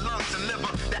 killing my lungs and liver.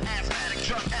 The asthmatic,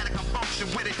 drug addict, I function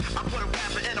with it. I put a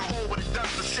rapper in a hole with a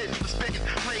dust for sitting, for spitting.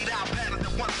 Played out patterns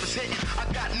that once was hitting. I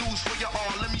got news for you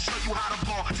all, let me show you how to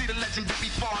ball. See the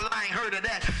legendary fall, I ain't heard of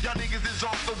that. Y'all niggas is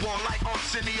off the wall like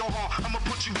Arsenio Hall. I'ma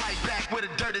put you right back where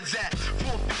the dirt is at.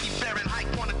 450 Fahrenheit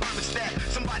on the thermostat.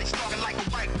 Somebody stalking like a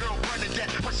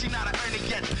she not a earner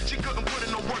yet. She couldn't put in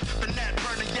no work, the net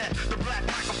burner yet. The black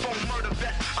microphone murder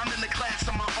vet. I'm in the class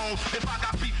of my own. If I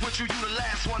got beef with you, you the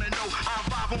last one to know. I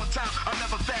arrive on time, I'm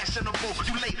never fashionable.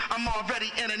 You late, I'm already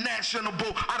international.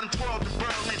 I done twirled in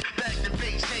Berlin, bagged in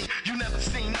Beijing. You never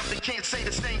seen nothing, can't say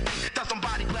the same thing. That's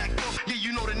somebody black book, yeah,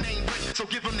 you know the name ring. So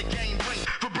give him the game ring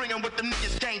for bringing what the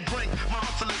niggas can't bring. My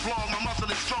hustle is long, my muscle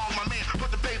is strong. My man,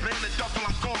 put the paper in the duffel,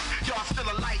 I'm gone. Y'all still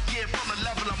a light year from the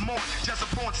level I'm on. Just a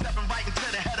born stepping right into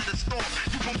the head of the storm.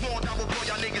 You been warned, I will blow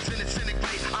y'all niggas in the cynic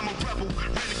grade. I'm a rebel,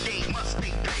 renegade, must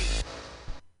stay paid.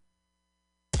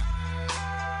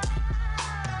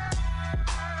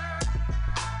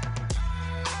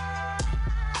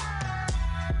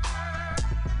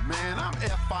 Man, I'm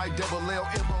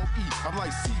F-I-double-L-M-O-E. I'm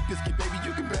like Seabiscuit, baby,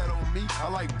 you can bet on me. I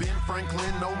like Ben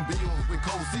Franklin on bills. With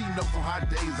Cold Z, know some hot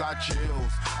days I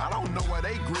chills. I don't know why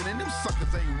they grinning, them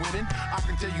suckers ain't winning. I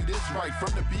can tell you this right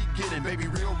from the beginning.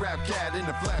 Baby, real rap cat in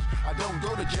the flesh. I don't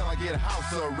go to jail, I get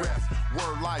house arrest.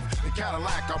 Word life, the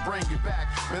Cadillac, I'll bring it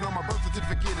back. Man, on my birth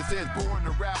certificate it says born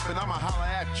to rap. And I'ma holler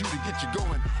at you to get you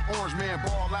going. Orange man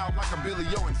ball out like a Billy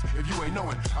Owens. If you ain't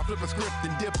knowing, I flip a script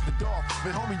and dip the dog.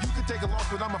 Man, homie, you can take a loss,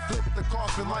 but I'ma flip the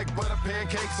coffin like butter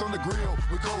pancakes on the grill.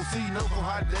 With Cold C, no for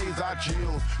hot days I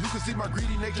chills. You can see my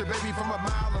greedy nature, baby, from a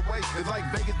mile away. It's like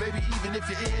Vegas, baby, even if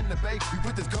you're in the bay. We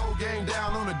put this cold game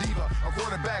down on a diva. A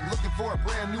quarterback looking for a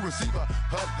brand new receiver.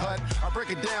 Hut, hut, I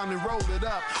break it down and roll it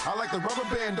up. I like the rubber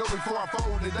band though before I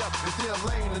fold it up. It's still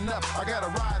lane enough, I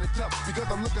gotta ride it tough. Because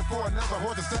I'm looking for another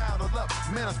horse to saddle up.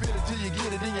 Man, I spit it till you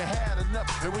get it and you had enough.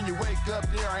 And when you wake up,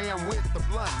 there I am with the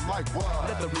blunt. Like what?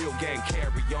 Let the real gang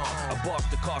carry on. I bark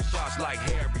the car shots like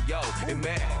Harry, yo. And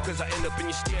mad, cause I end up in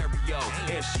your stereo.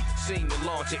 And she sing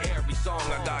along to every song.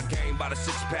 I got game by the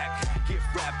 6-pack. Gift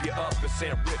wrap you up and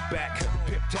send rip back.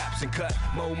 Pip taps and cut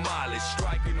more mileage.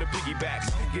 Striking the piggybacks.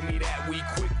 Give me that weed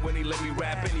quick when he let me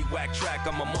rap any whack track.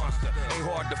 I'm a monster. Ain't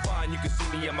hard to find. You can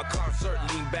see me at my concert.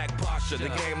 Lean back posture. The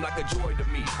game like a joy to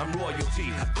me. I'm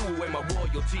royalty. I threw away my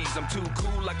royalties. I'm too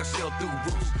cool like I sail through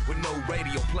roofs. With no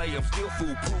radio play, I'm still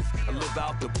foolproof. I live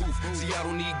out the booth. See, I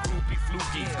don't need groupie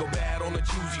flukies. Go bad on a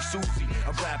choosy Susie.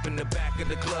 I rap in the back of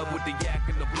the club with the yak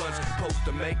and the blunts. Post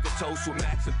to make a toast with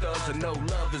Max and Thugs. And no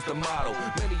love is the motto.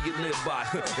 Many you live by.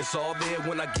 It's all there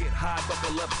when I get high.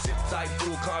 Buckle up, sit tight.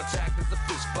 Full contact is a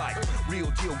fist fight.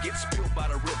 Real deal get spilled by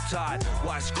the riptide.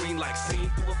 Wide screen like seen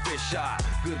through a fish eye.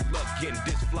 Good luck getting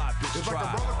this fly, bitch. It's like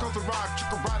a roller coaster ride, you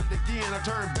can ride it again. I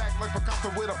turn back like Picasso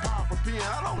with a powerful pen.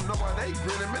 I don't know why they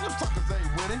grinning, man, them suckers ain't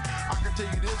winning. I can tell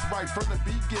you this right from the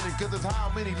beginning, cause it's how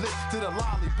many licks to the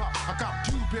lollipop. I cop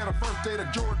 2 pair the first day the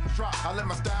Jordans drop. I let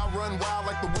my style run wild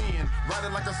like the wind, ride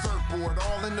it like a surfboard,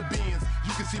 all in the bins.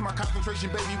 You can see my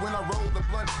concentration, baby, when I roll the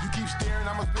blunt. You keep staring,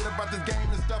 I'ma spit about this game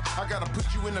and stuff. I gotta put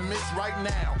you in the mix right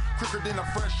now, quicker than a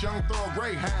fresh young thorough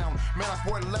greyhound. Man, I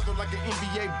sport leather like an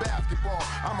NBA basketball.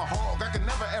 I'm a hog, I can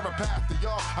never ever pass to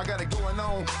y'all. I got it going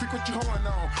on, freak what you horn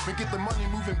on. And get the money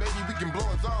moving, baby, we can blow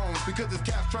it on. Because this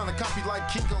cat's trying to copy like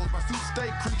Kinko's. My suit stay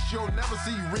creased, you'll never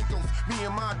see wrinkles. Me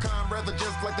and my comrades are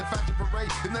just like the fashion parade.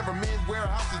 It's never men's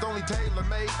warehouse, it's only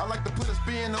tailor-made. I like to put a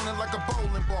spin on it like a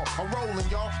bowling ball. I'm rolling,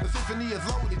 y'all, the symphony is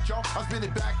loaded, y'all. I spin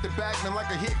it back to back, man, like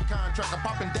a hit contract. I'm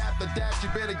popping dap the dash, you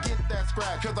better get that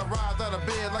scratch. Cause I rise out of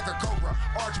bed like a cobra.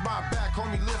 Arch my back,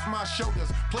 homie, lift my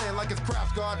shoulders. Playing like it's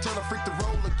craft guard, tell a freak to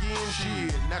roll again.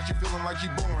 Shit, now she feeling like she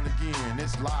born again.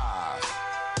 It's live.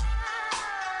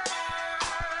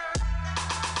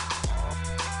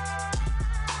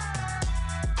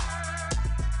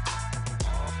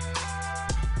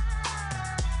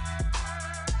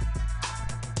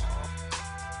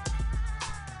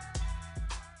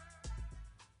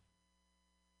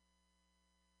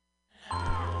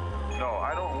 No,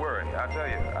 I don't worry. I tell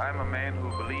you, I'm a man who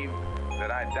believed that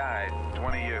I died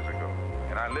 20 years ago.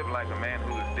 And I live like a man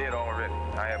who is dead already.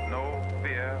 I have no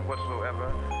fear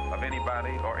whatsoever of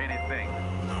anybody or anything.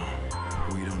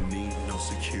 No, we don't need no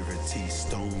security.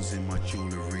 Stones in my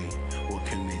jewelry. What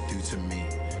can they do to me?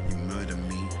 You murder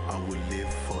me, I will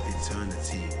live for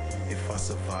eternity. If I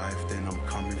survive, then I'm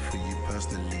coming for you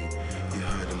personally. You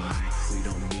heard of me, we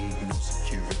don't need no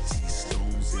security.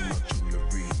 Stones in my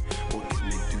jewelry. What can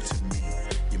they do to me?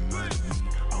 You murder me,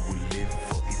 I will live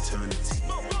for eternity.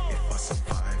 If I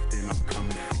survive, then I'm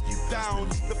coming for you personally. Down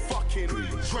the fucking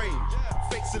drain.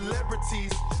 Fake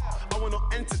celebrities. I we're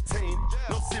not entertained.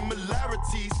 No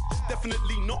similarities,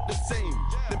 definitely not the same.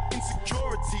 Them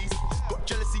insecurities, got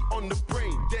jealousy on the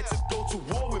brain. Dare to go to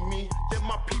war with me, then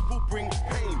my people bring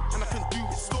pain. And I can do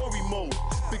it story mode,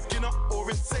 beginner or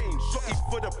insane. Shotty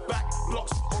for the back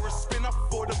blocks or a spinner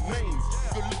for the mains.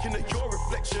 You're looking at your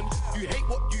reflection, you hate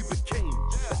what you became.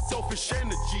 A selfish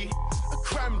energy, a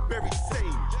cranberry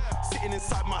stain. Sitting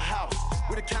inside my house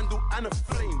with a candle and a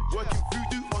flame. Working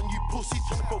voodoo on you pussies,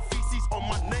 trying to throw feces on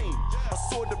my name. I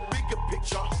saw the bigger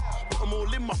picture, put them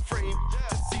all in my frame.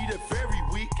 To see they're very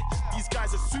weak, these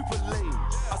guys are super lame.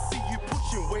 I see you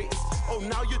pushing weights, oh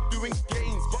now you're doing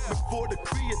gains. But before the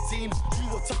creatine, you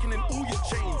were tucking in all your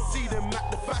chains. See them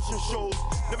at the fashion shows,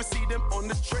 never see them on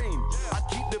the train. I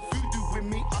keep the voodoo with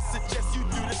me, I suggest you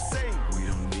do the same. We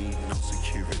don't need no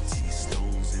security,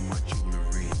 stones in my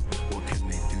jewelry. What can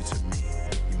they do to me?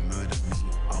 You murder me,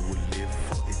 I will live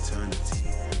for eternity.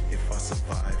 If I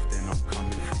survive, then I'm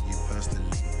coming for you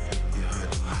personally. You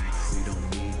heard me, we don't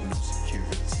need no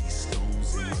security,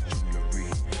 stones in my jewelry.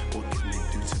 What can they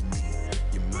do to me?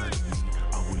 You murder me,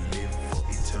 I will live for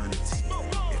eternity.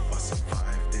 If I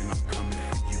survive, then I'm coming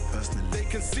for you personally. They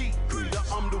can see that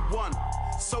I'm the one,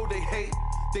 so they hate.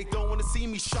 They don't wanna see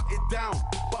me shut it down,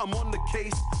 but I'm on the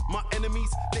case. My enemies,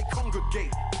 they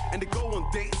congregate, and they go on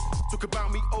dates. Talk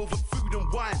about me over food and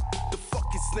wine. The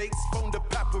fucking snakes phone the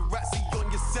paparazzi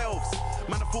on yourselves.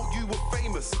 Man, I thought you were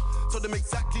famous, told them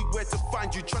exactly where to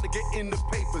find you, trying to get in the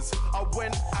papers. I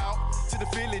went out to the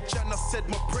village and I said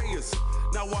my prayers.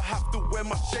 Now I have to wear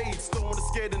my shades, don't wanna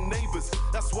scare the neighbors.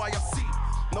 That's why I see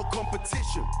no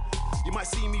competition. You might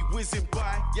see me whizzing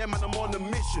by, yeah man, I'm on a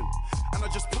mission. And I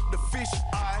just put the fish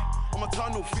eye on my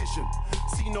tunnel vision.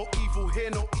 See no evil, hear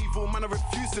no evil, man, I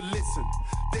refuse to listen.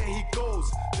 There he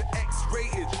goes, the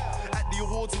X-rated. At the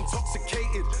awards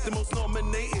intoxicated, the most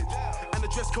nominated. And the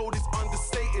dress code is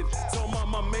understated. Tell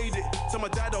mom I made it, tell my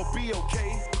dad I'll be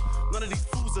okay. None of these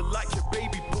fools are like your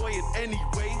baby boy in any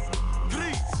way.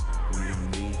 Please. We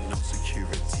don't need no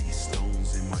security,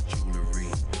 stones in my jewelry.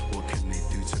 What can they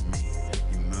do to me?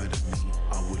 You murder me,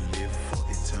 I will live for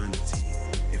eternity.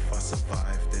 If I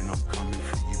survive, then I'm coming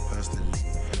for you personally.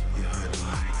 You heard me,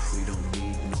 we don't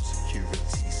need no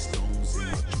security, stones in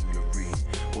my jewelry.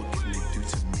 What can they do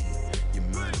to me? You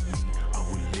murder me, I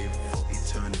will live for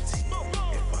eternity.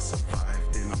 If I survive,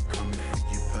 then I'm coming for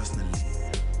you personally.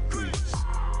 Please.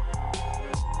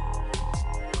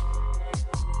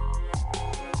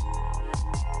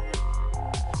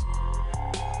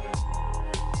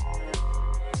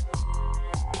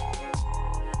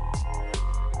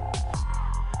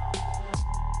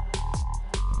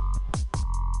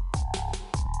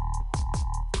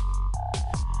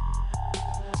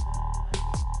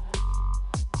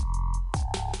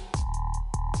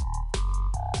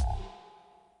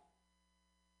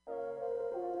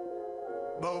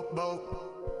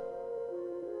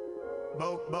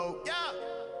 Boat.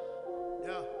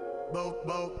 Yeah.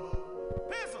 Boat.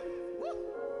 Pencil. Woo.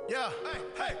 Yeah.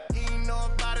 Hey. You ain't know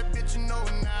about it, bitch, you know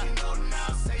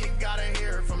now. Say you gotta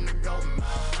hear it from the go.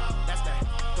 That's that.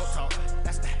 Go talk.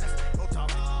 That's that. Go talk.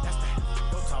 That's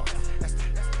that. Go talk. That's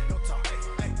that. Go talk.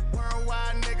 Hey.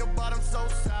 Worldwide nigga, but I'm so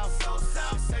south.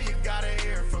 Say you gotta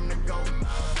hear it from the go.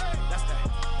 That's that.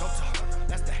 Go talk.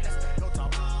 That's that. Go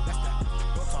talk. That's that.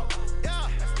 Go talk. Yeah.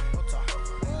 Go talk.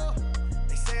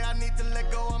 They say I need to let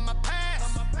go of my past.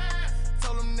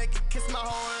 Told them they could kiss my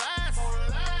whole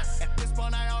ass. At this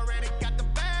point I already got the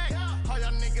bag. All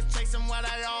y'all niggas chasing what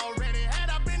I already had.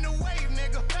 I've been the wave,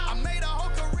 nigga. I made a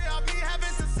whole career, I'll be having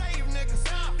to save niggas.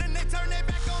 Then they turned their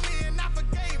back on me and I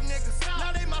forgave niggas.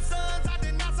 Now they my sons, I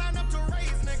did not sign up to raise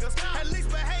niggas. At least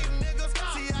behave niggas.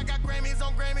 See, I got Grammys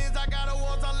on Grammys, I got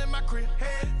awards all in my crib.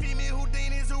 Feed me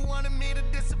Houdinis who wanted me to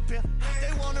disappear.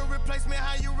 They wanna replace me,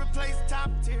 how you replace top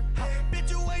tier?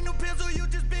 Bitch, you ain't no pizzle, you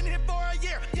just been here for a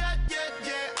year. Yeah,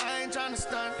 I ain't tryna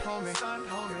stunt, homie.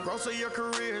 Growth of your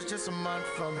career is just a month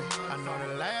for me. I know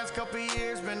the last couple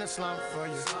years been a slump for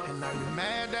you. And now you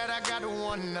mad that I got the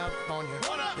one up on you.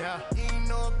 Yeah, you ain't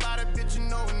know about it, bitch, you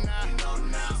know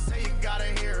now. Say you gotta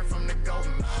hear it from the go.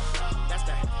 That's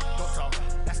that, go talk.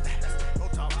 That's that, go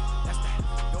talk. That's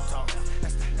that, go talk.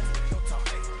 That's that, go talk.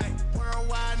 Hey,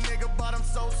 worldwide nigga, but I'm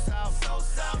so south.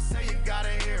 Say you gotta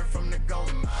hear it from the go.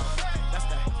 That's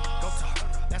that, go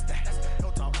talk. That's that,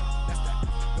 go talk. That's that,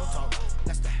 go talk.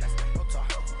 That's that, go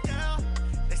talk. Yeah,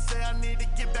 they say I need to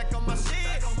get back on my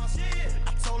shit.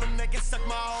 I told them they can suck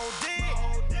my whole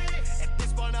dick. At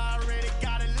this point I already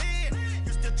got it lit.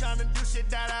 You still trying to do shit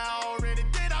that I already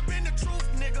did. I've been the truth,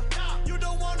 nigga. You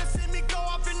don't wanna see me go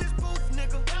off in this booth,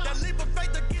 nigga. That leap of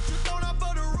faith to get you thrown off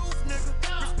of the roof,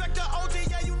 nigga. Respect the OG,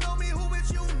 yeah, you know me, who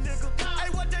is you, nigga? Hey,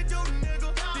 what they do,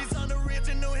 nigga? These under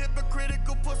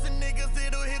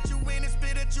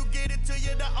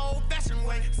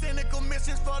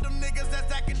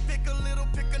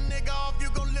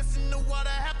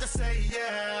say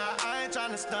yeah, I ain't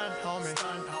tryna stunt, homie.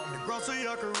 The growth of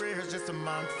your career is just a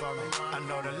month for me. I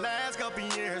know the last couple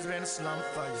years been a slump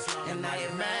for you, and now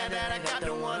you're mad that I got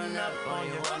the one up on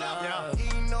you. Yeah,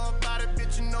 you know about it,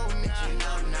 bitch, you know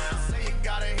now. Say you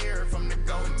gotta hear it from the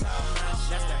go talk.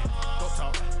 That's that, go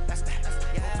talk. That's that, go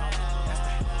talk. That's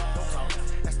that, go talk.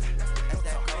 That's that,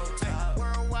 go talk.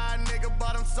 Worldwide nigga,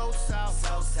 but I'm so south.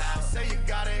 Say you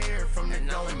gotta hear it from the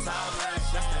go talk.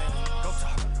 That's that, go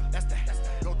talk. That's that,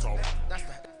 go talk. That's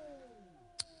that.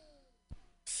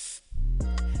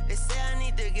 They say I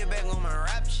need to get back on my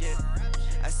rap shit.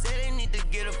 I say they need to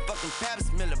get a fucking Pap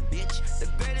Smeller, bitch. The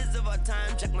greatest of all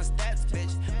time, check my stats,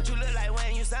 bitch. But you look like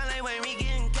Wayne, you sound like Wayne, we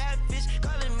getting catfish.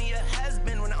 Calling me a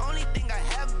has-been, when the only thing I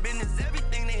have been is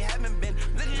everything they haven't been.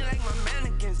 Looking like my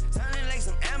mannequins, sounding like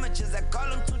some amateurs. I call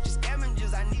them Tunchi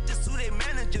scavengers, I need to sue their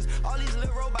managers. All these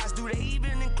little robots, do they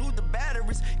even include the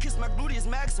batteries? Kiss my gluteus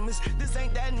maximus, this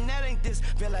ain't that and that ain't this.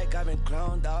 Feel like I've been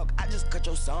cloned, dog. I just cut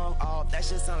your song off, that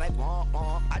shit sound like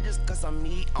womp. I just cut some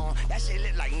meat on, that shit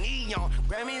look like neon.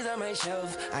 Grammys on my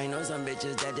shelf, I know some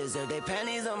bitches that deserve their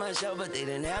panties on my shelf, but they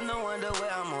didn't have no underwear.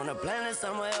 I'm on a planet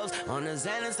somewhere else, on a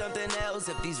Xan and something else.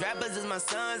 If these rappers is my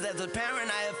sons, as a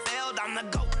parent I have failed. I'm the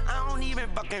GOAT, I don't even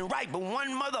fucking write, but one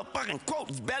motherfucking quote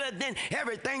is better than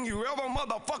everything you ever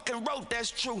motherfucking wrote.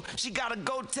 That's true. She got a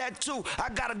goat tattoo, I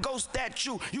got a ghost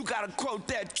statue. You got a quote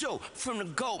that too, from the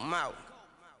GOAT mouth.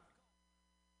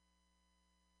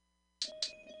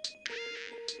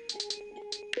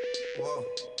 Whoa,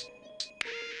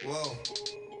 whoa,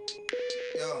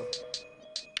 yo,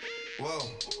 whoa,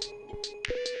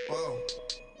 whoa,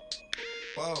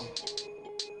 whoa.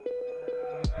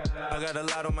 I got a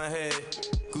lot on my head,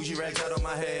 Gucci racks out on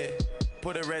my head.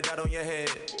 Put a red dot on your head,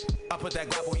 I put that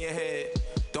guap on your head.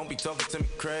 Don't be talking to me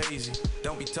crazy,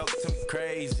 don't be talking to me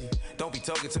crazy. Don't be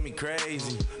talking to me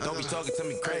crazy, don't be talking to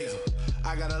me crazy.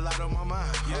 I got a lot on my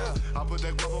mind. Yeah, I put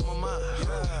that guap on my mind.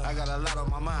 Yeah, I got a lot on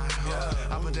my mind. Yeah,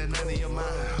 I put that none in your mind.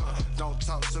 Don't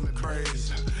talk to me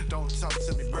crazy. Don't talk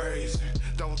to me crazy.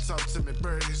 Don't talk to me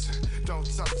crazy.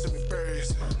 Don't talk to me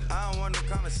crazy. I don't want no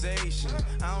conversation.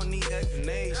 I don't need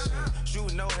explanation.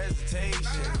 Shoot no hesitation.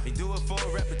 They do it for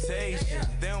a reputation.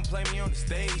 They don't play me on the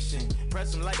station.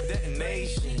 Press them like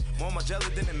detonation. More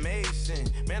Magellan than a Mason.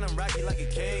 Man, I'm rocky like a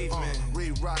caveman.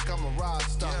 Re-rock, I'm a rock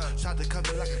star. Tried to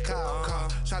cut me like a cow car.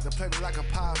 Tried to play me like a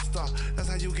pop star. That's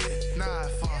how you get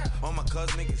knife for. All my cuz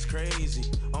niggas crazy.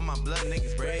 All my blood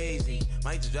niggas crazy.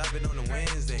 Might just drop it on a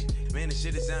Wednesday. Man, the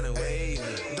shit is sounding wavy.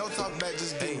 Don't talk back,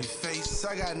 just give me face.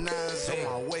 I got nines on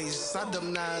my waist. I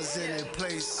dumb nines in their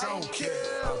place. I don't care.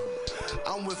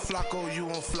 I'm with Flacco, you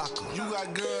on Flacco. You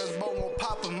got girls, but won't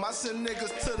pop them. I send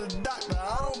niggas to the doctor.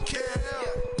 I don't care.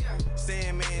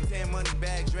 Sandman, 10 money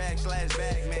bag, drag, slash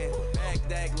bag, man.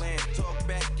 Baghdad land, talk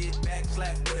back, get back,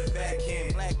 slap with a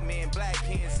backhand. Black man, black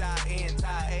hand, side,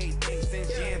 anti, everything since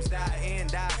gems die,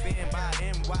 and die, fan by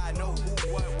NY. Know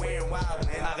who, what, where, and why.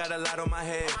 Man, I got a lot on my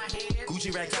head.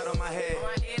 Gucci racks out on my head.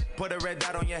 Put a red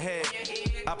dot on your head.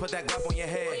 I put that guap on your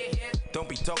head. Don't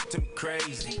be talking to me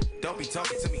crazy. Don't be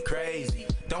talking to me crazy.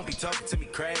 Don't be talking to me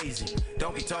crazy.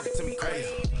 Don't be talking to me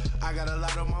crazy. I got a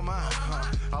lot on my mind.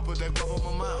 I put that guap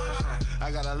on my mind.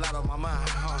 I got a lot on my mind.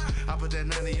 I put that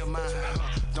none in your mind.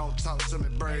 Don't talk to me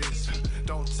brazy.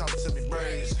 Don't talk to me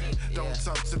brazy. Don't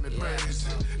talk to me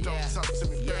brazy. Don't talk to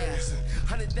me brazy.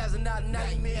 $100,000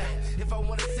 nightmare. If I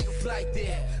wanna take a flight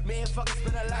there, man, fucking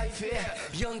spend a life here.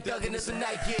 Young thug and it's a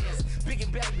night years. Big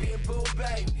and back, being bull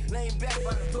bang. Laying back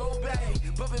by the bull bang.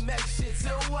 Bumping Mac shit so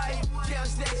white.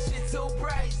 Couch that shit so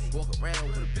bright. Walk around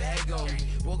with a bag on me.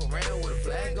 Walk around with a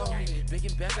flag on me. Big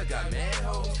and back, I got mad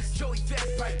hoes. Joey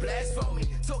fast, bright blast for me.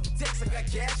 Talking text, I got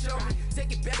cash on me.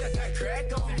 Take it back, I got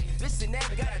crack on me. Listen, that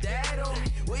got that on me.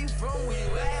 Where you from? Where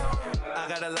you at, homie? I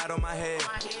got a lot on my head.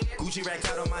 Gucci racks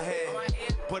out on my head.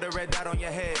 Put a red dot on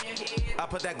your head. I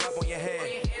put that guap on your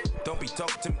head. Don't be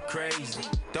talking to me crazy.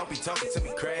 Don't be talking to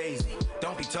me crazy.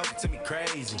 Don't be talking to me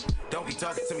crazy. Don't be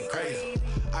talking to me crazy.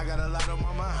 I got a lot on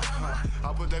my mind.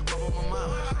 I put that guap on my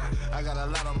mind. I got a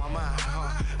lot on my mind.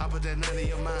 I put that none in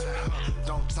your mind.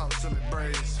 Don't talk to me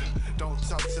brazy. Don't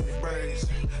talk to me brazy.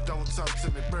 Don't talk to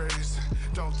me brazy.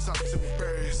 Don't talk to me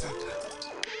brazy.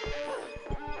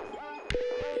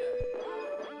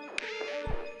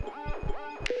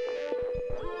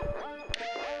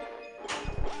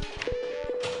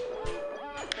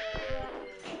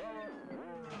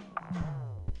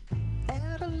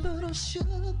 Add a little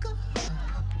sugar,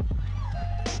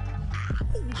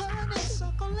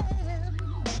 honeysuckle, and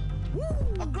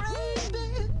a great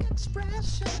big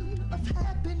expression of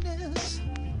happiness.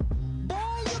 Boy,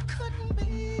 you couldn't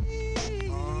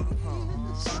miss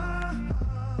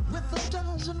with a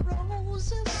dozen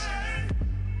roses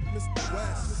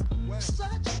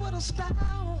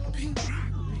astound people.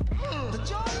 The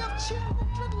joy of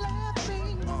children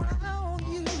laughing around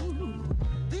you.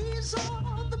 These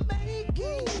are the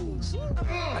makings.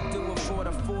 I do it for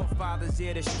the forefathers,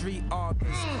 yeah, the street authors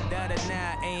that are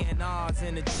now A&Rs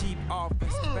in the cheap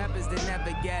office. Rappers that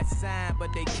never got signed,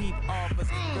 but they keep offers.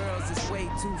 Girls is way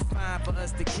too fine for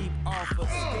us to keep offers.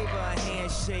 Gave her a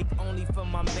handshake only for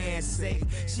my man's sake.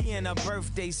 She in a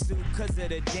birthday suit cause of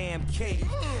the damn cake.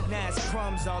 Now it's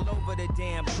crumbs all over the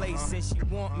damn place, and she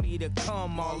want me to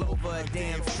come all over her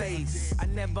damn face. I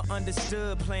never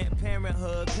understood Planned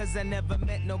Parenthood, cause I never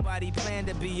met nobody planned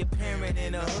to be a parent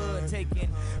in a hood. Taking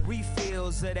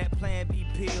refills of that Plan B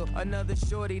pill. Another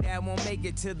shorty that won't make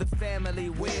it to the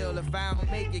family will. If I don't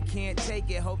make it, can't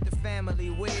take it, hope the family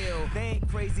will. They ain't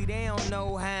crazy, they don't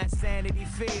know how insanity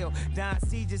feel. Don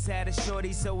C just had a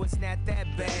shorty, so it's not that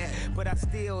bad. But I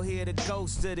still hear the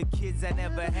ghost of the kids I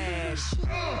never had.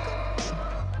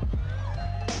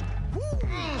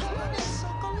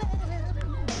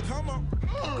 Come on. A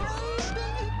great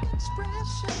big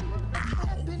expression of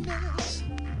happiness.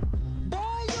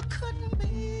 Boy, you couldn't miss.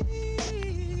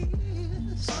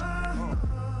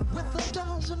 With a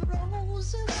dozen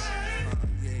roses.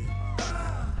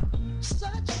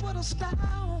 Such would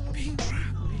astound people.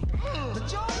 The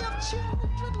joy of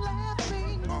children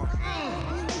laughing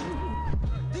around you.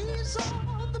 These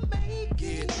are the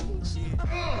makings.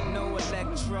 No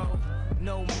electro,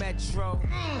 no metro,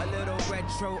 a little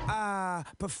retro,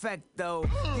 perfecto.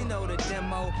 You know the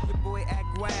demo, your boy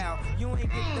act wild. You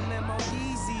ain't get the memo,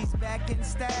 Yeezy's back in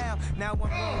style. Now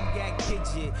one room got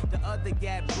Gidget, the other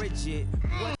got Bridget.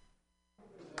 What?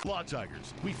 Law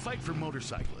Tigers, we fight for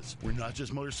motorcyclists. We're not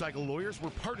just motorcycle lawyers, we're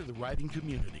part of the riding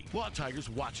community. Law Tigers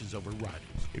watches over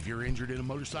riders. If you're injured in a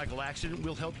motorcycle accident,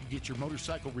 we'll help you get your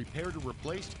motorcycle repaired or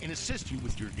replaced and assist you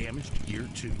with your damaged gear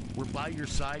too. We're by your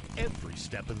side every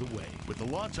step of the way. With the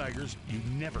Law Tigers, you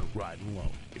never ride alone.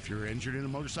 If you're injured in a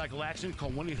motorcycle accident, call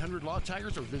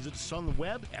 1-800-LAW-TIGERS or visit us on the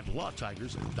web at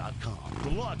lawtigers.com. The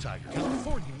Law Tiger,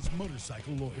 California's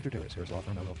motorcycle lawyer. Victor Terrace, Harris Law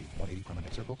Firm, LLP, 180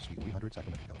 Promenade Circle, Suite 300,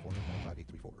 Sacramento, California,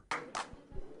 95834.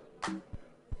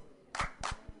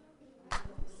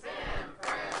 San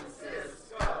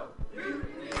Francisco,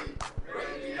 Mutiny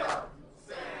Radio.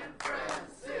 San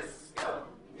Francisco,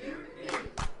 Mutiny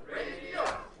Radio.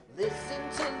 Listen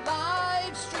to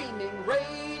live streaming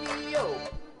radio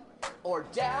or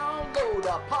download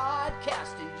a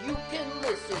podcast and you can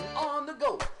listen on the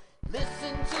go.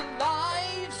 Listen to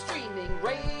live streaming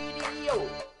radio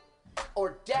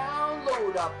or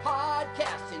download a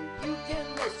podcast and you can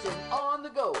listen on the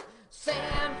go.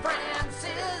 San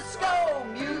Francisco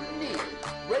Mutiny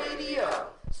Radio.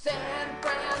 San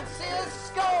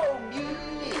Francisco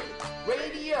Mutiny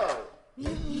Radio.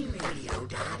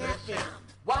 MutinyRadio.fm.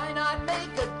 Why not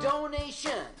make a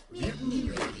donation?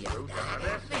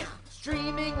 MutinyRadio.fm.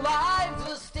 Streaming live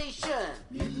the station.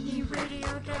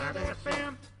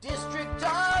 MutinyRadio.fm. District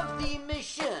of the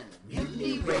Mission.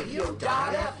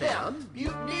 MutinyRadio.fm.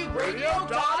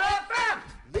 MutinyRadio.fm.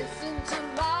 Listen to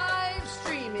live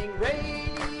streaming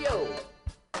radio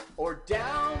or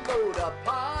download a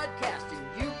podcast and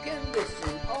you can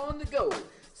listen on the go.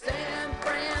 San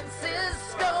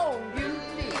Francisco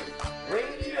Mutiny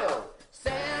Radio.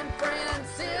 San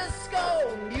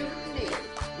Francisco Mutiny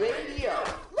Radio.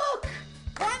 Look,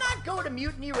 why not go to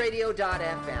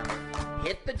MutinyRadio.fm?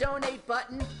 Hit the donate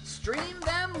button, stream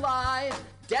them live,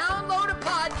 download a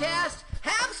podcast,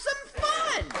 have some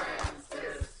fun! San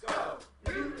Francisco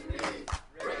Mutiny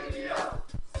Radio.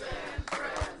 San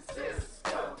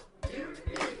Francisco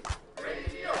Mutiny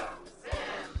Radio.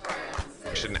 San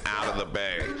Francisco. Out of the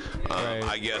bay,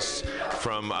 I guess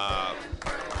from I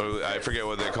forget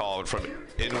what they call it, from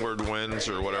inward winds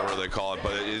or whatever they call it,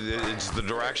 but it's the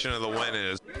direction of the wind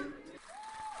is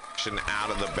out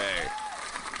of the bay.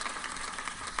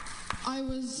 I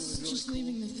was just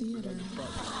leaving the theater.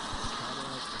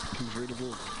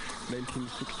 Convertible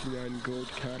 1969 gold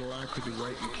Cadillac with the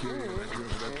white interior. I drove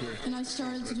it up here. And I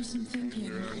started to do some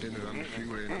thinking. Around in it on the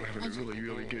freeway, and I'm having a really,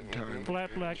 really good time. Flat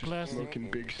black classic.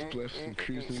 Smoking big spliffs and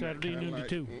cruising Saturday noon to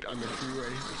 2 on the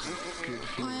freeway. Good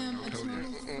feeling. I am a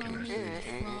total fraud.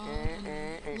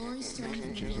 Laurie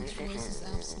Stone's voice is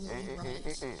absolutely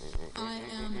right. I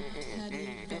am petty,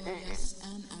 rebellious,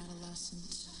 and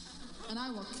adolescent. And I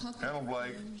will cut the Hello,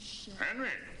 Blake. Henry.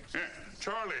 Yeah,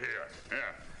 Charlie here.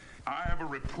 Yeah. I have a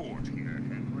report here,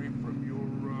 Henry, from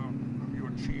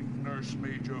your chief nurse,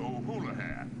 Major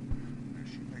O'Houlihan.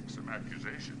 She makes some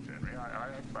accusations, Henry, I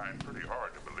find pretty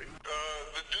hard to believe.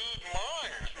 The dude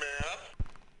minds, man.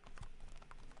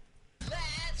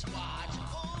 Let's watch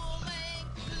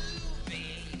full-length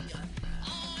movie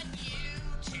on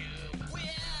YouTube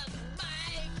with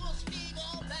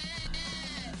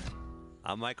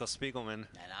I'm Michael Spiegelman.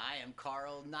 And I am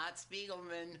Carl Not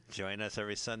Spiegelman. Join us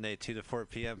every Sunday, 2 to 4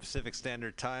 p.m. Pacific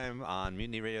Standard Time on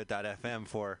MutinyRadio.fm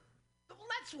for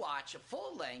Let's watch a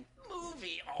full-length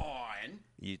movie on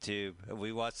YouTube.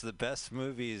 We watch the best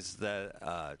movies that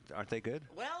aren't they good?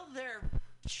 Well, they're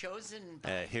chosen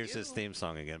by Here's you. his theme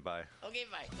song again. Bye. Okay,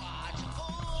 bye. Watch a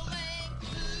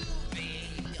full-length movie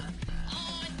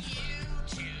on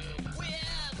YouTube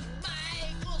with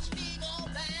Michael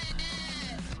Spiegelman.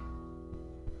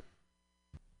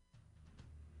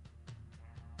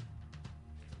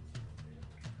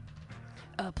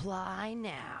 Apply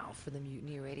now for the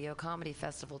Mutiny Radio Comedy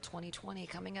Festival 2020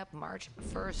 coming up March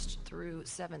 1st through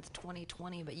 7th,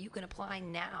 2020. But you can apply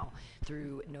now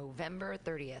through November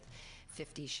 30th.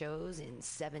 50 shows in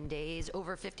 7 days,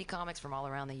 over 50 comics from all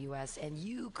around the U.S., and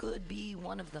you could be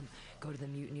one of them. Go to the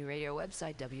Mutiny Radio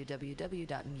website,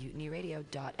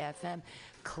 www.mutinyradio.fm.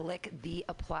 Click the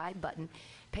apply button.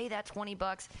 Pay that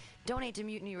 $20. Donate to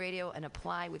Mutiny Radio and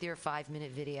apply with your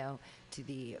 5-minute video to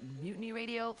the Mutiny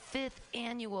Radio 5th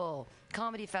Annual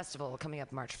Comedy Festival coming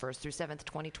up March 1st through 7th,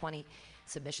 2020.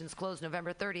 Submissions close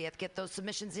November 30th. Get those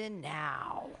submissions in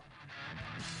now.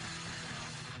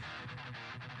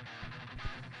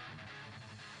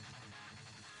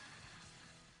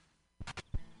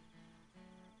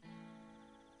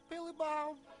 Billy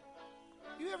Bob,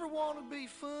 you ever want to be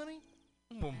funny?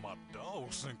 Well, my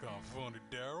dogs think I'm funny,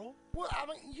 Daryl. Well, I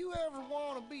mean, you ever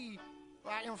want to be,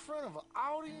 like, in front of an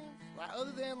audience? Like,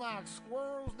 other than, like,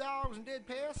 squirrels, dogs, and dead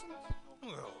peasants?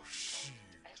 Well, shit.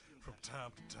 From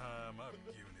time to time, I've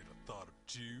given it a thought or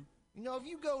two. You know, if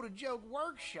you go to Joke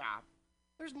Workshop,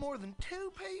 there's more than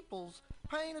 2 peoples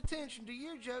paying attention to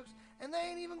your jokes, and they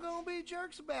ain't even gonna be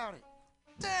jerks about it.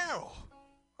 Daryl,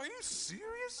 are you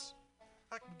serious?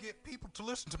 I can get people to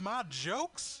listen to my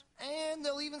jokes? And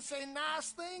they'll even say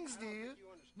nice things to you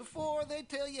before they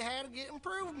tell you how to get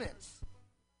improvements.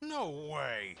 No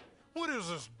way. What is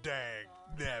this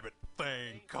dag-nabbit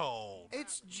thing called?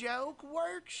 It's Joke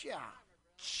Workshop.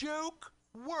 Joke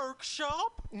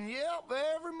Workshop? Yep,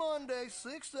 every Monday,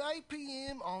 6 to 8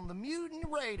 p.m. on the Mutiny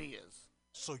Radios.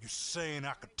 So you're saying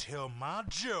I could tell my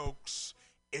jokes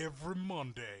every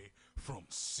Monday from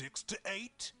 6 to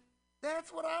 8?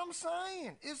 That's what I'm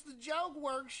saying. It's the Joke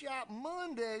Workshop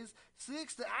Mondays,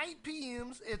 6 to 8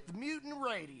 p.m. at the Mutiny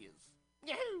Radios.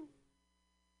 Yahoo!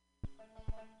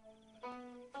 $4.99.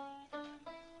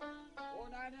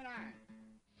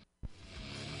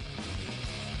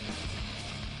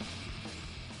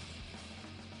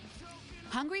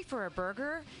 Hungry for a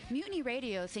burger? Mutiny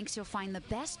Radio thinks you'll find the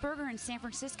best burger in San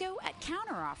Francisco at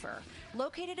Counteroffer,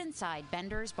 located inside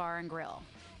Bender's Bar and Grill.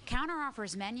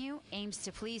 Counteroffer's menu aims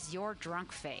to please your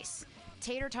drunk face.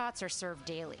 Tater tots are served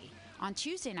daily. On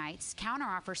Tuesday nights,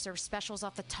 Counteroffer serves specials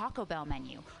off the Taco Bell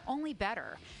menu, only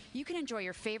better. You can enjoy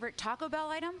your favorite Taco Bell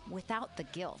item without the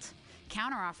guilt.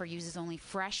 Counteroffer uses only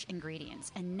fresh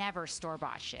ingredients and never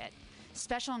store-bought shit.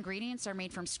 Special ingredients are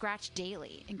made from scratch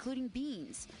daily, including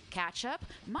beans, ketchup,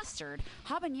 mustard,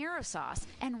 habanero sauce,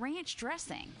 and ranch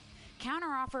dressing.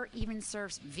 Counteroffer even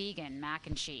serves vegan mac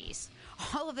and cheese.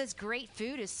 All of this great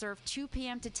food is served 2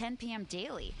 p.m. to 10 p.m.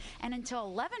 daily and until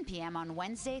 11 p.m. on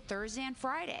Wednesday, Thursday, and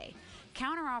Friday.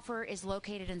 Counteroffer is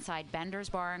located inside Bender's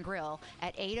Bar and Grill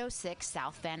at 806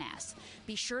 South Van Ness.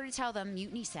 Be sure to tell them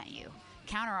Mutiny sent you.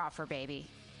 Counteroffer, baby.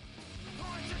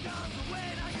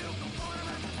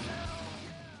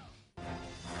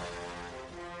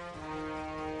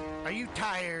 Are you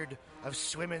tired of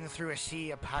swimming through a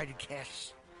sea of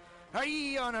podcasts? Are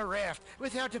ye on a raft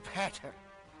without a paddle?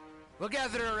 Well,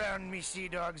 gather around me, sea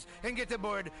dogs, and get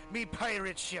aboard me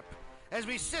pirate ship as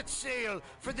we set sail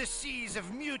for the seas of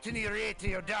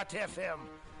MutinyRadio.fm.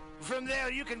 From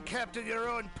there, you can captain your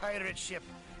own pirate ship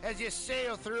as you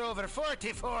sail through over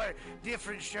 44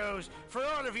 different shows for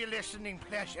all of your listening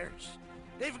pleasures.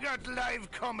 They've got live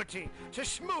comedy to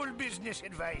small business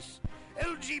advice,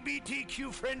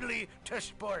 LGBTQ friendly to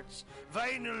sports,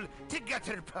 vinyl to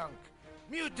gutter punk.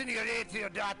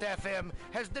 MutinyRadio.fm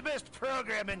has the best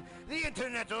programming the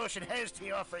internet ocean has to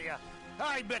offer you.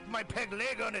 I bet my peg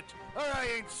leg on it, or I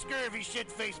ain't scurvy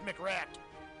shit-faced McRat.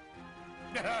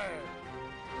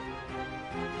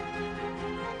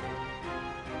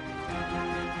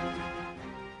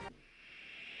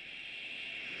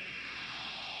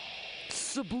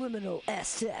 Subliminal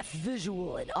SF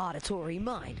visual and auditory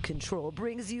mind control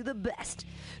brings you the best,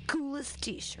 coolest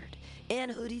t-shirt and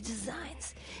hoodie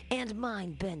designs and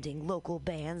mind-bending local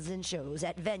bands and shows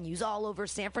at venues all over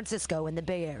San Francisco and the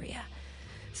Bay Area.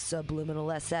 Subliminal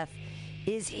SF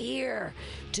is here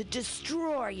to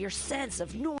destroy your sense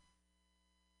of noise.